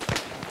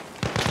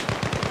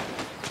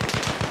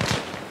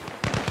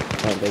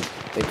 Oh,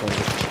 they don't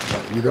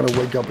just... You're gonna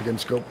wake up again,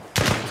 scope.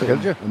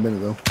 Killed you? A minute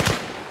though.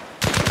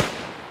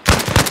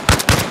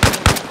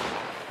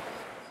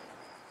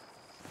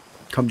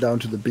 Come down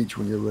to the beach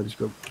when you're ready,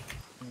 scope.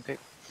 Okay.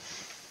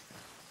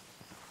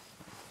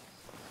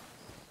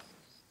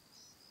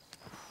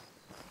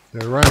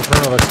 They're right in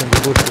front of us in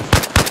the bushes.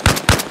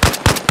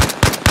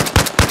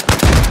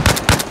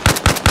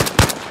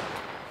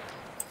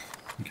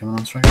 You coming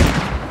on straight?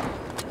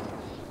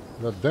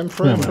 That them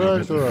french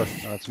fries or us?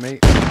 That's me.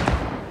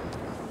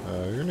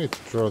 You need to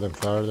throw them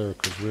farther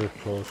because we're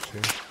close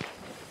here.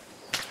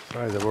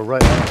 Sorry, they were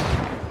right on us.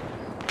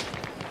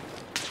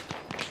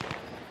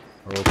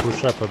 Or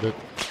push up a bit.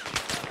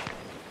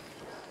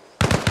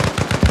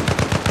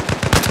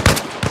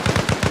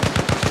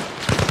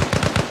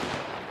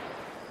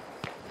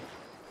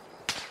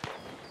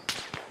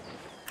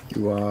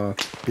 You are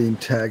being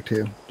tagged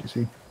here. Do you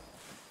see?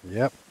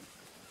 Yep.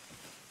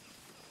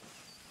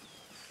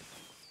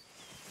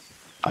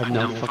 I've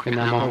no fucking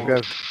ammo. Go.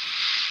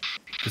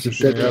 There's a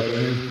Pushing dead up, guy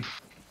here.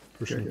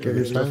 pushing Get to the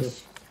his stuff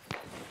fence.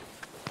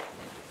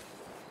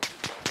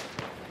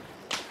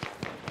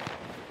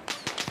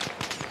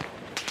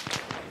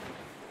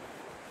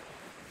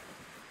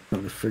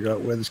 Trying to figure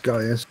out where this guy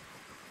is.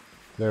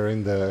 They're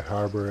in the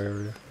harbor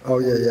area. Oh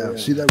yeah.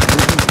 See that building?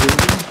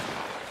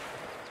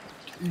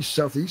 He's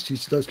southeast.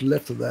 He's just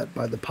left of that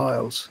by the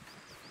piles.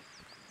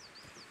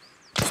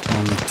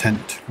 On the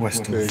tent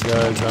west Okay, of...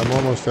 guys, I'm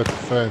almost at the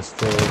fence,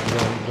 so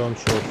don't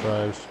short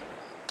fires.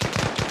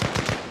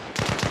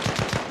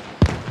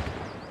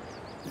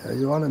 Yeah,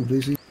 you on him,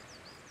 please? He's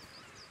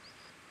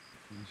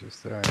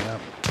just there now.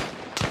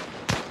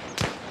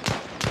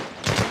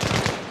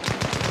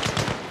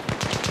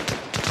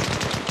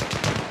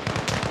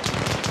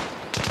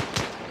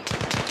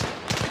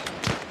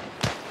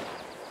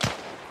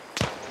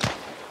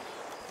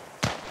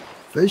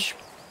 Fish?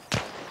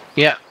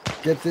 Yeah.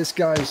 Get this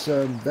guy's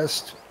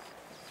vest.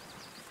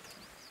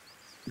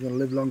 You're gonna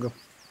live longer.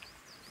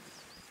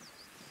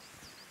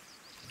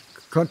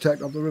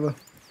 Contact up the river.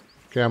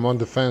 Okay, I'm on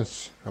the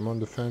fence. I'm on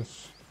the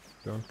fence.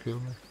 Don't kill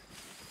me.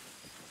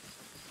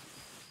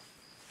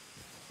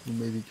 You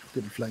maybe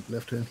get a flank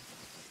left here.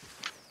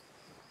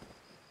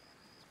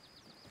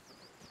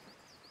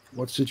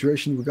 What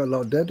situation? We got a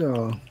lot dead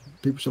or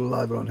people still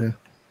alive around here?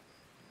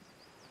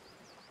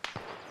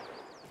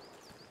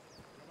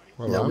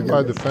 Well, Yeah, we I'm got by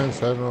it. the fence.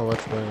 I don't know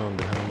what's going on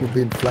behind We're me.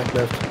 being flank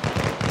left.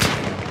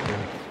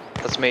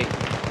 That's me.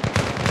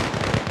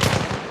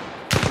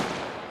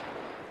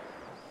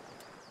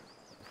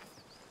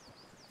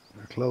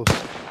 They're close.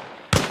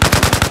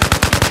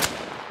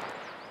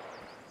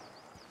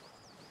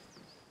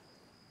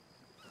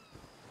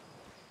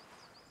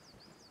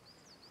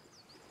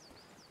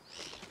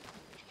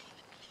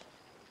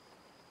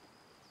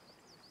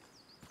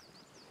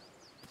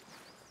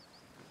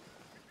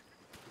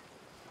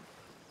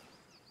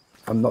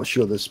 I'm not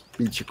sure this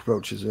beach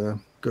approach is a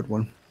good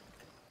one.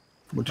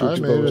 Would you I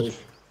made it.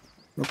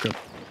 Okay.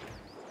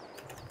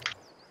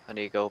 I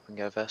need to go up and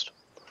get a vest.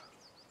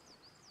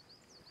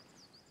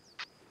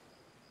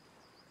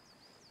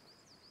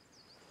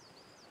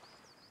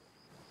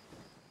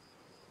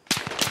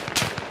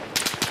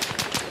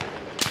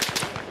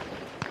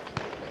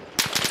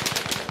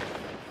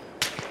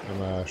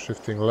 I'm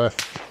shifting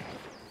left.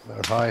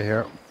 They're high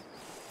here.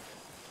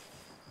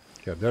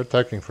 Yeah, they're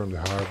attacking from the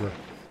harbor.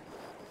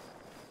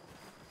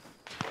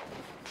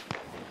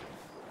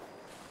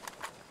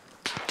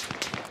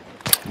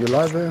 You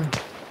alive there?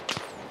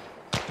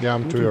 Yeah,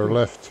 I'm to your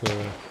left.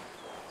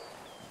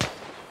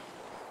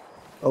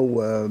 Oh,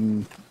 They're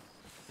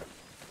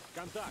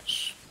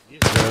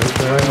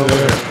in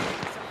there.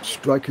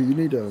 Striker, you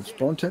need a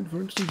spawn tent,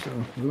 for instance, or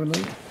anything like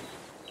that?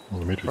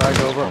 Well, immediately Right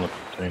spawn over. at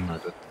the team, I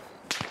did.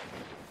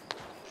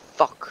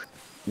 Fuck.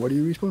 Where do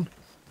you respawn?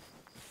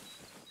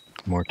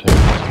 Mortain.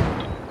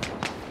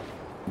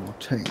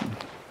 Mortain.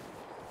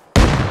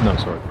 No,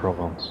 sorry,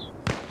 Provence.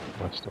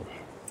 West of.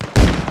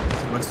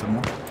 West of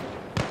Morton.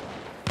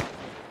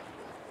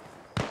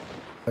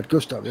 At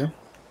Gustav, yeah?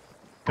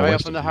 Guy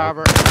west up in of the Morton.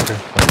 harbour. Okay.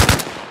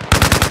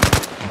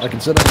 I can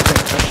set up a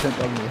tent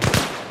on me.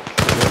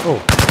 Oh,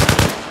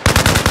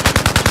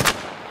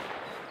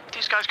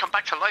 These guys come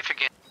back to life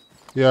again.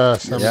 yeah,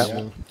 some Yeah. of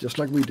them. Just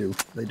like we do.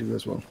 They do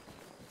as well.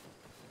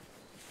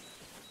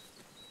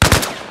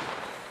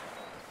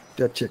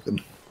 Dead check them.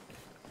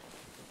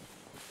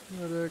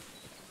 You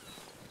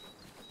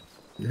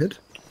hit?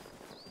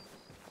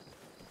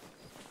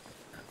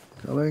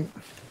 Coming.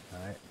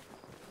 Alright.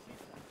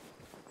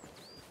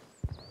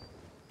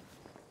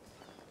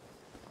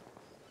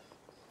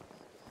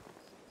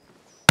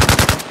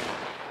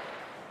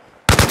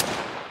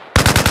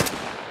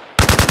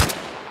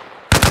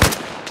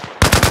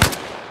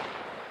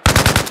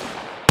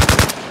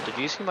 Did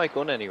you see my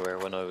gun anywhere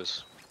when I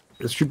was...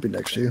 It should be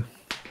next to you.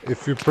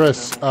 If you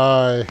press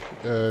I,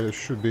 it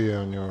should be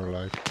on your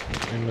like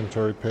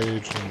inventory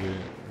page in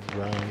the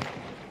ground.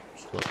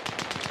 Just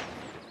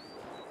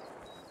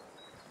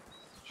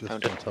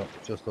Found on it. top,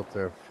 just up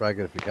there. Frag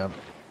it if you can.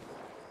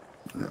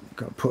 Yeah,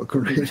 can't put a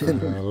grenade in.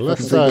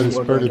 Left I think side it's is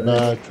one pretty right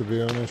there. bad, to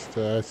be honest.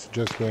 I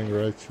suggest going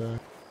right side.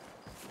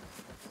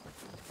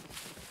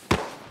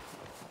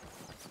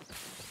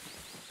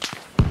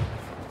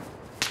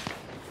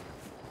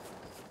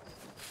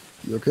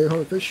 You okay,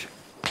 Horrorfish?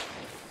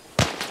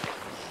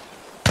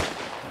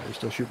 You're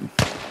still shooting.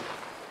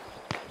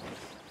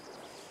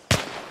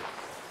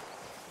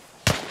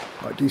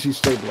 Alright, DC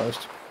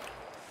stabilized.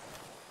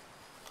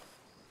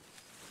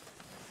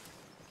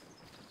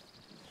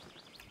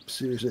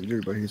 Serious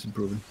injury, but he's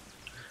improving.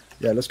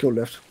 Yeah, let's go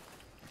left.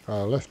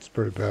 Left's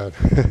pretty bad.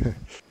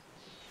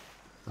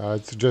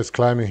 I'd suggest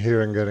climbing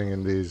here and getting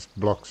in these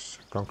blocks,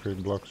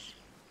 concrete blocks.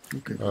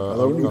 Okay.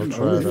 I'll only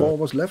try only that. 4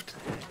 was left.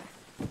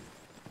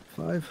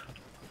 5.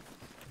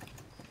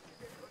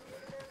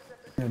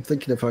 I'm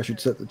thinking if I should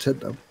set the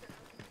tent up.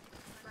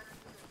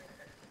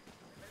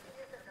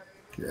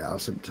 Yeah, I'll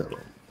set the tent up.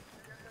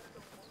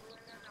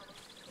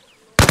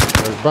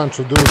 There's a bunch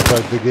of dudes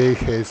like the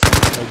gatehouse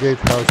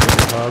in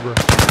the harbor.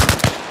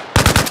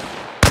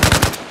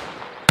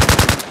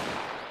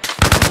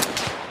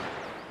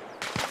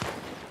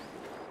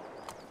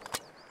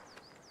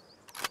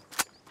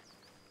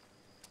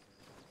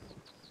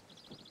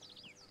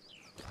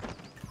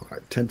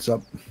 Alright, tents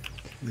up.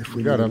 If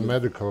We got a need it.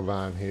 medical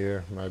van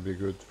here, might be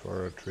good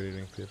for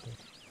treating people.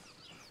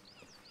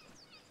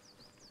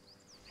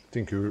 I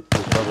think you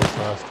recover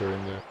faster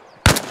in there.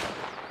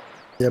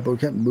 Yeah, but we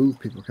can't move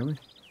people, can we?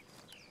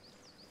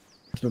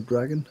 There's no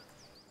dragon.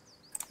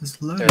 There's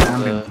a low There's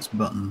ambulance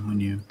button when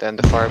you... Then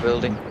the fire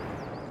building.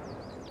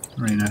 I don't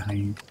really know how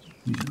you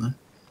use it though.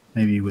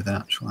 Maybe with an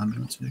actual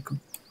ambulance vehicle.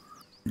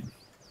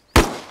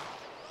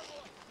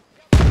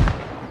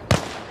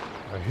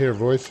 I hear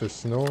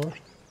voices north.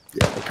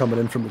 Yeah, they're coming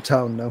in from the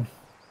town now.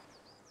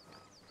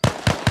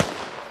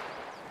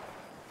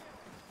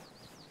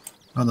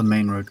 Oh, the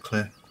main road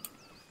clear.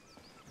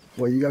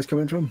 Where are you guys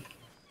coming from?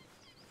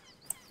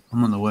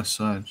 I'm on the west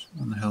side,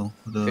 on the hill,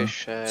 with a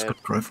Fish, Scott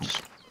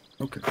rifles.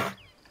 Okay.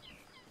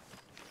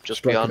 just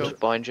Striker. beyond,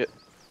 behind you.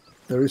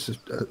 There is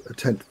a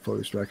tent for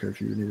you, Striker,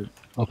 if you need it.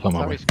 I'll find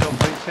my way. Sorry, Scott,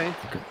 what are you saying?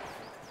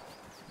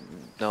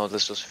 No,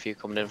 there's just a few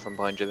coming in from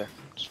behind you there.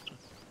 Just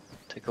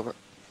take cover.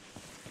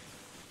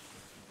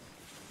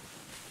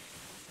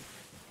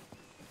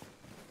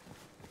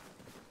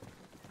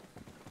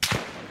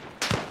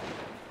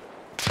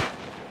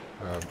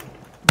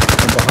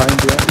 And behind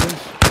the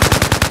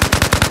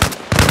ambulance?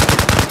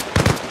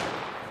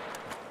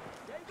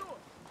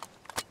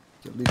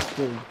 At least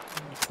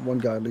one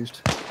guy at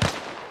least.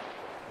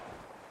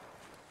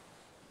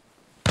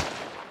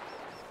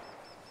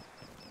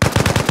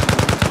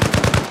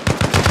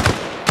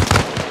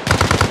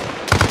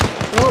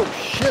 Oh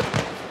shit!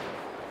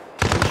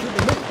 They're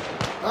shooting me!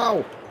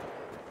 Ow!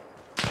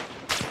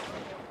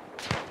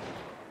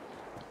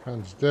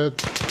 Hands dead.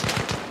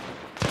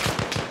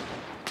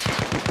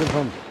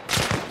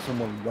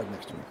 Someone right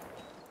next to me.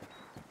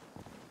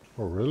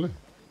 Oh really?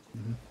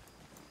 Mm-hmm.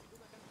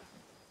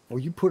 Oh,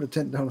 you put a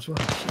tent down as well.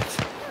 Shit.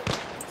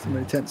 So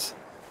many tents.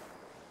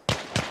 Yeah,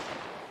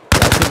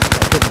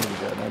 I couldn't really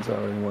get an answer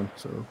or anyone,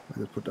 so I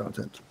just put down a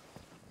tent.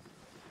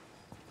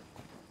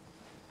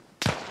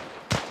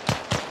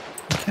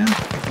 You can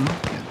pick them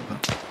up again,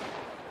 but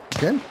You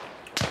can?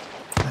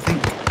 I think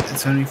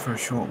it's only for a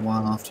short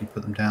while after you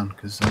put them down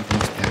because I've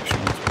lost the action.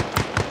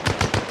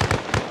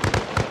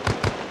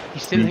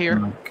 He's still here.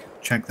 Can, like,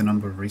 check the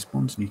number of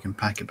respawns and you can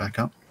pack it back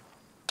up.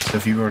 So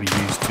if you've already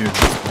used 2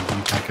 respawns and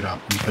you pack it up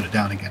and you put it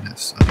down again,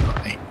 it's only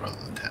got 8 rather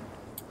than 10.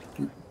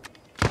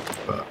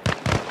 But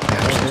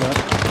yeah,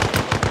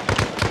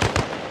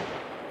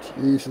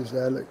 Jesus,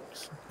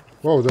 Alex.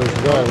 Whoa, there's a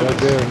guy right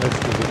there next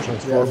to the Yeah,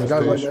 transformer there's a guy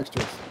right station. next to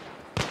us.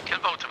 Kill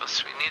both of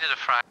us. We needed a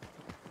frag.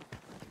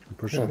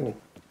 Pushing.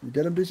 You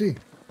get him, DC?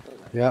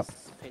 Yeah.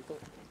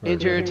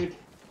 Injured.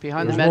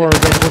 Behind There's the more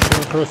medic. of them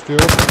pushing across the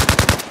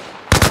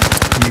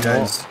open. you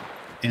guys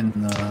in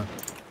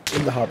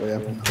the harbour, yeah.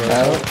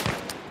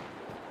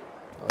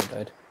 Oh, I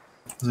died.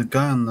 There's a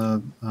guy on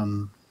the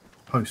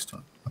post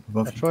up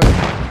above That's you. right.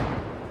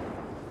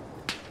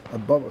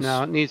 Above us.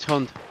 No, it needs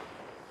hunt.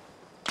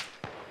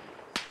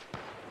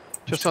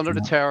 Just under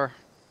the tower.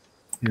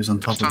 He was on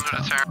top Just of the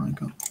under the tower. tower. There you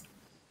go.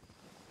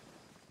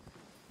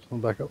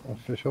 Come back up. I'll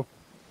fish up.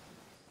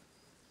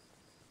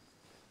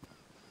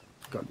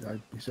 God, yeah,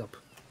 he's up.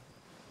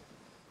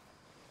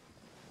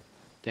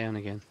 Down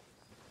again.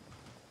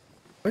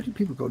 Why do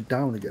people go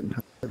down again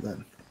like that?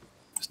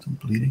 Still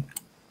bleeding.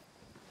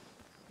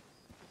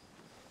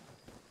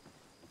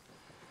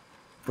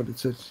 But it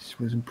says it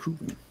was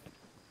improving.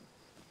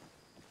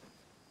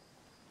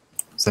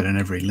 Is that in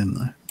every limb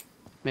though?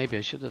 Maybe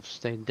I should have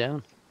stayed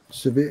down.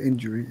 Severe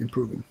injury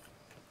improving.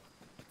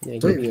 Yeah,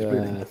 So gave it's you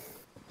bleeding.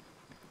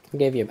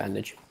 gave you a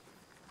bandage.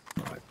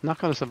 Not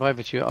gonna survive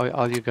with you,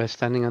 all you guys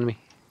standing on me.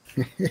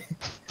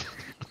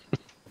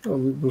 Oh,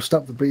 we'll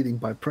stop the bleeding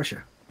by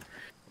pressure.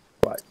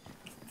 Right.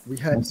 We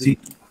have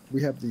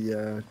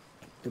the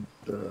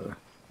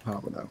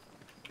harbour now.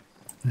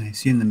 You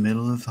see in the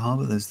middle of the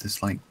harbour, there's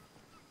this like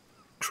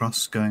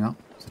truss going up.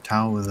 It's a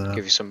tower with a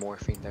Give you some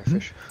morphine there,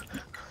 fish.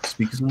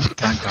 speakers on it.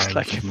 That guy It's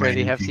like a was pretty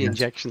raining hefty you guys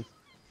injection.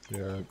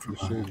 Yeah, from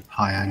you see. a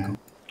high angle.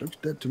 Looks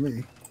dead to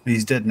me.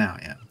 He's dead now,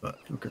 yeah, but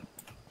Okay.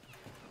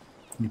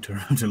 you need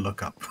to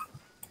look up.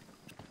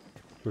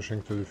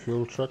 Pushing to the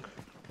fuel truck.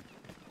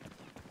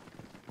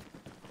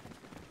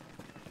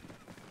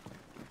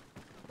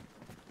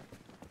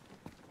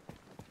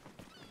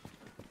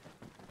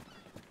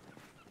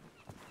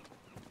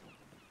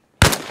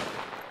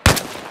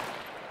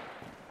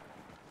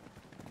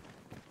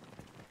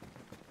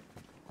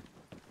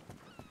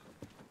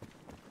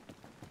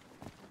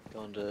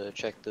 Going to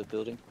check the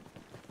building.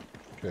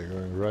 Okay,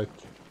 going right.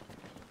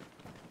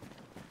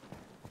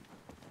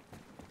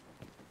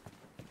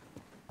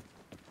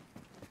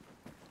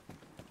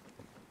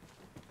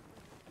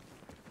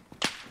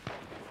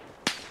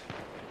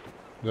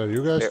 Are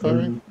you guys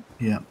firing?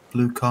 Yeah,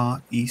 blue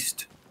car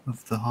east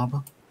of the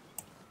harbour.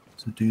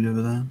 There's a dude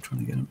over there. I'm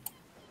trying to get him.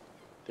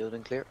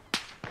 Building clear.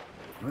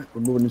 Right,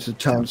 we're moving into the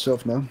town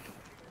itself now.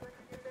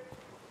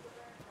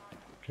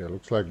 Okay,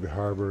 looks like the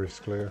harbour is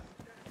clear.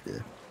 Yeah.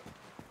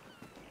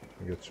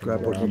 Get some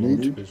Grab more what you ammo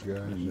need, to these guys.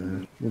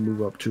 and we'll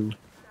move up to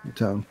the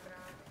town.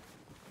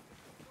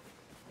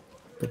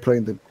 They're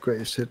playing the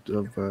greatest hit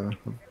of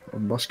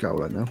Moscow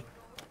right now.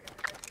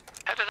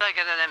 How did I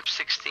get an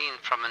M16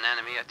 from an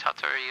enemy? I thought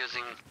they were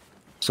using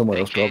Someone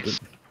else dropped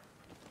AKs. it.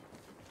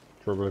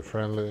 Probably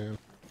friendly.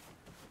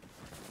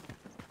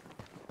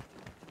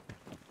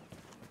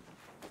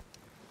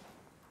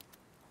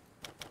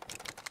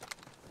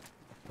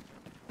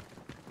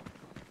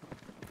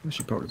 I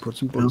should probably put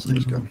some bullets in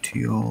this Building gun. to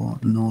your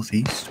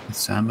northeast with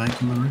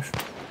sandbags on the roof.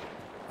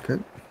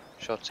 Okay.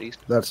 Shots east.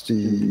 That's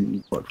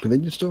the what,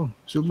 convenience store?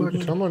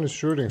 Supermarket? Someone is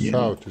shooting Yeah.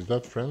 south. Is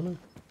that friendly?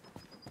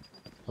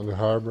 On the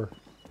harbour?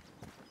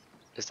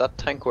 Is that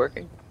tank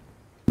working?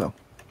 No.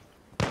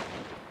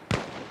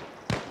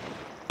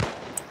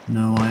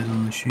 No eyes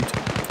on the shooter.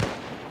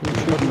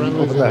 Friendly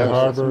Over in the the house.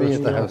 harbour. Me as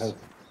at the well? house.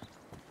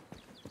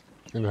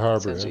 In the harbour,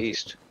 Sounds yeah.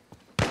 east.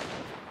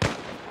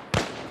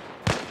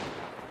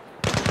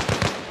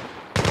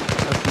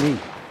 That's me.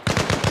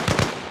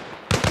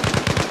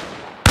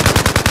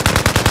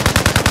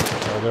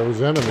 There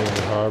was enemy in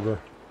the harbour.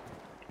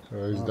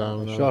 So he's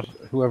down I now. shot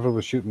whoever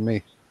was shooting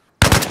me.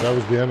 That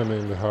was the enemy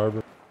in the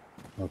harbour.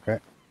 Okay.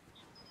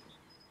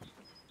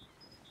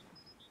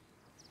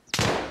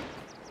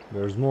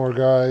 There's more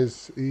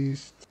guys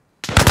east.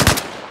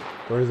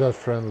 Where is that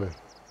friendly?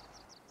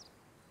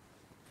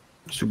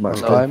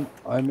 Supermarket. No.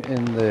 I'm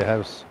in the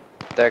house.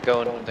 They're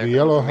going. The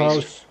yellow from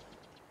east. house.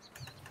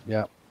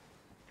 Yeah.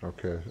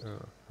 Okay,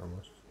 I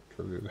must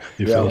tell you that.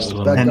 You Yeah, fell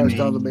still bad on guys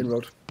down the main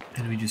road.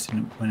 we just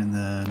went in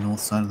the north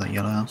side of that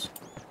yellow house.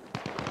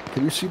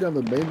 Can you see down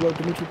the main road,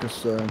 Dimitri?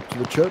 Because to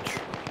the church.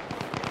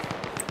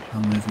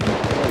 I'm moving.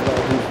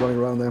 Who's running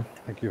around there?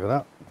 Thank you for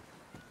that.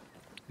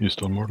 You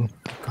still Morton?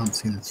 I can't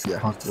see the Yeah,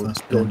 past the we'll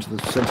first go bit. into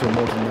the centre of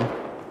Morton now.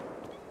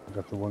 I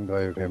got the one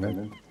guy who came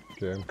in.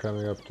 Okay, I'm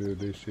coming up to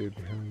DC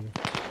behind you.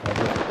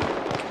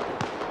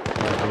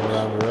 Go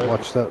around the right.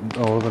 Watch that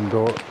northern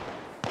door.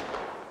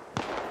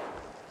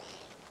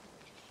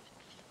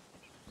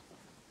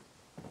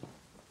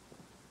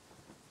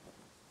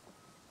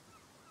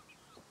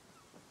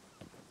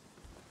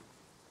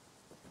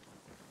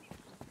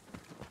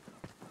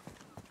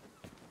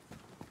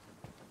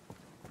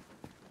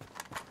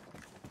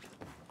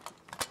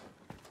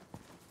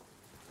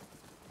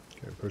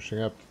 Okay,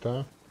 pushing up the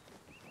town.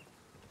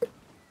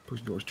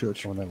 Pushing towards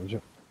church. Oh, that was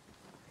you.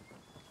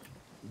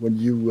 When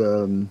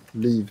you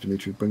leave,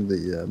 Dimitri, bring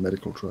the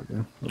medical truck,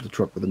 yeah? Or the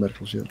truck with the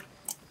medicals, yeah?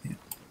 Yeah.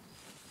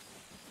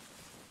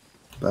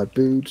 Bad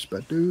dudes,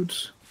 bad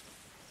dudes.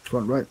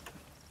 Front right.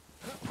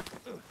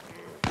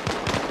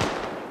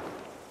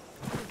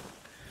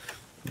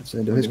 That's the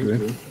end of his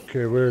career.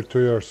 Okay, we're to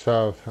your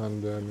south,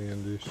 and me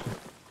and DC.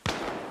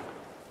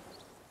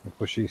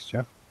 Push east,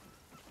 yeah?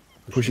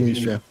 Pushing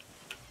east, yeah.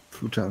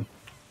 Through town.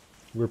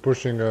 We're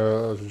pushing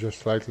just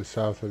slightly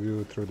south of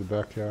you through the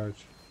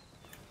backyards.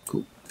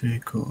 Cool.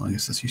 Very cool. I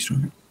guess that's you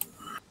stronger.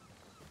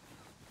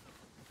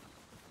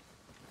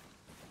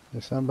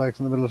 There's sandbags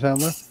in the middle of town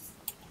there?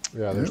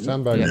 Yeah, there's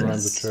sandbags Yes. around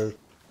the church.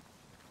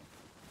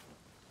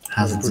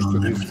 Hazards Push to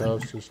on these everything.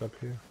 houses up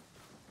here.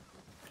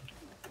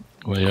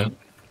 Well, yeah.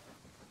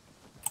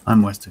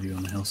 I'm west of you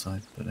on the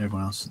hillside, but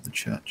everyone else is at the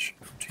church.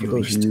 To For your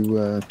those east. of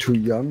you too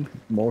young,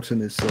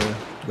 Morton is to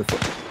the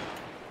foot.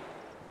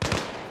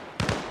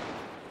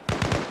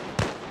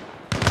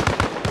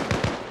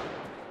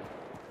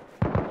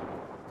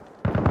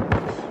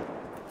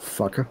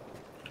 Fucker.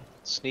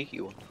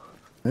 Sneaky one.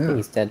 Yeah.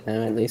 He's dead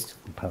now, at least.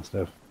 I'm passed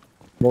out.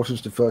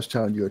 Morton's the first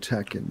town you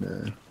attack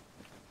in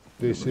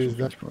This is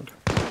that.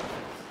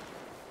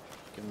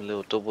 Give him a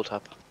little double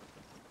tap.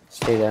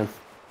 Stay down.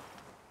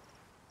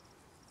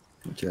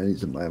 Okay, I need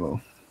some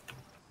ammo.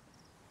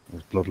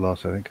 There's blood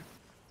loss, I think.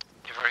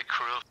 You're very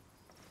cruel.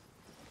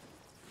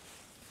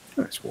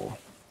 Nice war.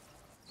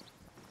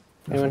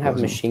 Anyone have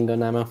machine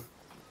gun ammo?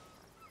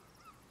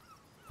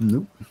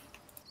 Nope.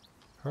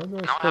 How do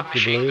I Don't stop have the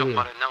machine gun, bleeding?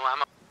 but no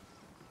ammo.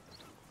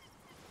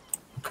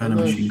 What kind of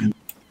machine gun?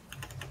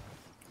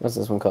 What's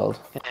this one called?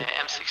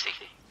 M60.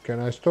 Can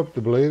I stop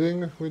the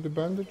bleeding with the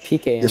bandage?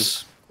 PKM.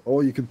 Yes.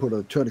 Or you can put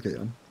a tourniquet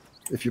on.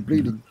 If you're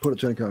bleeding, put a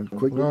tourniquet on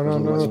quickly. No, no,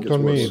 otherwise no, it not gets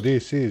on me. worse.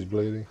 DC is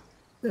bleeding.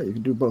 Yeah, you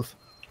can do both.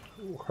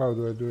 How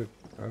do I do it?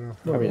 I don't know.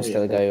 Probably just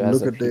kill the guy who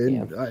has Look a at the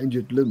PKM.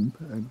 injured limb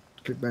and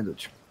click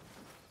bandage.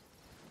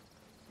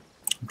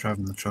 I'm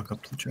driving the truck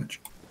up to the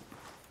church.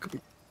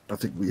 I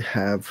think we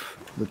have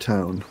the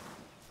town.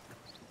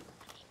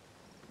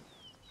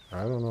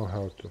 I don't know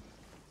how to.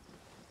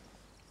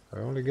 I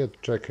only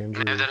get check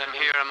injury. Now that I'm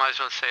here, I might as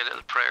well say a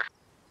little prayer.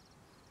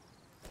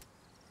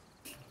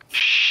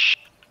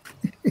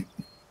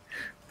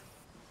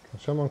 Can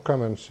someone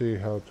come and see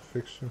how to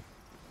fix him?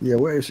 Yeah,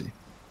 where is he?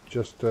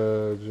 Just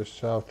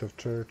south of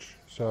church,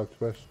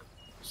 southwest.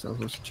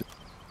 Southwest church.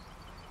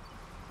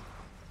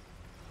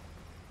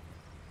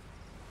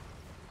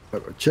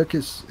 Check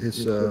his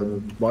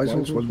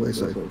vitals. What do they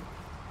say?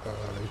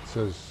 It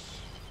says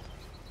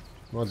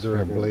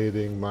moderate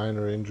bleeding,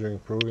 minor injury,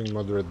 improving,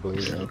 moderate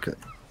bleeding. Yeah, okay.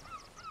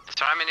 Is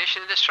there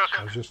ammunition in this truck?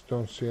 I just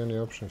don't see any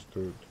options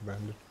to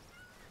band it.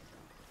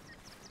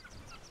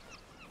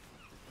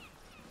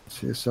 It's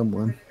here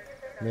somewhere.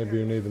 Maybe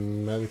you need a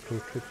medical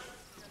kit.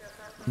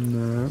 No,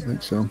 I don't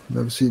think so.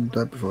 Never seen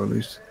that before, at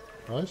least.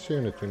 I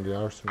seen it in the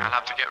arsenal. I'll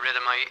have to get rid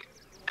of my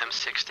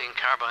M16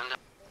 carbine.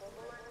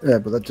 Yeah,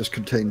 but that just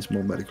contains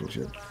more medical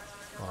shit.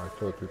 Oh, I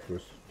thought it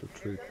was to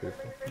treat people.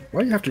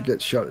 Why do you have to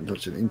get shot in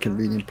such an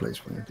inconvenient place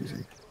for you,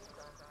 DC?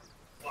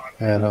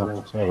 Yeah,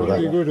 no, sorry It about would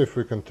be that. good if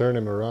we can turn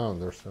him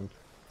around or something.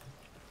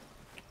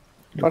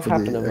 Look What for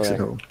happened the over exit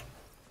there? hole.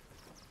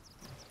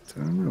 I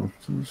don't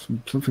know.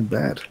 Something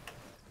bad.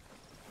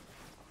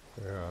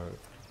 Yeah.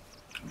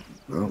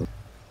 Well.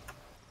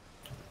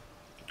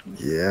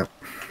 Yeah.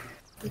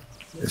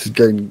 Is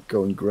it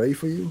going grey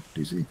for you,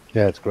 DC?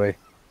 Yeah, it's grey.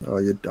 Oh,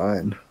 you're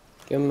dying.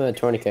 Give him a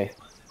tourniquet.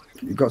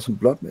 You got some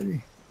blood,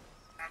 maybe?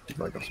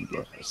 I got some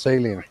blood.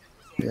 Saline.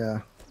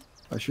 Yeah.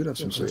 I should have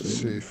some Let's see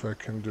saline. if I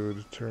can do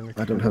the tourniquet.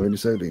 I don't have any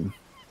saline.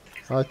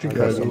 I think I I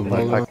got some do. in my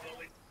Hold on. pack.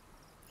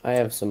 I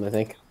have some, I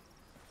think.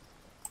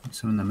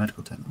 Some in the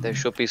medical tent. There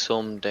should be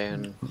some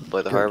down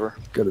by the harbour.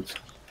 Got it.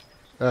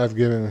 I've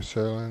given a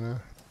saline now.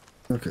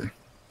 Okay.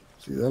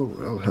 See,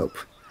 that'll help.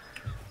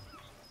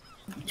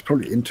 It's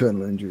probably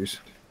internal injuries.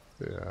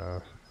 Yeah.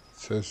 It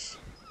says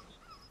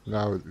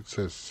now it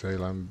says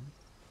saline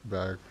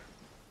bag.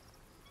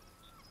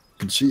 You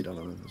can see it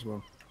on it as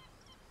well.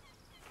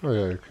 Oh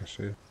yeah, you can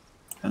see it.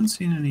 I haven't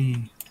seen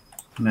any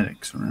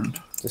medics around.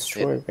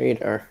 Destroy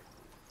radar.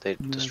 They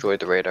destroyed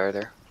the radar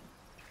there.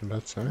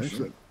 That's nice.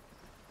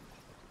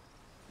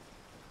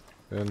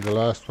 And the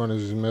last one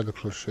is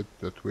medical shit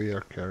that we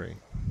are carrying.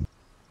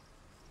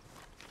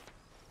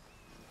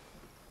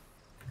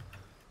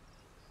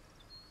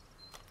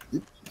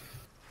 Yep.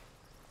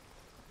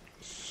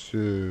 So,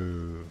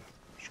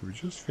 should we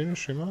just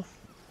finish him off?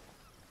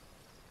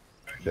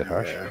 A bit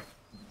harsh.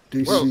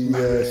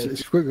 DC,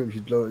 it's quicker if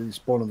you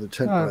spawn on the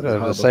tent. I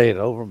don't have to say it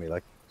over me,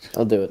 like.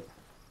 I'll do it.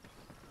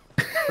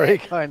 Very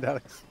kind,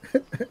 Alex.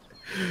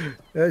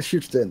 It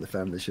should stay in the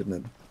family,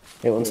 shouldn't it?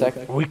 Hey, 1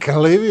 second. We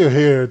can leave you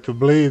here to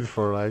bleed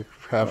for like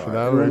half an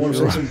hour. Want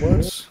to say some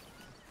words?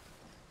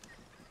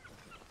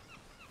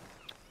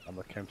 I'm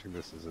not counting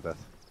this as a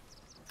death.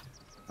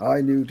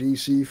 I knew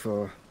DC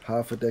for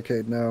half a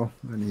decade now,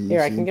 and he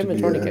Here, I can give him a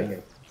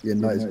tourniquet. Yeah,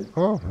 nice.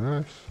 Oh,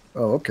 nice.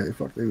 Oh, okay.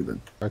 Fuck you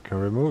then. I can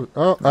remove.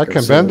 Oh, I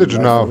can bandage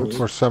now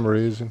for some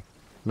reason.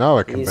 Now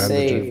I can He's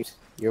bandage saved. it.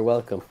 You're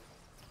welcome.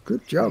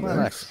 Good job, Max.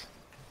 Max.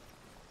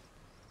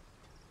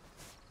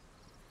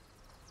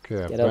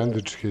 Okay, I Get up.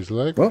 bandaged his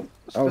leg. Well,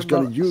 I was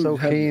going to use. so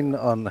keen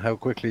on how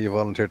quickly you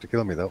volunteered to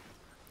kill me, though.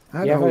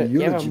 I You have, know a, you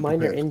have a eulogy minor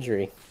prepared.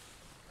 injury.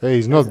 Hey,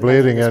 he's not Doesn't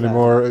bleeding matter, it's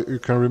anymore. You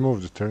can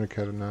remove the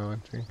tourniquet now, I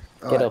think.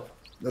 Get Alright, up.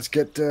 Let's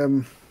get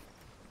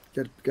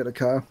a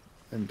car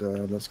and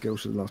let's go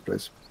to the last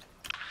place.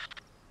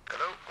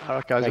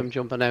 Alright guys, I'm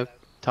jumping out.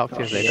 Talk to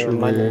you You have later. a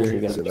minor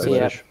injury. Is it See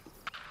ya.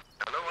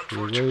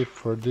 We wait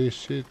for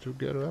DC to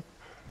get up.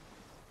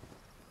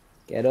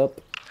 Get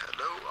up.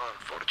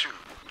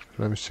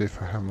 Let me see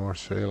if I have more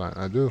saline.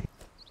 I do.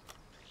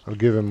 I'll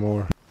give him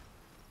more.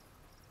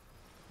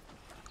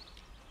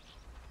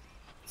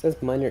 It says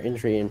minor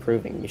injury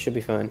improving. You should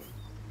be fine.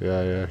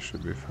 Yeah,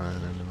 should be fine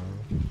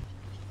anyway.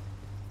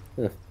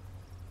 Huh.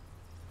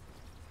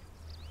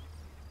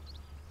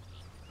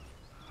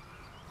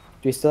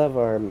 Do we still have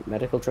our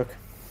medical truck?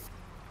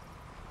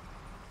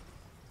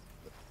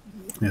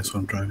 Yeah, so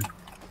I'm driving.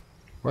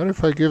 What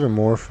if I give him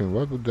morphine?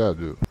 What would that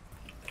do?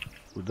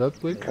 Would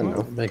that wake him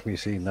up? Make me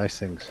see nice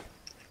things.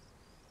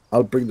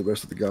 I'll bring the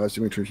rest of the guys.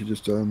 Dimitri, you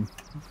just go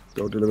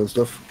deliver the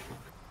stuff.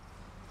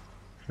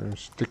 Can I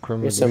stick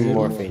him Here's in the some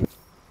wheel? morphine.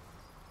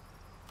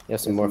 You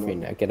have some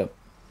morphine now. Get up.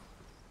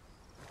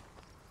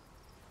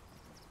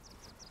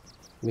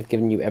 We've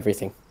given you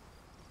everything.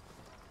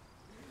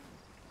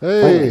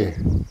 Hey!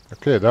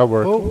 Okay, that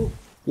worked. Oh.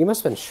 You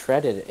must have been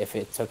shredded if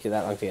it took you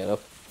that long to get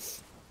up.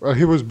 Well,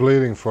 he was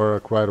bleeding for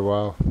quite a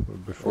while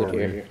before Oh, we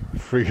dear.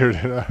 figured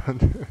it out.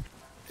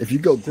 If you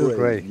go Still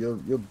grey, grey.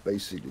 you're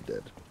basically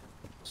dead.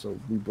 So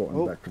we brought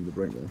him back from the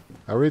brink there.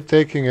 Are we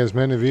taking as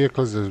many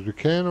vehicles as we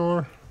can,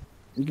 or?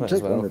 You can Might as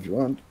take one well. if you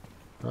want.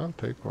 I'll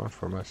take one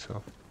for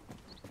myself.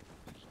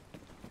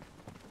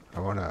 I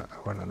want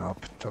an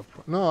open top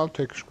one. No, I'll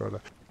take a Skoda.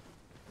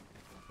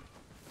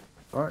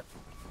 Alright.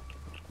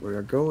 We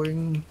are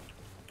going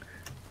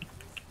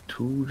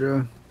to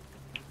the...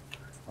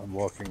 I'm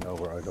walking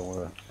over. I don't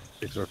want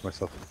to exert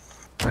myself.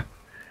 Want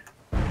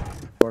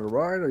to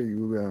ride or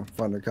you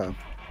find a car?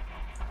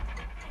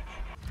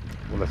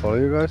 Will I follow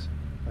you guys?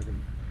 I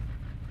can...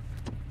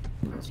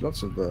 There's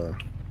lots of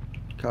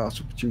cars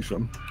to choose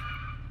from.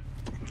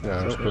 Yeah,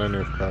 there's plenty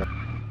of cars.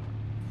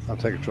 I'll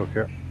take a truck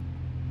here.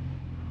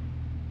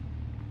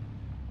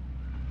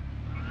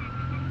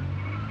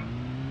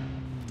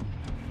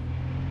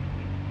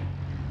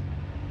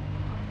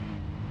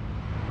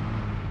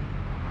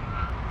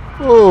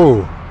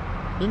 Oh!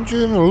 Didn't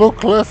you even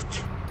look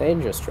left?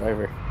 Dangerous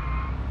driver.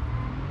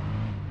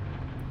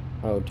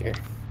 Oh dear.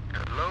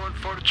 Hello and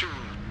fortitude.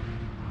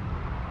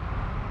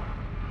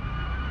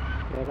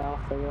 Get off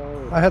the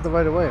road. I had the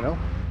right of way, no?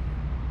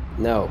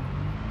 No.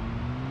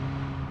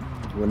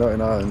 We're not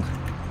in Ireland.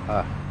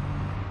 Ah.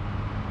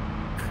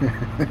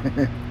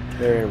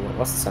 They're in,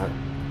 what's the sound?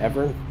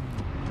 Evern?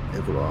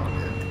 Everyone,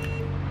 yeah.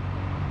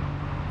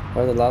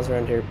 Are the laws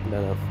around here?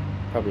 No.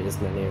 Probably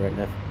isn't any right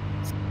now.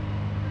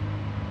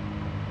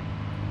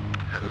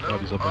 Hello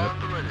on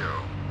the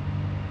radio.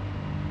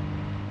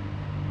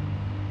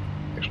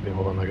 Actually,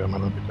 hold on, I got my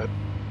number dead.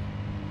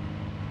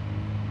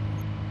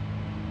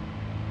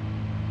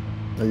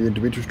 Are you in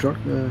Dimitri's truck,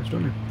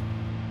 Stanley?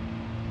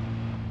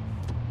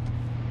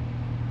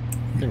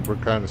 I think we're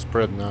kind of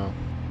spread now.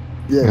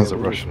 Yeah. There's a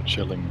we're- Russian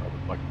chilling, I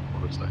would like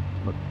to say.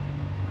 But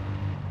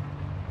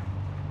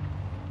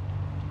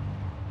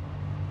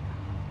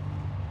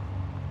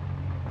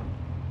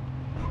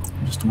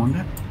Just one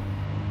guy?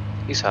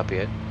 He's happy,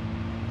 eh?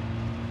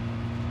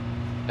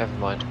 Never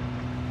mind.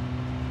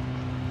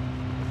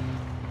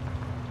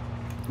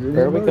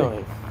 Where are we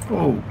going?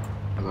 Oh,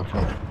 I'm not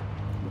fine.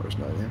 No, it's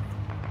not, yeah.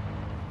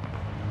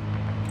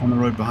 on the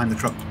road behind the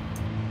truck.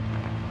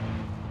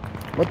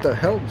 What the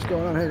hell is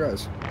going on here,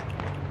 guys?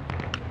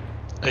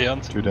 Hey,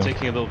 I'm Two down.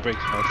 taking a little break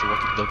now to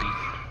walk the doggy.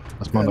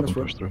 Let's mount up that's and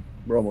right. push through.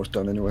 We're almost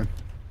done anyway.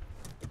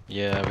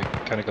 Yeah, we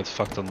kind of got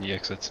fucked on the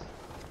exit.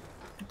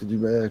 Did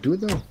you do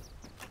it though?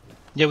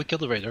 Yeah, we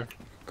killed the radar.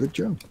 Good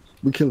job.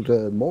 We killed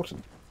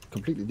Morton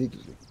completely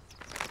needlessly.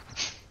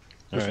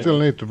 We Alright. still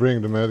need to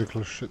bring the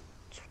medical shit.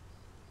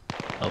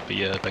 I'll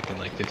be back in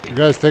like 15. You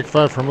guys take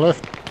 5 from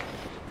left.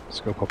 Let's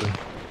go pop in.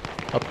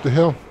 Up the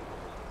hill.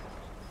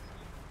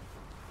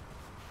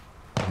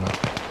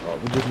 Oh,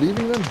 we're just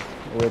leaving them?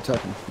 Or we're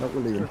attacking? No,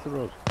 we're leaving. The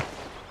road.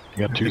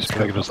 You got 2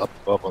 stragglers up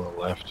above on the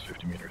left,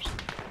 50 meters.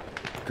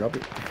 Copy.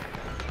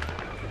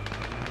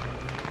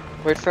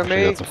 Wait for Actually,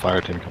 me. that's a fire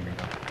team coming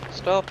down.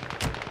 Stop.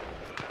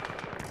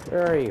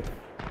 Where are you?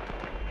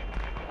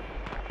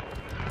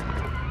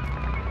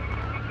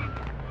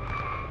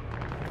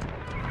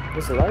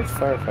 There's a large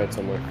firefight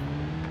somewhere.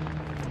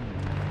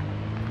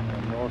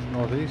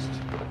 Northeast.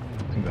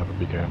 I think that would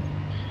be good.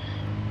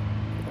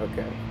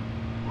 Okay.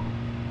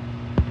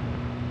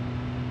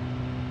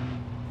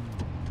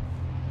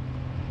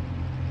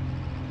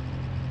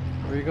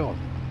 Where are you going?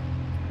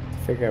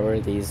 Figure out where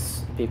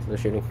these people are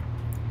shooting.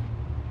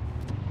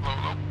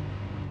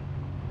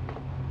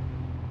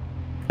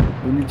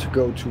 We need to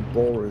go to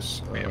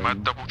Boris. Am I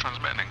double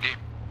transmitting in game?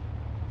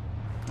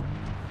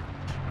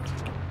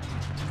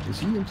 Is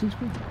he in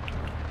TeamSpeak?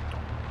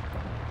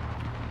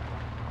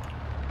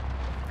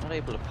 Not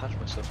able to patch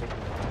myself up.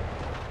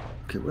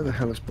 Okay, where the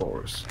hell is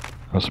Boris?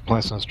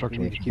 Supplies and We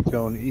instruction. need to keep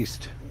going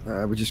east.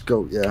 We just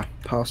go, yeah,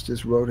 past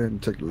this road and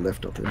take the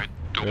left up here.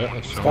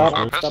 Yeah,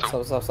 Stop.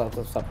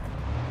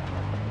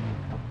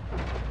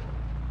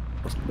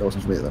 That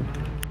wasn't me then.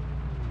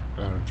 I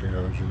don't think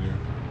that was in you.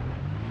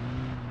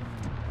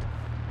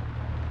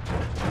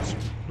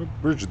 The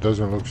bridge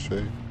doesn't look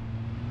safe.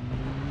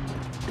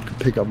 We can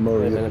pick up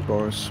Murray Wait a and minute.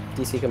 Boris.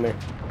 DC, come here.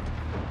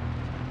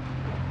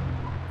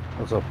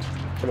 What's up?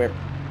 Come here.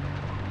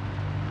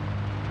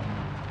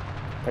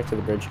 Back to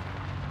the bridge.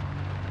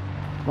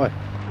 What?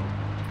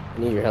 I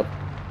need your help.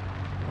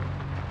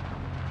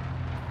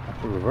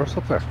 The reverse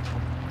up there.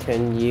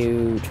 Can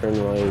you turn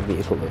my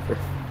vehicle over?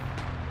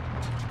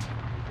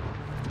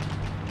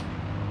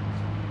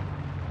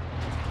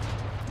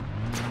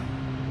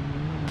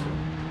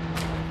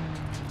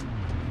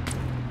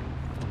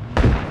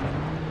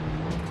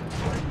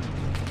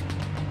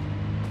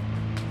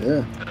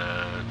 Yeah.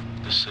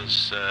 This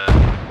is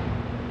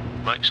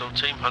Mike's old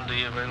team.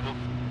 Hundy available?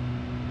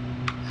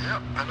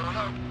 Yep,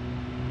 hello.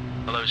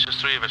 Hello, it's just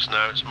 3 of us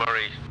now. It's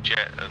Murray,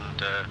 Jet,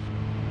 and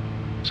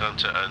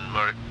Santa, and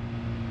Marek.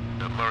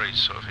 Murray's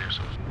sort of here.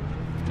 So.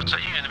 Is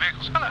that you in the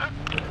vehicles? Hello.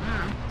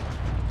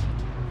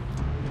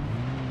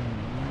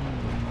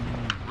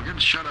 We're getting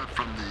shut up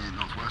from the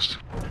northwest.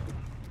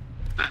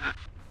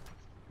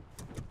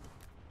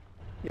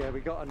 Yeah, we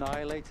got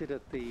annihilated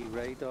at the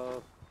radar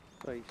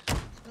base.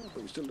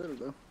 But we still did it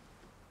though.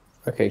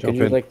 Okay, Jump could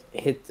you in. like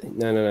hit?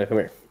 No, come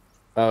here.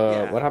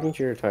 Yeah. What happened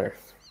to your tire?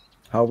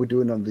 How are we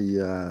doing on the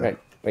Right,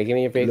 wait, give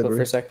me your vehicle for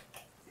delivery? a sec.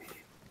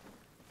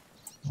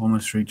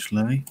 Almost reached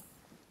levy.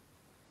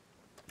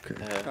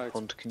 No, it's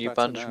Hunt, can you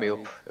better bandage now, me he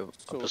up?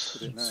 I'll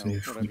sorted it now, see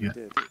if we whatever he get-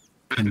 did.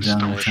 Pinned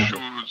down on the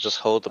tower. Just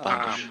hold the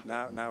bandage.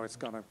 Now it's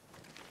gonna.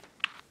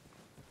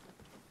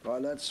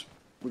 Right, lads,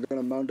 we're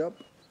gonna mount up.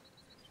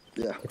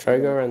 Yeah. Try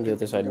to go around the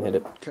other side and hit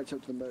it. Catch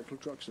up to the medical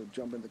truck, so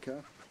jump in the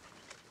car.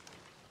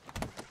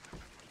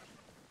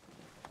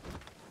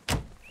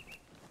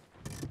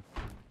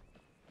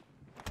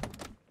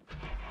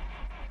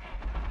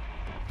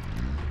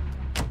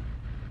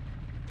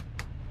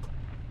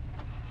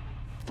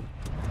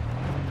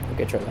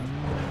 Okay, try that.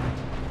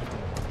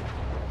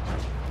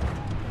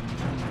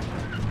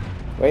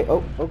 Wait,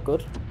 oh,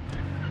 good.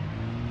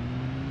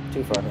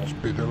 Too far now.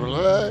 Speed of a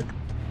leg.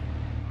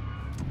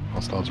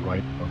 Hostiles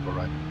right, don't go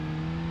right.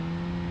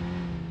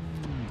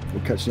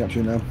 We're catching up to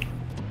you now.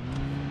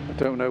 I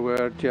don't know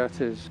where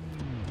Jet is.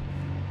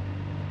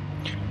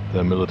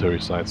 The military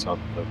side south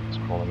of is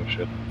crawling of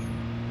shit.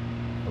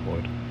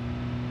 Avoid.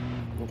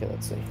 Okay,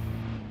 let's see.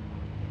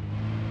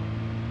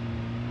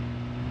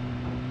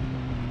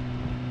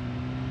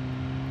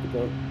 Keep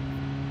going.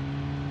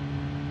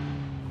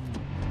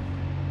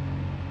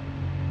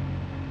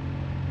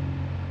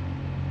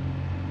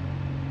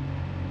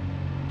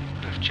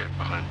 Left Jet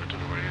behind, but I don't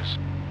know where he is.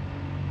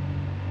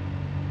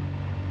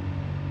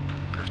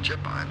 Left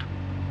Jet behind.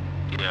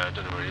 Yeah, I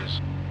don't know where he is.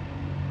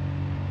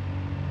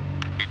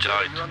 He Jet,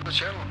 died. you on the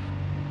channel?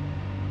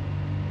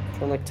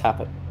 Try and like tap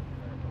it.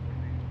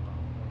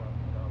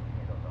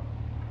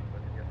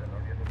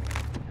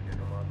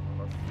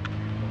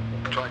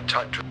 Try and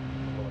type to.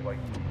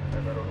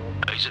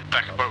 He's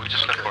back at boat. We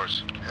just left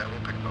Boris. Yeah, we'll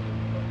pick him up.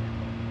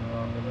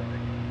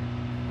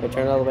 Wait,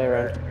 turn it all the way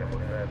around.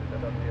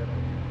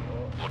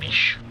 Holy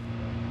sh.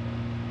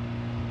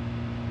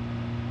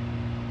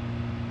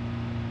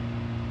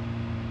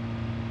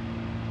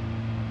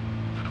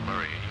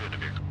 Murray, are you in the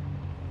vehicle?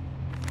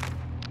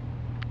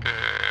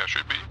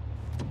 Should be.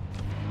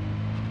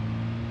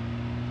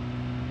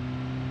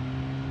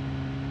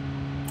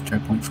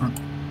 Checkpoint front.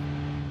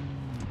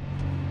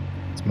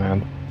 It's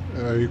manned.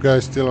 You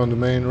guys still on the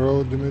main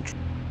road, Dimitri?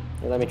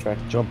 Yeah, let me try.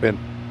 Jump in.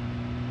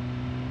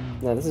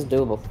 No, this is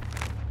doable.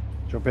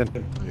 Jump in.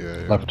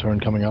 Yeah. Left turn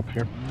coming up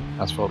here.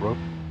 Asphalt road.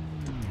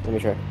 Let me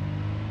try.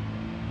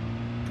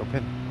 Jump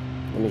in.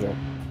 Let me try.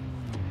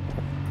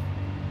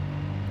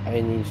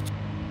 I need.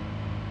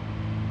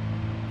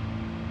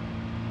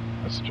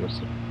 I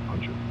suggested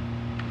 100.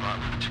 Right,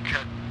 we need to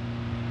cut.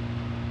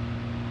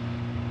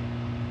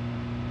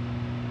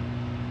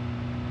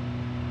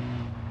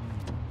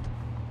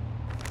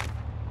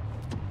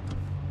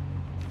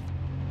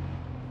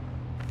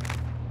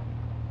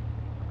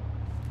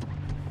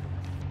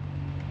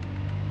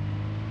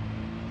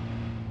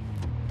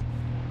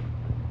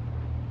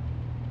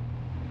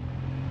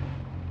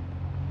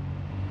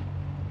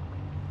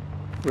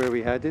 Where are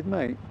we headed,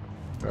 mate?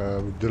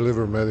 We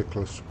deliver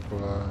medical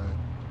supply.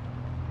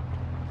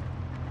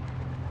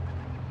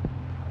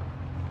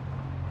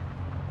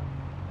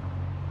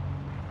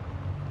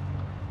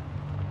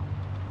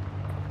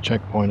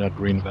 Checkpoint at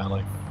Green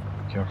Valley.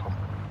 Be careful.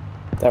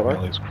 That way?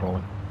 Valley's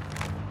crawling.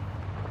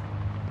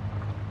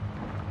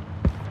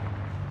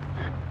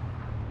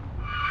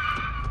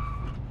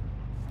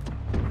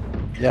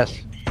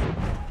 Yes.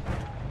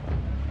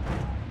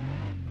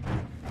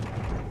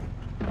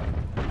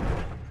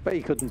 Bet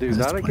you couldn't do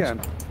that again.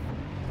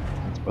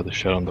 It's by the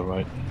shed on the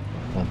right.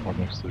 One part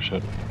next to the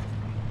shed.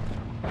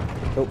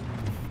 Oh.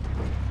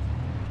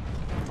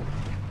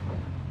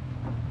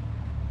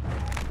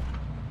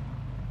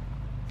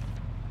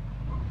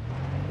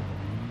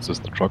 Is this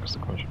the truck is the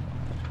question?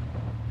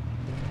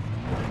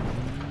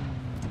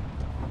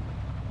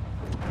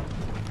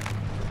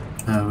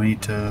 We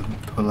need to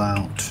pull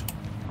out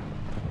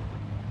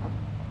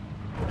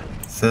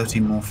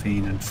 30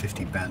 morphine and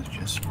 50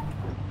 bandages.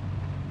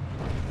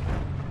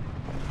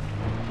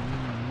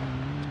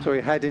 So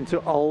we're heading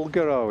to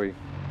Olga, are we?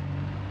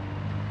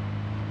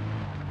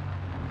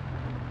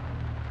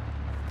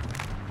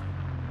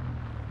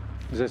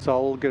 Is this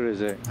Olga,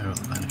 is it? There are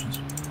the bandages.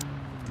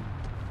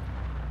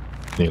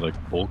 Need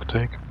like bulk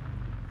take?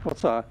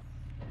 What's that?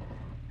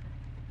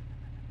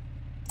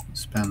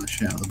 Spam the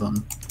shit out of the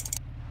button.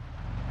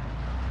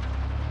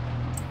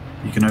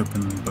 You can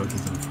open both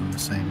of them from the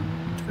same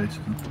interface.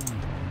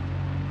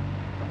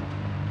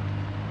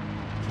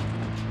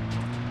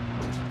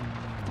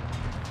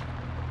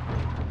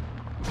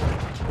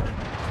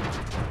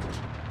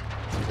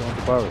 Going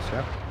to Boris,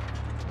 yeah?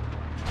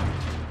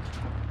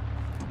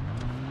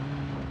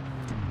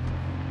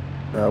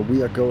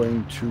 We are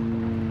going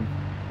to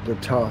the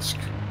task.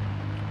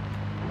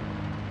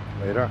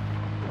 Later.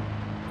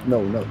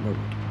 No.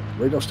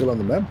 Radar's still on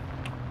the map.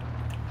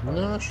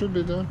 No, it should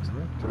be done.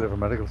 Deliver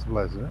medical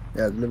supplies, is it?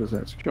 Yeah, deliver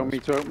that. Do you want me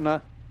to open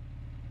that?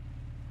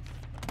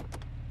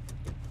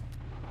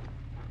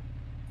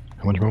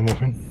 How much more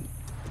moving?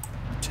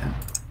 10.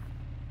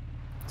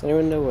 Does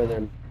anyone know where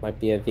there might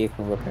be a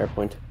vehicle repair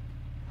point?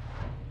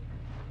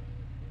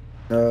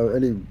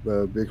 Any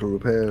vehicle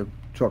repair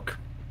truck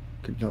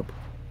can help.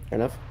 Fair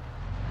enough.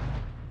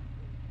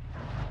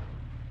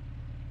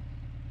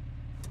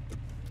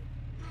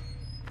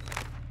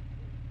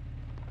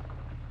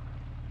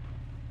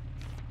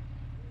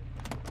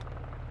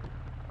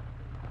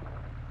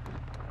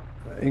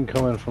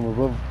 Incoming from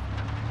above.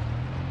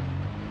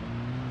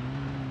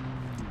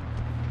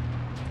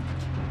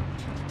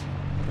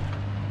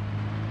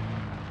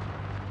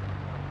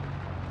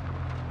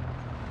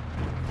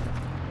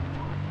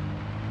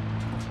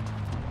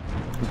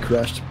 We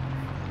crashed.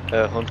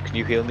 Hunt, can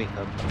you heal me?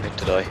 I'm about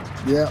to die.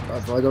 Yeah,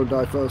 if I don't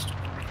die first.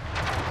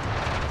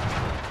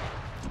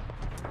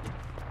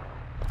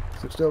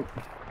 Sit still.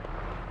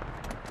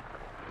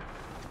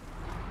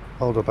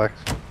 Hold up, X.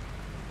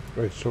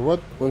 Wait, so what?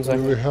 One Do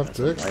second. we have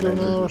to exfil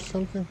now or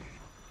something?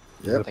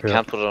 Yep. I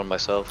can't put it on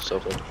myself, so. Ooh,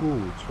 it's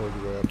all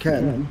the way up. You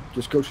can.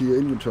 Just go to your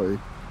inventory.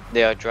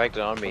 Yeah, I dragged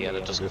it on me and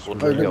it just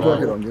wouldn't Oh, go don't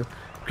drag it on. on you.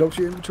 Go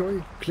to your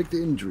inventory, click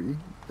the injury,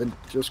 then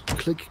just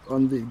click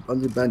on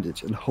the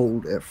bandage and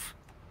hold F.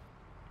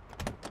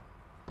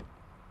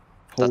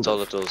 That's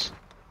all it does.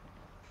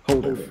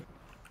 Hold F.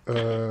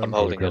 I'm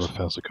holding it.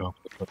 Fancy cop.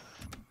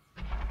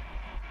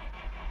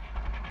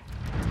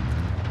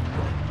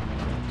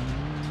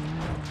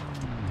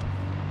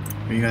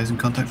 Where are you guys in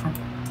contact from?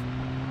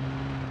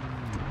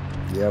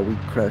 Yeah, we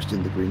crashed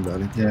in the Green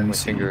Valley. Yeah, My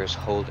finger is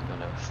holding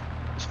on it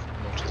as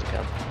much as I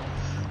can.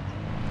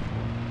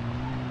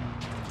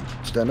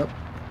 Stand up.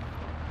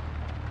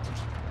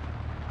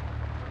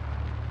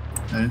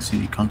 I don't see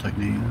any contact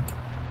near you.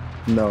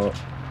 No.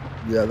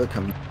 Yeah, they're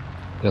coming.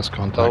 Yes,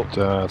 contact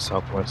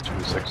southwest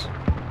 26.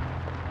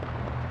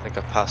 I think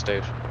I've passed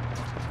out.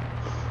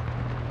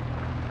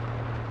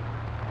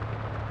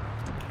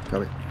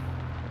 Copy.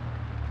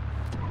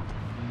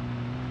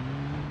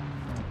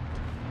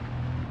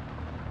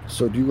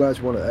 So do you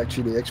guys want to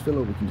actually exfil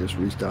or we can just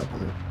restart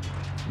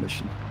the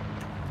mission?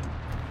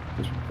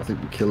 'Cause I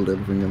think we killed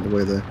everything on the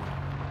way there.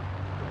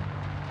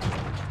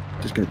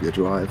 Just going to be a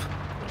drive.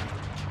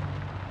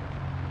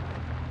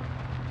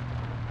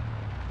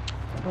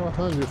 Oh,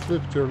 Han, you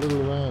flipped your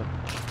little van.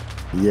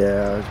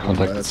 Yeah.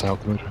 Contact the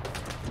south mission.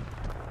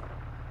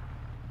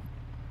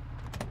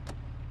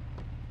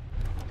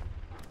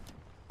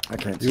 I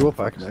can't You see up,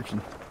 the Max?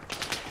 connection.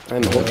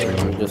 I'm okay,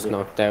 I'm just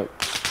knocked out.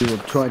 We were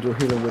trying to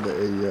hit him with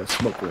a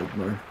smoke grenade,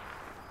 Murray.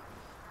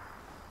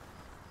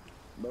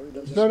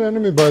 Is that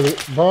enemy by the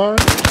barn?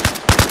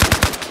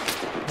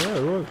 Yeah,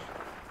 it was.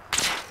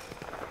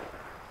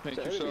 Thank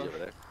you, sir.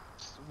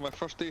 my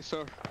first day,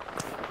 sir.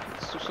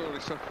 So sorry,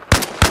 sir.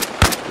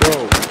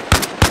 Whoa.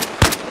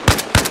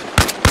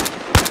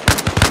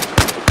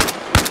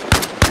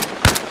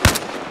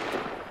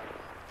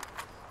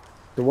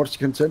 So what's the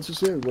consensus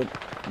here? What?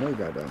 No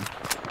guy down.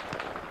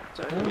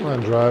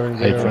 I'm driving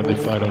there. Hey, friendly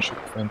fire, don't shoot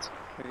friends.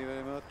 Thank you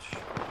very much.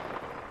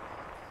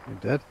 You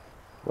dead?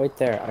 Wait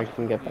there, I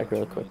can get back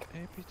real quick.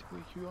 Happy to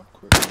wake you up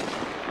quick.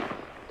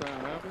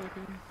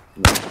 Baby.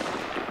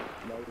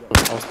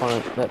 I'll spawn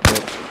it.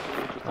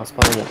 I'll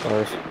spawn it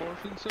first.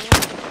 Morphine, sir?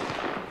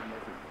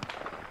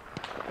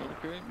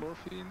 Okay,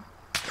 morphine.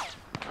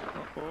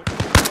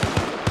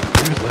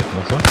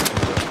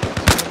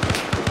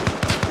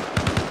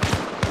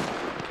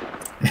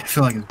 I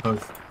feel like it's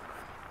both.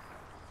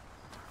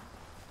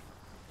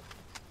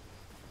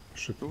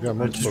 Yeah,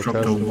 I just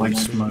dropped a white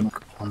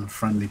smoke on the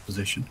friendly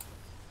position.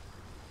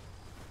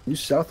 You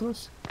south of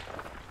us?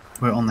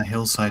 We're on the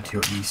hillside to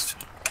your east.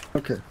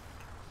 Okay.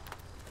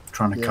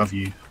 Trying to cover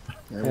you.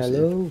 Yeah,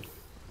 Hello.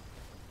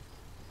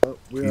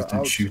 Please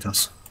don't shoot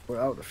us. We're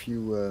out a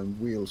few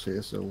wheels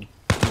here, so we need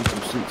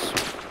some seats.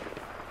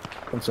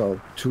 That's all.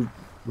 We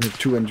have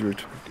 2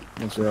 injured.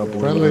 Once they're up.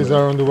 Friendlies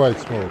are on the white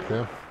smoke,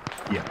 yeah?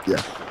 Yeah.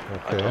 Yeah.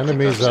 Okay,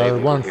 enemies are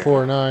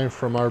 149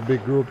 from our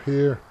big group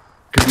here.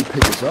 Can you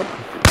pick us up?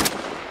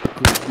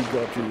 We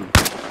got you.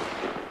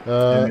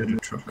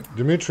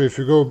 Dimitri, if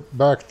you go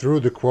back through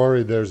the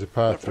quarry, there's a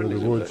path through the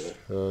woods.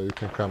 You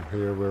can come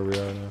here where we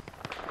are now.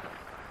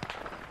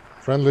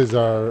 Friendlies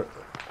are...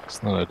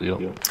 It's not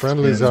ideal.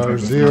 Friendlies are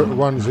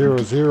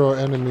 100,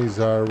 enemies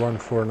are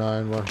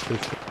 149,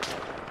 150.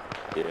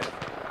 Yeah.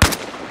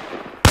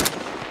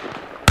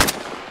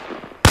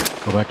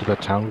 Go back to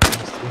that town we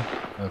passed through.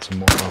 That's some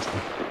more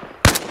costly.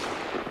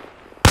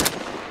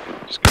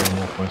 Just go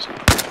northwest.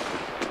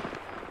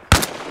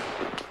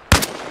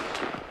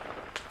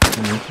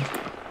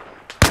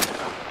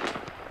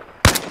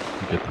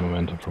 You get the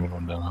momentum from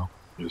going downhill.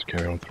 You just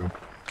carry on through.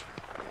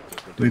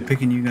 Are we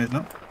picking you guys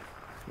up?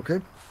 Okay.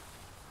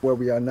 Where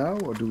we are now,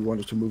 or do we want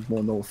us to move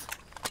more north?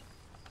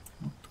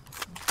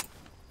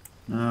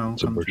 No,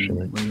 It's a come bush, to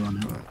right? where you are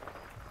now.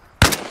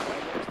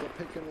 They're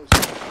picking us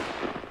up.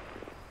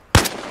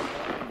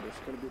 There's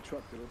going to be a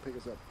truck that will pick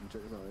us up and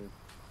check us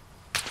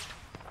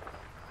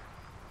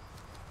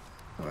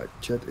out. Alright,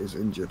 Jet is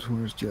injured.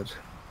 Where's Jet?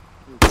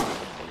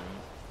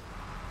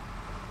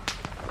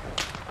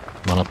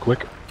 Run up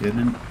quick. Get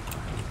in.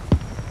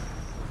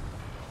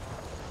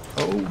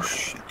 Oh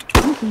shit.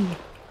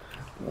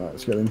 Alright,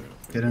 let's get in.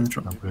 Get in the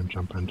truck. Jump in,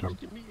 jump in, jump.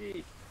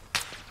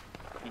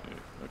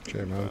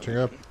 Okay, mounting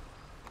up.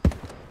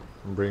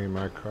 I'm bringing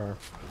my car.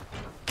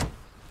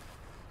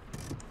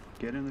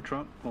 Get in the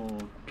truck or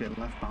get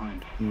left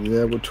behind.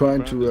 Yeah, we're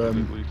trying to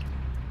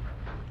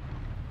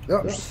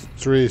yeah. There's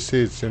 3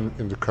 seats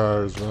in the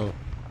car as well.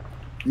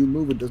 You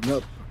move, it does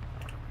not.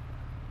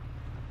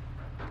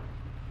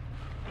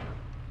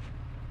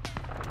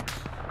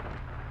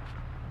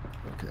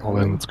 Okay. All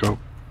in, let's go.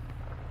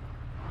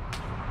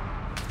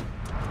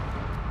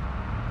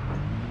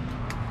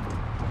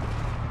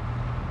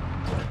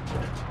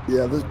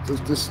 Yeah,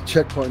 this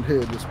checkpoint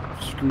here just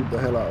screwed the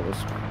hell out of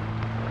us.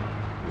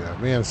 Yeah,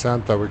 me and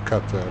Santa, we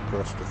cut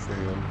across the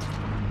field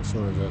as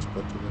soon as I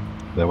spotted them.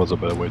 That was a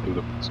better way to do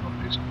the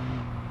zombies.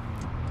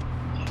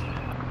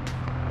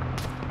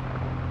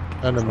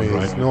 Enemy is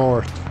Right.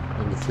 north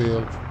in the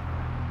field.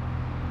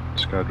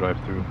 Just gotta drive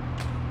through.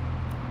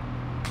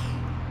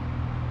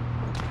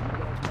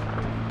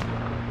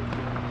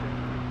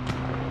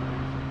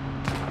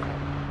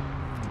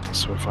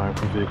 So we're firing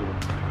from vehicle.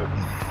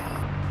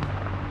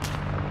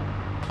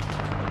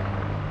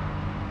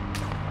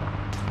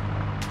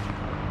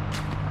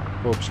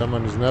 Hope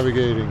someone is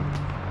navigating.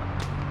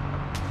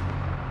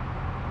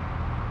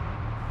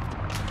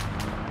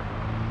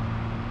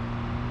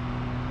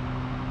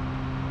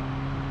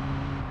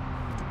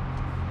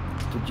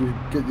 Did you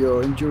get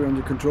your injury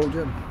under control,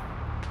 Jen?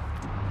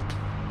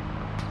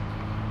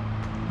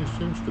 He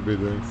seems to be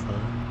doing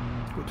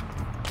fine. Good.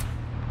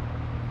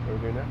 What are we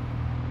doing now?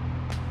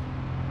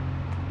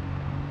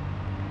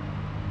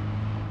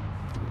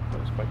 That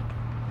was quite...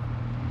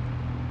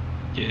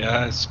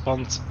 Yeah, I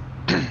spawned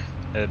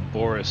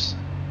Boris.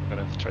 I'm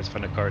gonna try to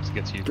find a car to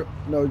get to you.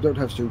 No, you don't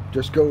have to.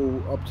 Just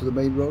go up to the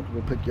main road.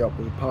 We'll pick you up.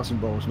 We're passing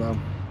Boris now.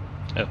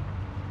 Oh.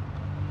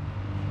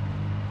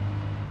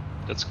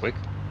 That's quick.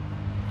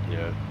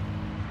 Yeah.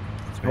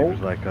 Oh. Papers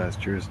like us,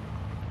 cheers.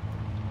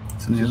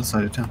 It's on the other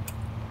side of town.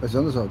 It's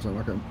on the side of town,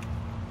 okay.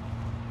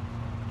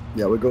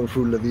 Yeah, we're going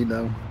through Levine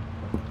now.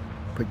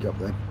 Pick you up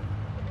there.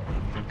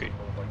 Okay.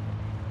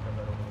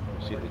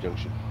 See you at the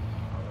junction.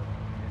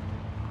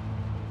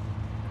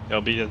 I'll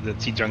be at the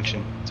T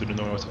junction to the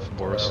north of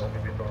Boris.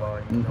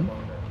 Mm-hmm.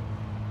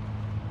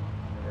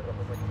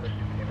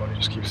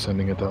 Just keep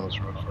sending it down this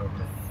road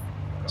forever.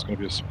 It's gonna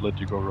be a split,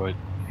 you go right.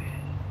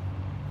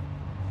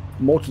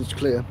 Morton's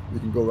clear. You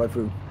can go right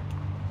through.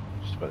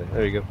 Just about there.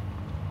 There you go.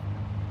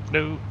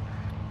 No.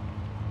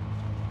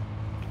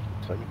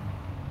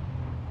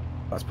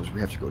 I suppose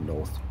we have to go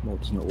north.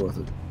 Morton's not worth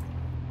it.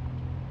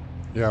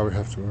 Yeah, we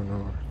have to go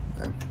north.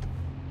 Yeah.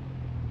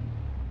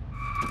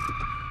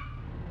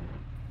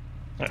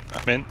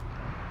 I'm in.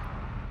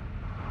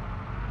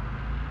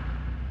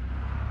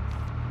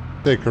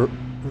 We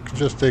can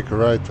just take a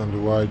right on the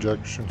Y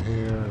junction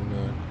here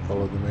and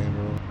follow the main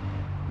road.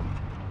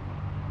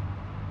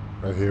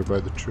 Right here by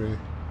the tree.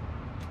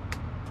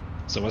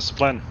 So what's the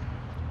plan?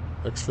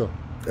 Exfil.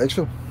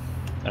 Exfil.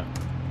 Yeah.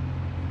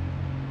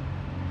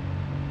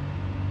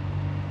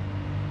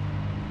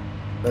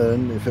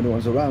 And if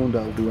anyone's around,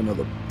 I'll do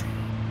another.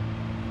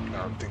 I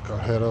don't think I'll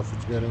head off,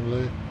 it's getting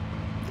late.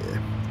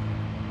 Yeah.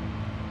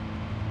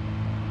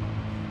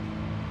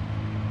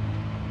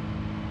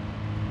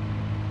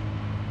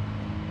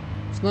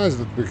 It's nice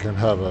that we can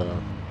have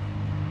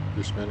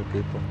this many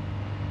people.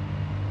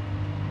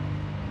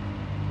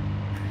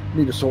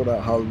 Need to sort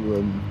out how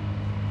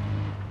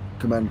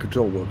command and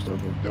control works,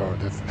 don't we? Oh,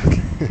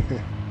 definitely.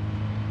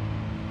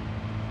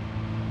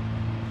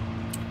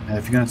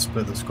 If you're going to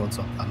split the squads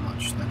up that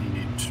much, then you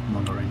need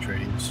longer range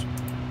radius.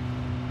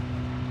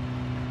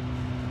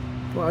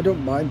 Well, I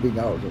don't mind being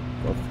out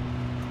of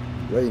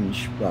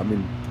range, but I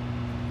mean,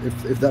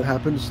 if that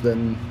happens,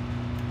 then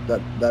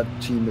that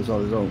team is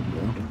on its own,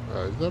 you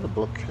know? Is that a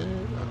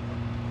blockade?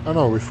 Oh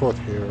no, we fought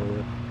here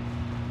already.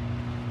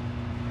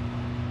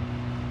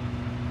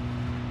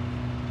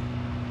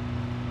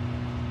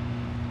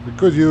 We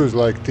could use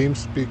like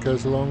TeamSpeak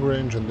as long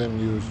range and then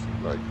use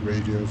like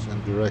radios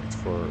and direct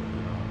for, you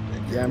know.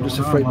 Yeah, I'm just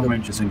afraid that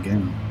range is in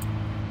game.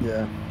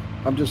 Yeah,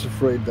 I'm just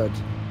afraid that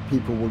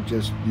people will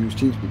just use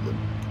TeamSpeak then,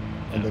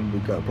 and then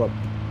we've got a problem.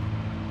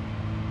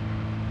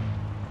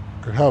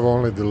 Could have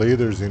only the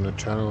leaders in a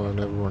channel and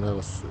everyone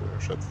else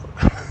shut for.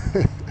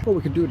 Well,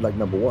 we can do it like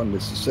number one.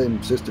 It's the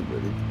same system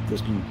really,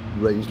 just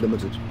range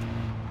limited.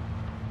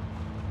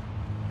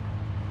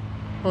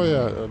 Oh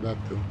yeah, that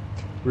too.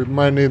 We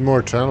might need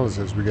more channels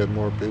as we get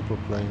more people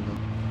playing them.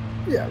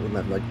 Yeah, we'll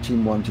have like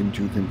Team 1, Team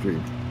 2, Team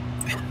 3.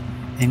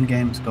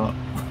 In-game's got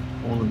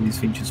all of these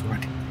features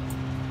already.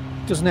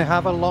 Doesn't it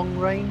have a long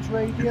range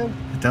radio?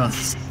 It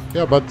does.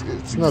 Yeah, but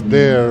it's not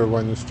there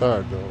when you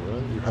start though,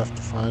 right? You have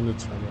to find it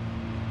somewhere.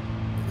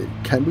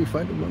 Can we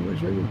find a long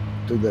range radio?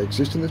 Do they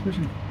exist in this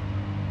mission?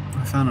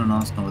 I found an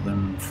arsenal with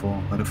them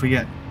before, but if we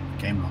get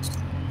game lost,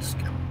 then we just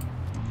get one.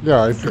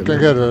 Yeah, if you can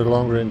get a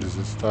long range as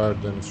a start,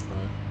 then it's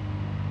fine.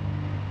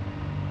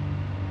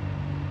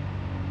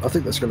 I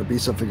think there's going to be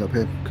something up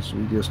here, because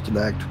we just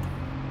lagged.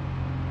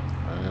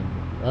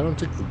 I don't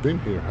think we've been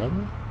here, have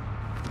we?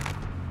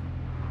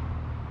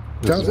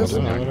 Sounds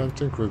I don't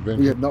think we've been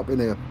We here. have not been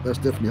here. That's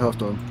definitely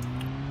hostile.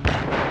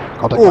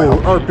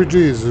 Oh, RPG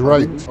is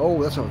right.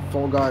 Oh, that's a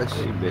 4 guys.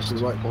 He missed.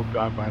 Right. Full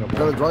guy behind a wall.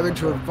 Gotta drive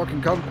into a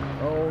fucking camp.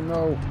 Oh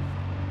no.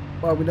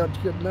 Why are we not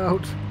getting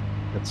out?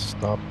 Get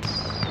stopped.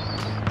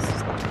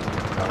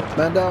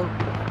 Man down.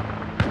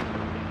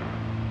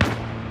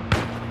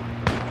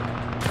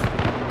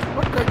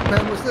 What great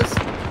plan was this? I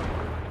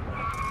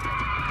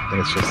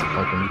think it's just a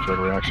fucking knee-jerk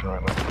reaction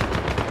right now.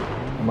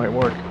 It might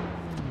work.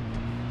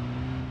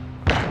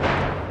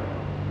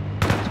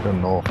 Let's go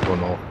north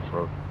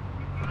road.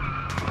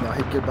 Now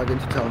he'd get back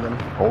into town then.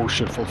 Oh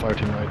shit, full fire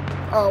team right.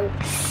 Ow!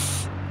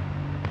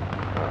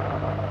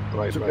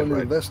 Right, Took right, one in the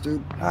right. vest,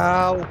 dude.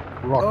 Ow!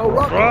 Rock, Oh,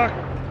 rock!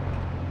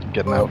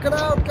 Getting Oh, out. get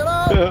out! Get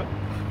out!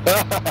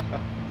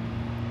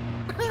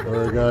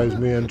 Sorry guys,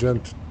 me and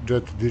Jet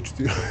ditched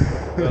you.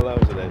 Well, that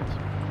was an end.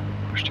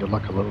 Pushed your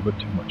luck a little bit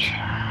too much.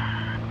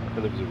 And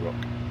there was a rock.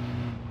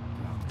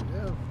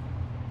 Yeah.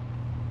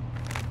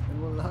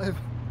 Anyone alive?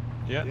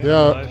 Yeah.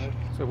 Yeah.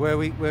 So where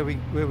we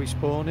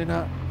spawning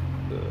at?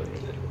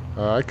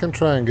 I can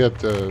try and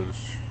get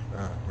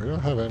we don't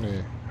have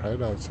any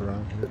hideouts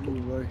around here.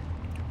 Anyway.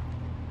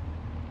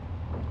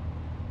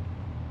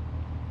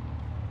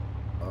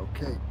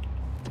 Okay.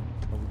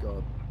 What we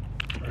got?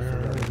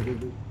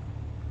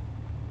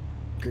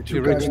 Okay,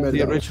 two guys met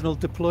The out. original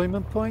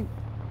deployment point?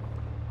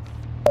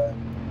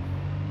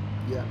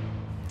 Yeah.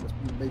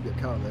 There's maybe a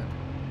car there.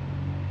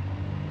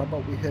 How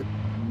about we head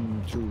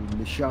to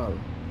Michal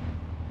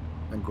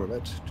and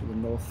Gravette to the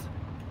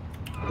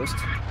northwest?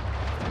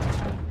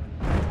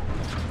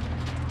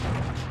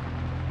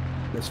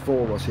 There's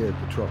 4 of us here at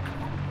the truck.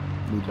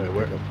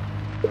 Where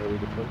are we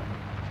deploying?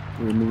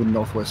 We're moving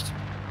northwest.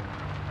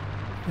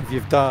 If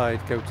you've died,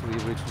 go to the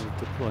original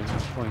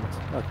deployment point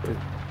at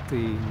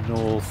the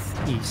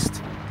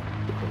northeast.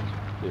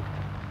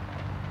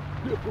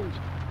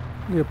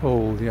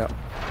 Leopold, yeah.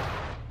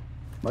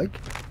 Mike?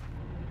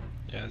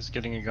 Yeah, it's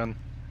getting a gun.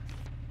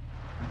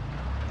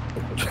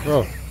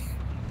 Oh,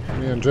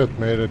 me and Jet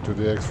made it to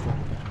the Exfil.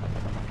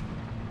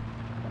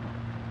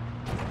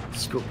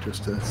 Scope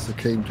just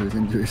succumbed to his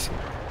injuries.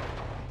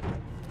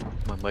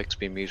 My mic's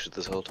been muted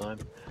this whole time.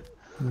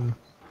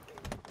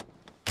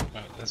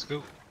 Let's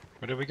go.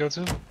 Where did we go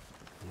to?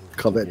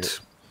 Gravette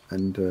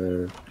and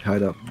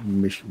Hideout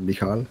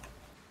Michal.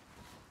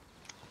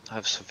 I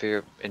have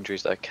severe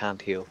injuries that I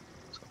can't heal.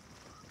 So.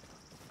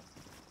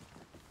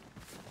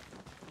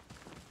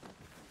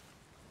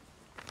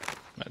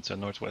 It's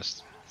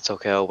northwest. It's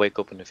okay, I'll wake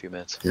up in a few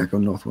minutes. Yeah, go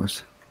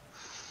northwest.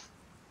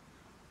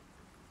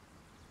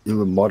 You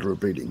have a moderate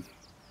bleeding.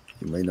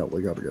 You may not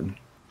wake up again.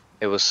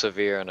 It was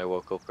severe and I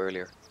woke up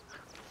earlier.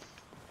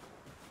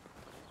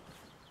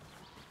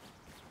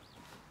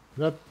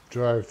 That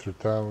drive through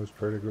town was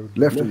pretty good.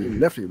 Left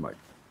of you, Mike.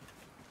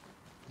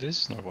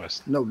 This is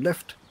northwest. No,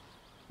 left.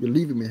 You're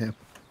leaving me here.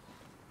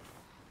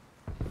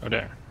 Oh,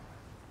 there.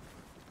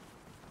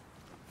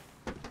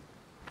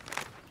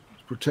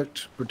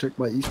 Protect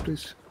my east,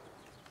 please.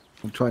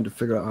 I'm trying to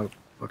figure out how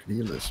I can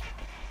heal this.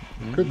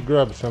 Could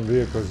grab some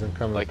vehicles and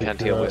come I and pick can't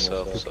you heal up,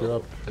 myself, pick you so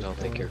up. I don't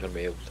think you're going to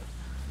be able to.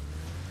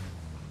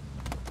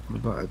 What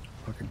about a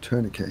fucking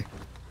tourniquet?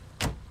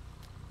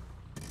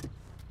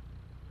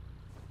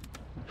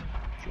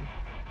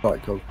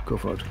 Alright, go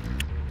for it.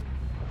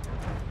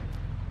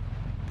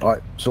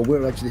 Alright, so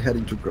we're actually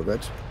heading to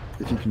Gravette.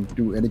 If you can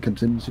do any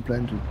contingency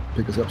plan to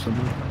pick us up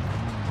somewhere.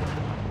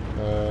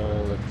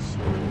 Let's see.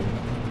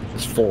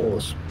 It's 4 of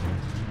us.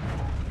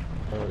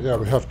 Yeah,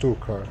 we have 2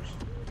 cars.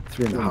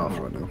 3.5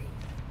 right now.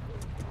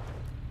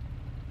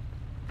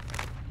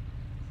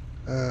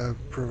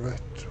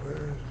 Privette, where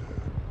is it?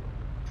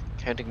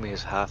 Counting me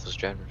as half as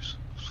generous.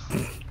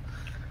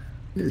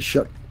 You're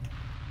shot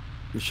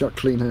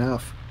clean in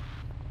half.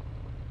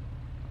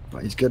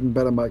 Right, he's getting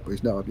better, Mike, but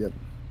he's not up yet.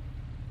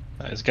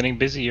 It's getting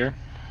busier.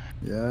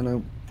 Yeah, I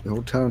know. The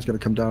whole town's going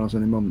to come down us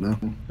any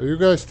moment now. Are you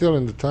guys still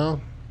in the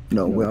town?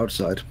 No, we're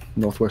outside,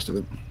 northwest of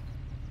it.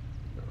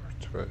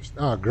 Northwest.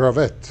 Ah,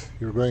 Gravette.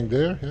 You're going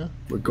there, yeah?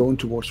 We're going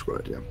towards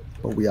Gravette, yeah.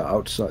 But we are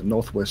outside,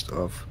 northwest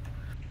of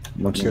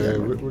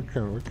Montenegro.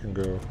 Okay, we can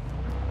go.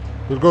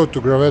 We'll go to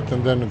Gravette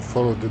and then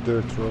follow the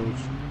dirt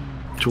roads.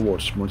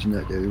 Towards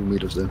Montenegro, you'll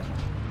meet us there.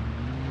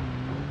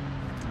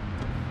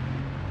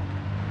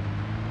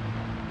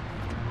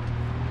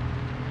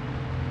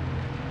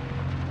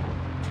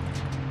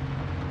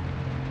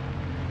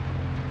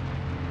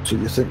 So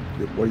you think,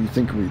 what do you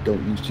think we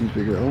don't use these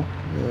big at all?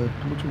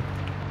 How much?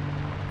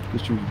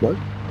 Just use what?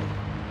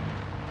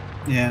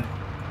 Yeah,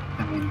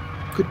 I mean,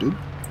 could do.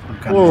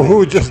 Oh,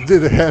 who just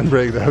did a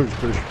handbrake? That was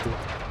pretty cool.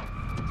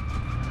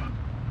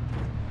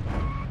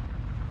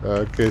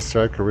 Okay,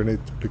 Striker, we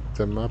need to pick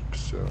them up,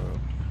 so...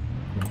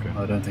 Okay.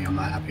 I don't think I'm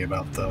that happy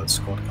about the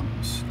squad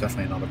compass.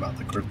 Definitely not about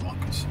the group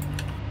markers.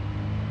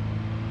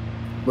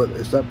 But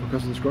is that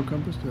because of the squad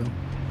compass? Yeah.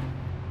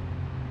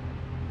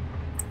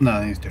 No, I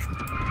think it's different.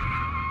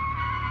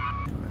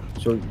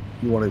 So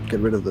you want to get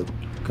rid of the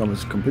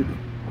compass completely?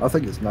 I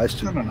think it's nice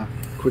to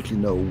quickly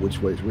know which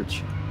way is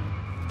which.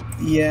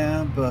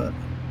 Yeah, but...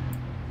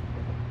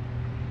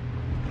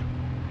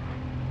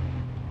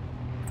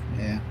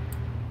 Yeah.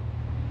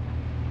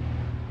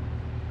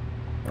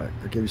 Right,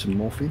 I gave you some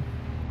morphine.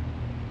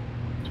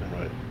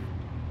 Right.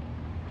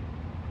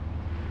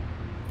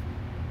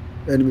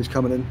 Enemies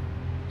coming in,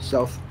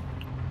 south.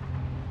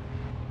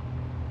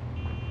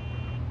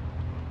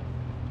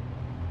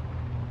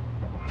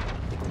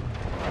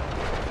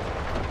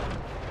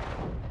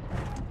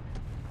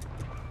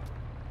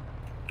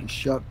 He's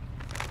shot.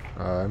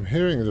 I'm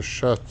hearing the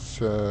shots.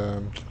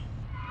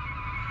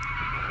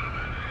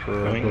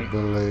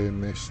 Probably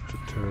missed the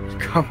turn.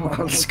 Come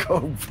on,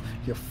 Scope.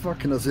 You're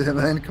fucking us here,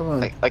 man. Come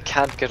on. I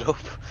can't get up.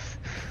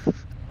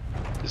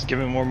 Just give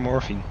him more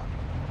morphine.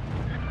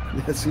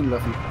 Yeah, soon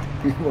enough,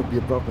 he won't be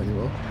a problem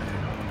anymore.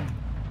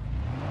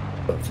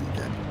 But you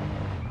can.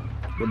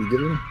 What are you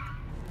giving him?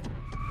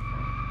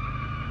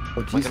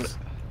 Oh, Jesus.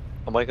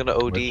 Am I gonna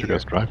OD Where did you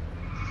guys drive?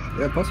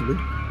 Yeah, possibly.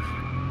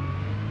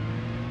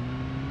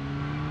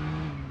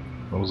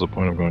 What was the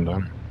point of going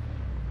down?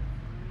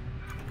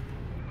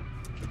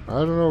 I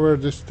don't know where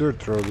this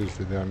dirt road is.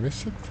 Did I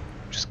miss it?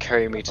 Just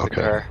carry me to the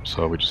car.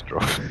 So we just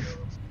drove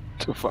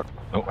too far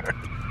nowhere.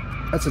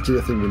 That's actually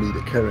a thing we need,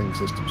 a carrying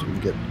system so we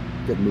can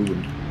get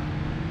moving.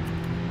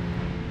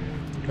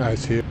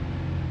 Guys here.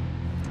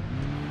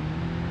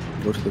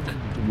 Go to the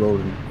road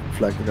and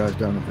flag the guys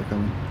down if they're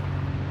coming.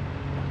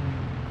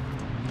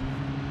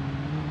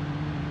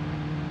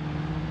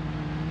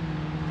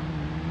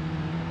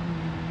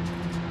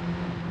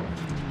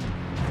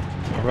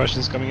 More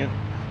Russians coming in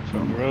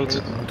from the roads.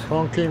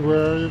 Honking,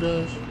 where are you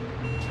guys?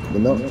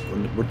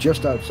 We're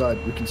just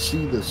outside. We can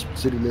see this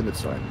city limit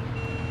sign.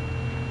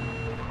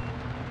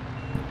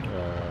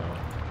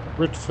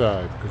 Which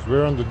side? Because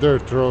we're on the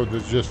dirt road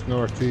that's just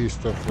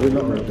northeast of... We're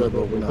not on the dirt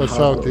road, we're on the hard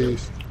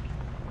southeast.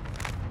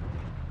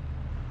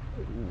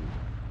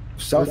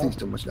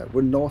 Southeast of Montenegro.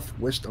 We're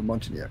northwest of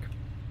Montenegro.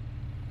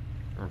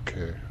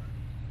 Okay.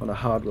 On a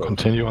hard road.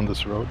 Continue on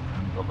this road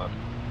and go left.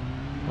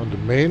 On the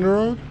main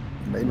road?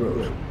 Main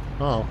road.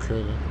 Oh,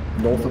 okay then.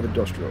 North of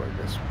Industrial, I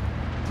guess.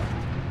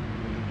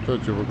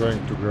 Thought you were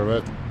going to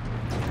Gravette.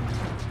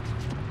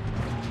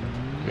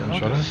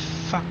 How the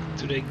fuck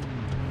do they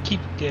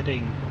keep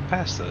getting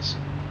past us?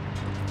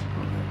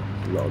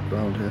 A lot of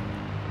ground here.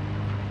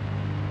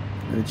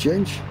 Any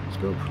change?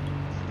 Scope?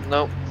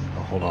 No.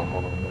 Oh, hold on.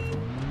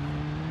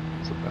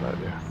 That's a bad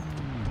idea.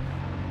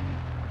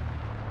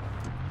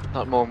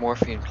 Not more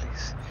morphine,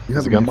 please. You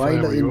have a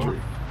minor injury.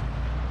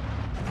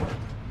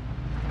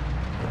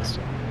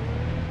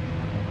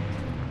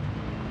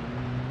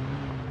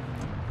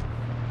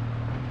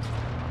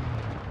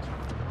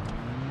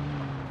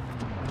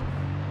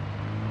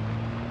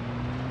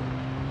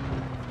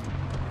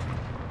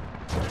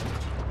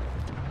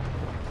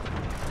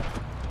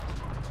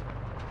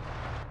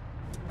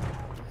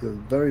 You're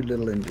very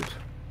little injured.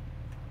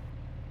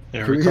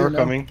 Yeah, Can we car hear now?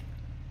 coming.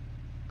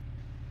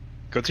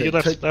 Go to your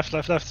left, take-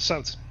 left,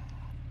 south.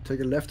 Take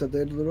a left at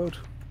the end of the road.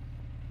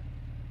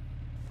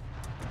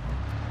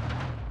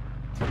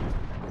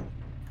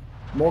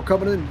 More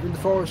coming in the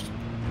forest.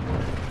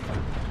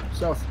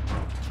 South.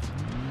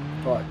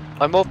 Right.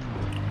 I'm up.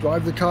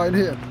 Drive the car in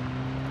here.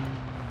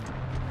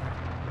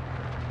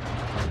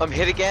 I'm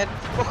hit again.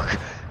 Fuck.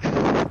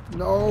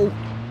 No.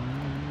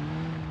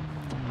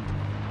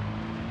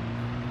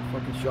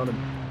 Fucking shot him.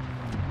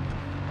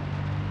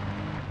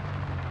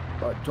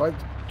 Right,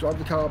 drive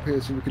the car up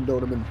here so we can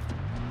load him in.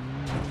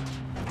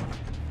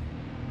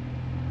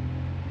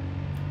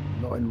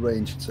 Not in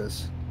range, it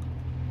says.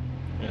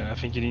 Yeah, I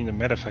think you need a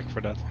medevac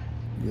for that.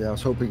 Yeah, I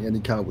was hoping any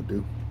car would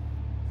do.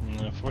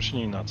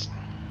 Unfortunately not.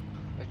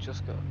 I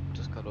just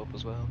got up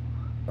as well.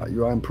 Right,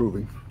 you are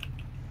improving.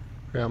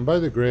 Yeah, I'm by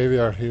the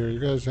graveyard here. You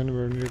guys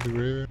anywhere near the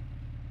graveyard?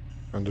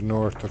 On the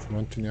north of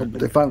Montignac. Oh,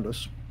 they found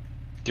us.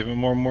 Give him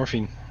more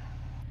morphine.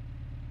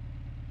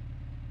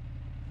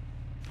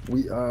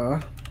 We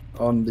are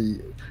on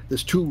the...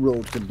 There's two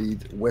roads that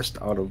lead west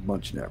out of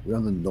Montignac. We're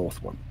on the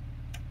north one.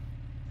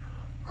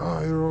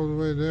 Oh, you're all the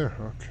way there.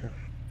 Okay.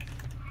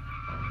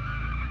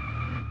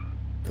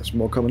 There's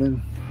more coming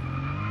in.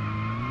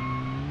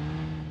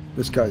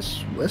 This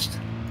guy's west.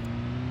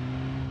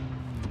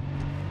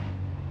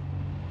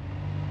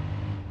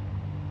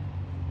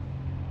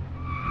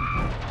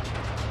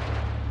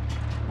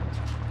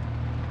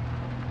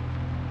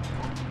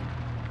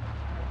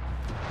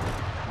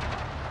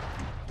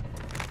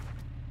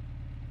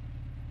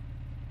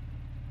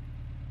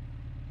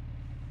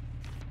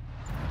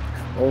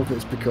 All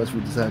this because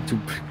we decided to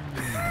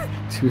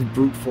to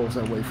brute force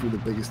our way through the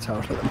biggest town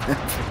of the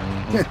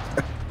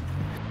map.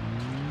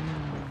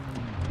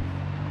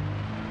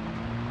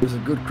 It was a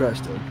good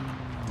crash though.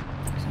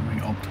 It's a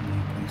very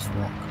optimally placed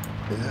rock.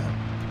 Yeah.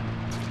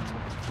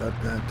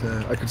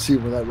 That I could see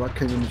when that rock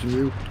came into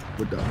view.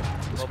 We're done.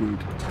 We're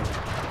screwed.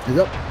 He's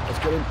up. Let's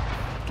get in.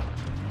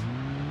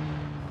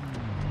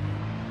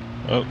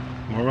 Oh,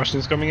 more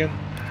Russians coming in.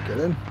 Get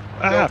in.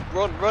 Ah!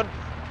 Run!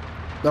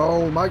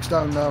 No, Mike's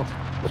down now.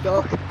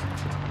 Stop.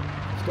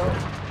 Stop.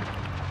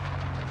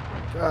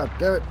 God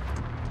damn it.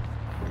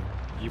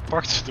 You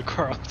parked the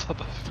car on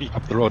top of me.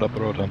 Up the road,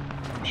 then.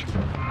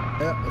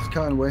 Yeah, that's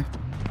Conway.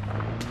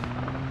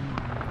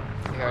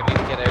 Here, I need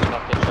to get out and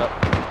not get shot.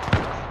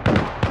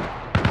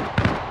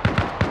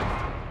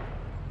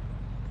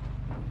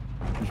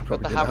 You should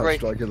probably the get a house handbrake.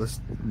 striker. There's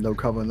no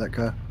cover in that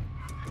car.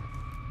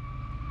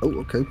 Oh,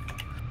 okay.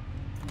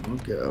 We'll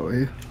get over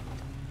here.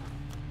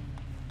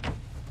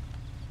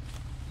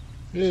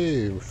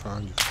 Hey, we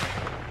found you.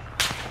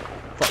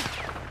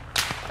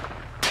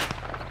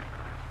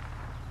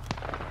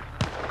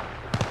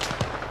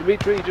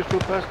 Dimitri, you just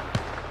rode past.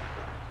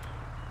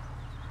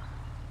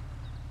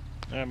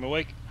 I'm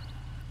awake.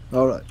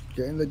 Alright,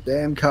 get in the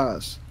damn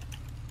cars.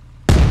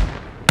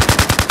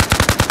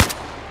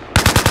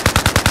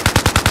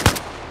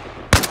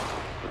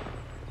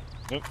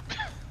 Nope.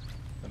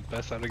 I'm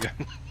passed out again.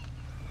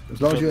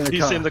 As long as you're in the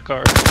He's car. in the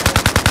car.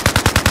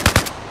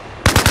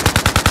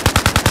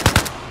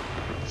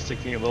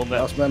 Sticking a little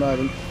net. Last man,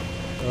 Ivan.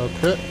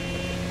 Okay.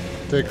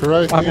 Take a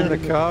right I'm here.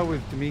 in the car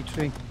with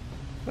Dimitri.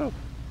 Oh.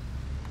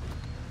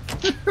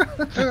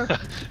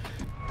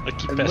 I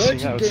keep passing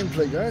Emerging out.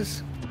 gameplay,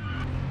 guys.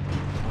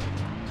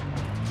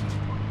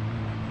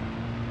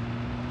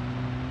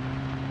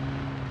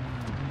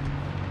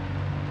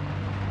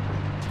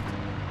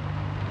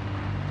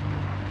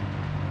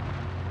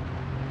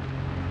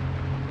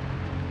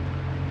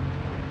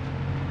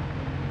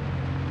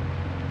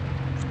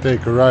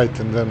 Take a right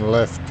and then a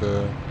left.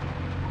 The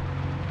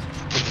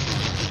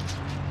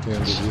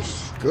end of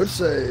this. Good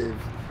save.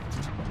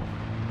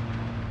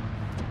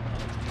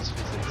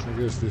 I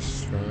guess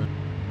this is right.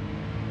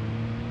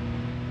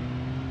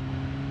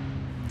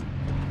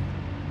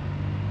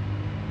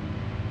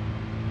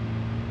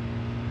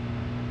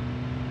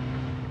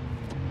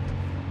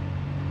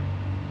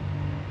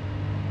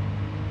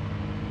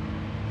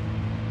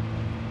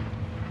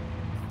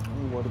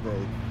 Oh, what are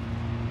they?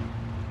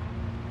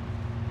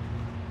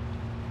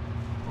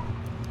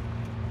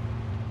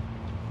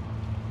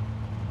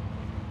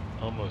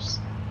 Almost.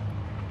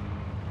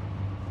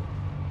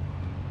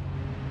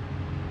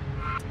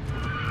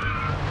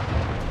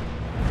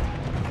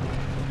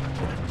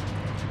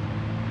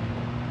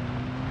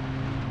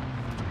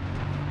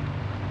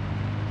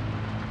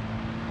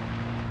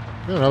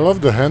 Yeah, I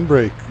love the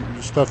handbrake.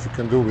 The stuff you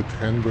can do with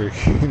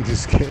handbrake in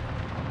this game.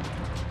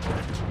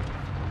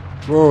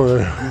 Whoa.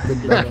 You've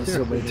been done that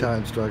so many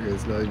times, Striker.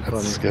 It's not even funny.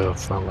 That's skill,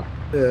 it's not like...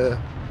 Yeah.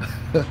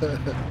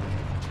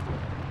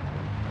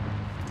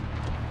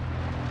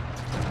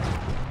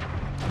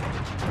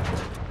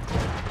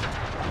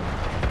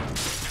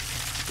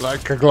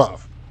 Like a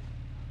glove.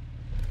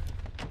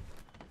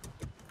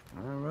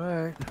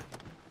 Alright.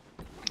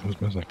 Who's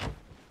missing?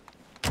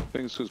 I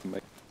think it's just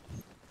Mike.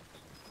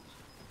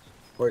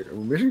 Wait, are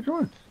we missing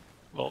someone?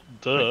 Well,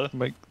 duh.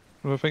 Mike.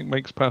 I think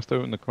Mike's passed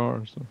out in the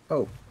car. So.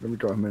 Oh, let me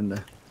draw him in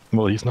there.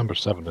 Well, he's number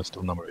 7. There's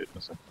still number 8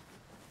 missing.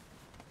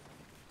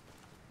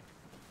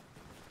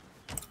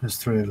 There's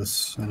 3 of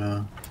us in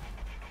a...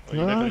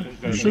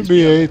 It should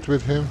be 8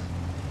 with him.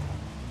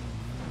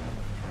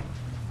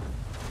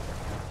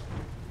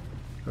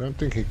 I don't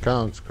think he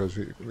counts, because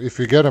if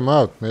we get him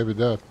out, maybe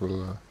that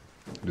will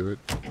do it.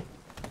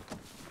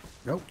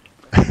 Nope.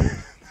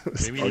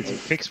 Maybe you need to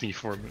fix me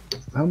for me.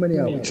 How many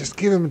hours? Just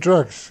give him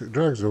drugs.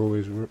 Drugs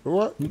always work.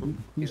 What?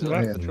 He's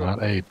not here.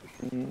 Not 8.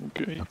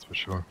 Okay. That's for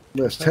sure.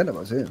 There's 10 of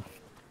us here.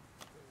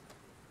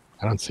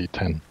 I don't see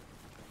 10.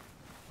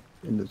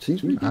 In the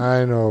team?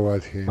 I know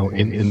what he No,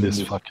 in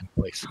this fucking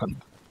place.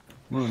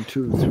 1,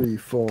 2, 3,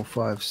 4,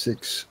 5,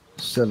 6,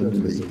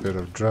 7, 8. A bit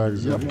of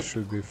drugs and it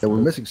should be Yeah, fine. we're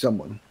missing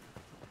someone.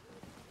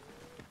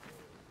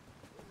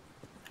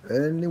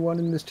 Anyone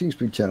in this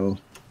TeamSpeak channel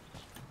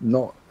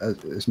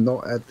is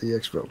not at the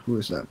Exfil? Who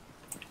is that?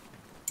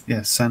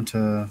 Yeah,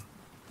 Santa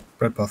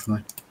Breadpath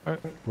and I.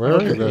 Where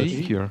are you Okay. guys?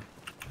 Here.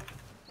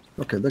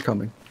 Okay, they're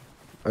coming.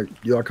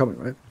 You are coming,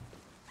 right?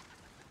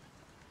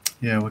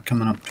 Yeah, we're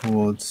coming up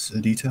towards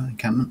Edita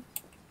encampment.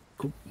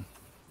 Cool.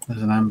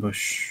 There's an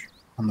ambush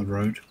on the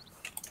road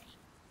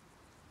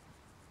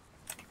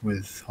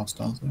with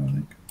hostiles there, I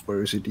think.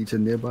 Where is Edita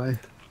nearby?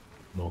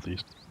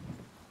 Northeast.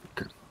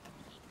 Okay.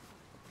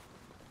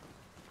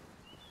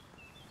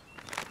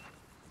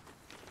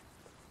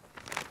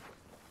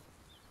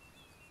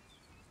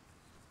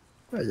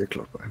 Yeah, you're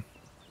close by.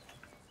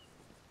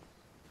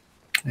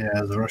 Yeah,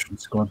 there's a Russian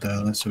squad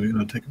there, so we're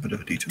going to take a bit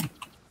of a detour.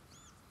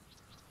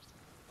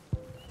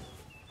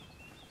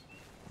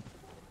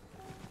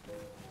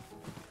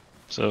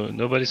 So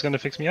nobody's gonna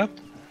fix me up?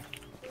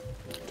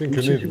 I think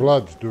you need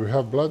blood. Do we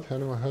have blood?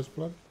 Anyone has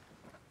blood?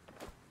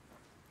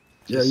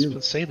 Yeah, Just you.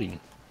 with saline.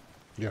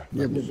 Yeah.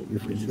 Yeah, but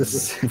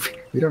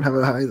we don't have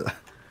it either.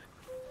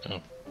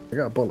 Oh. I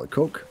got a bottle of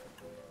Coke.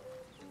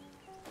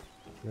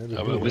 Maybe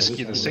How about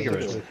whiskey and a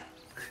cigarette?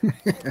 Be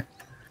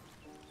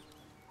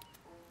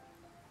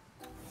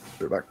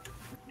back.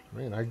 I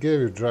mean, I gave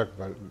you drug,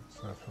 but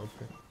it's not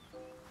helping.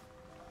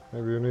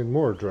 Maybe you need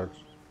more drugs.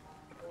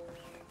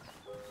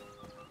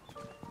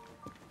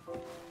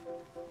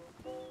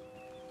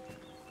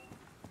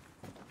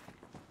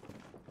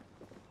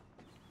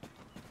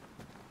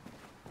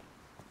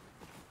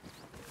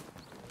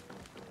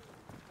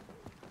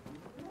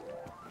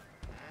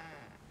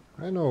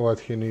 I know what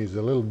he needs,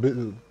 a little bit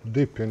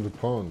dip in the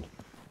pond.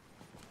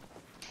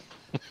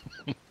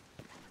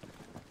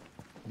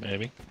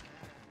 Maybe.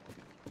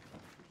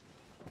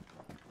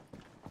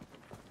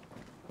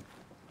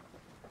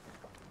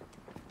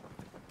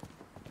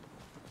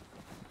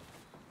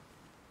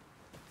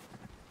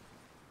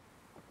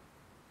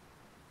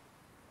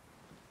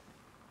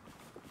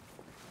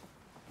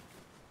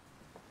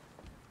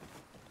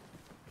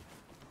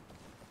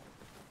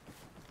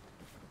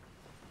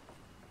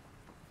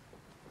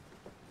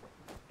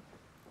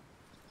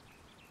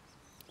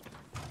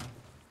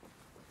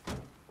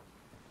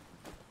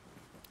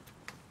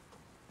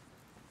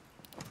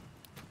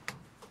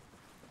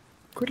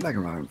 Quit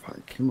lagging around,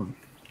 Pike. Come on.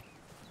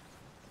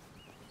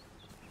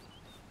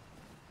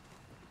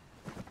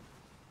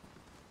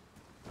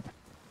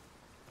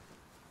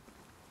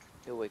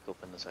 He'll wake up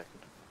in a second.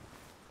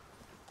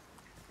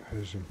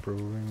 He's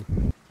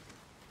improving.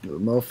 Little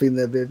morphine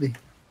there, baby.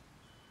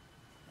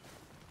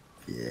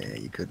 Yeah,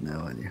 you could now,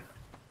 aren't you?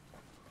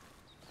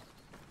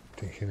 I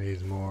think he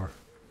needs more.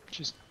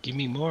 Just give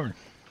me more.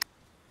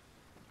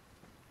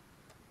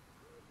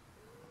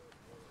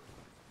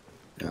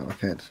 No, I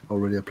can't.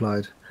 Already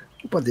applied.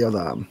 What about the other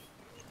arm?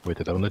 Wait,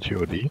 did I let you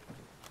OD?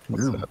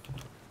 What's No. that?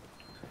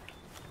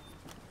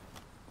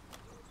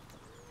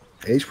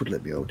 Ace would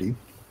let me OD.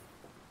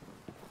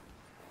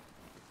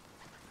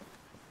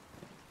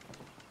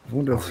 I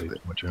wonder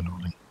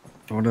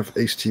if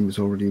Ace team is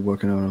already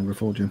working out on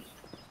Reforger.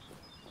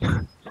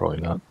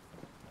 Probably not.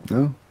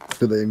 No?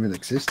 Do they even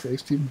exist,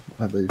 Ace team?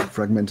 Have they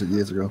fragmented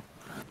years ago?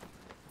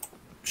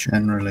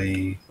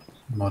 Generally,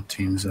 mod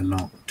teams are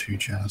not too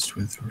jazzed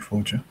with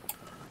Reforger.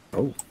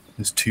 Oh.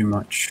 There's too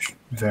much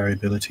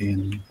variability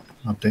in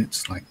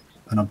updates, like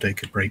an update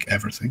could break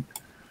everything.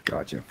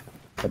 Gotcha.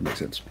 That makes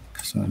sense.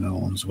 So no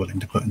one's willing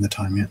to put in the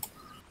time yet.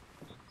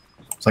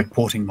 It's like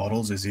porting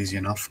models is easy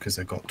enough because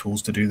they've got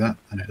tools to do that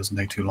and it doesn't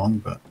take too long,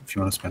 but if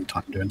you want to spend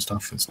time doing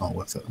stuff, it's not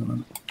worth it at the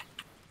moment.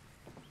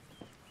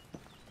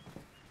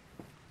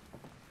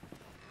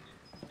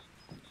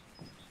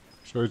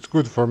 So it's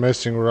good for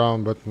messing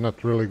around, but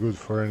not really good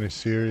for any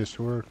serious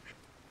work.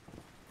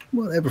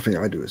 Well, everything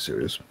I do is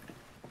serious.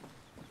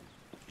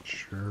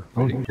 Sure.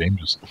 Oh, the game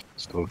just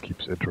still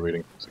keeps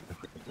iterating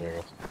significantly. I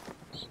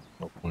guess.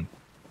 No point.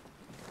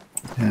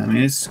 Yeah, I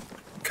mean, it's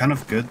kind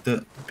of good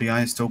that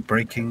BI is still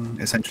breaking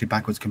essentially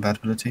backwards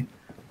compatibility.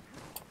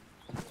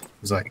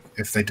 It's like,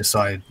 if they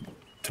decide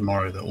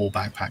tomorrow that all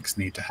backpacks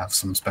need to have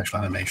some special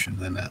animation,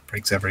 then that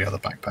breaks every other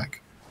backpack.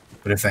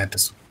 But if they had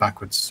to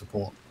backwards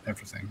support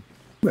everything,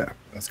 yeah,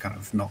 that's kind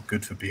of not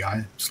good for BI.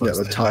 Yeah, Slows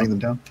they're their tying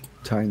development down.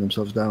 tying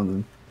themselves down.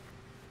 And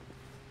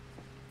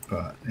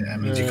But yeah,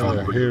 it means you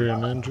can't. Here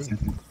an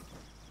engine.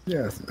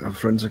 yeah, our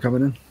friends are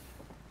coming in.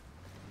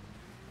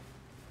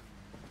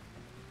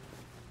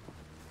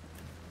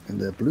 in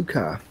the blue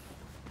car.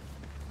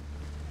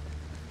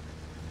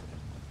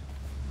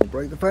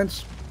 Break the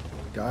fence.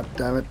 God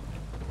damn it.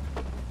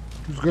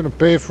 Who's gonna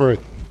pay for it?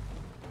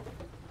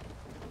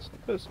 It's the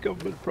best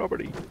government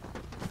property.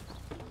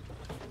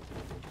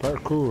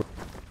 Parkour.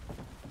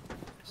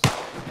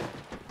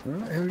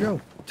 Alright, here we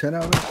go. 10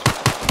 hours.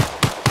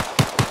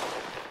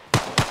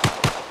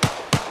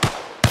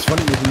 It's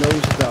funny because he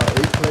knows that there are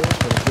 8 players,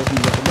 but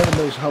it never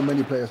knows how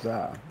many players there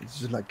are. It's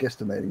just like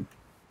guesstimating.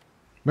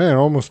 Man,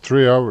 almost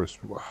 3 hours.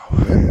 Wow.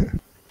 Yeah.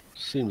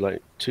 Seemed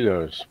like 2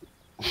 hours.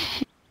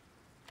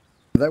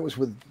 That was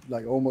with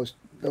like almost,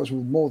 that was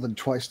with more than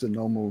twice the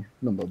normal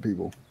number of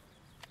people.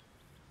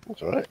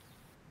 That's alright.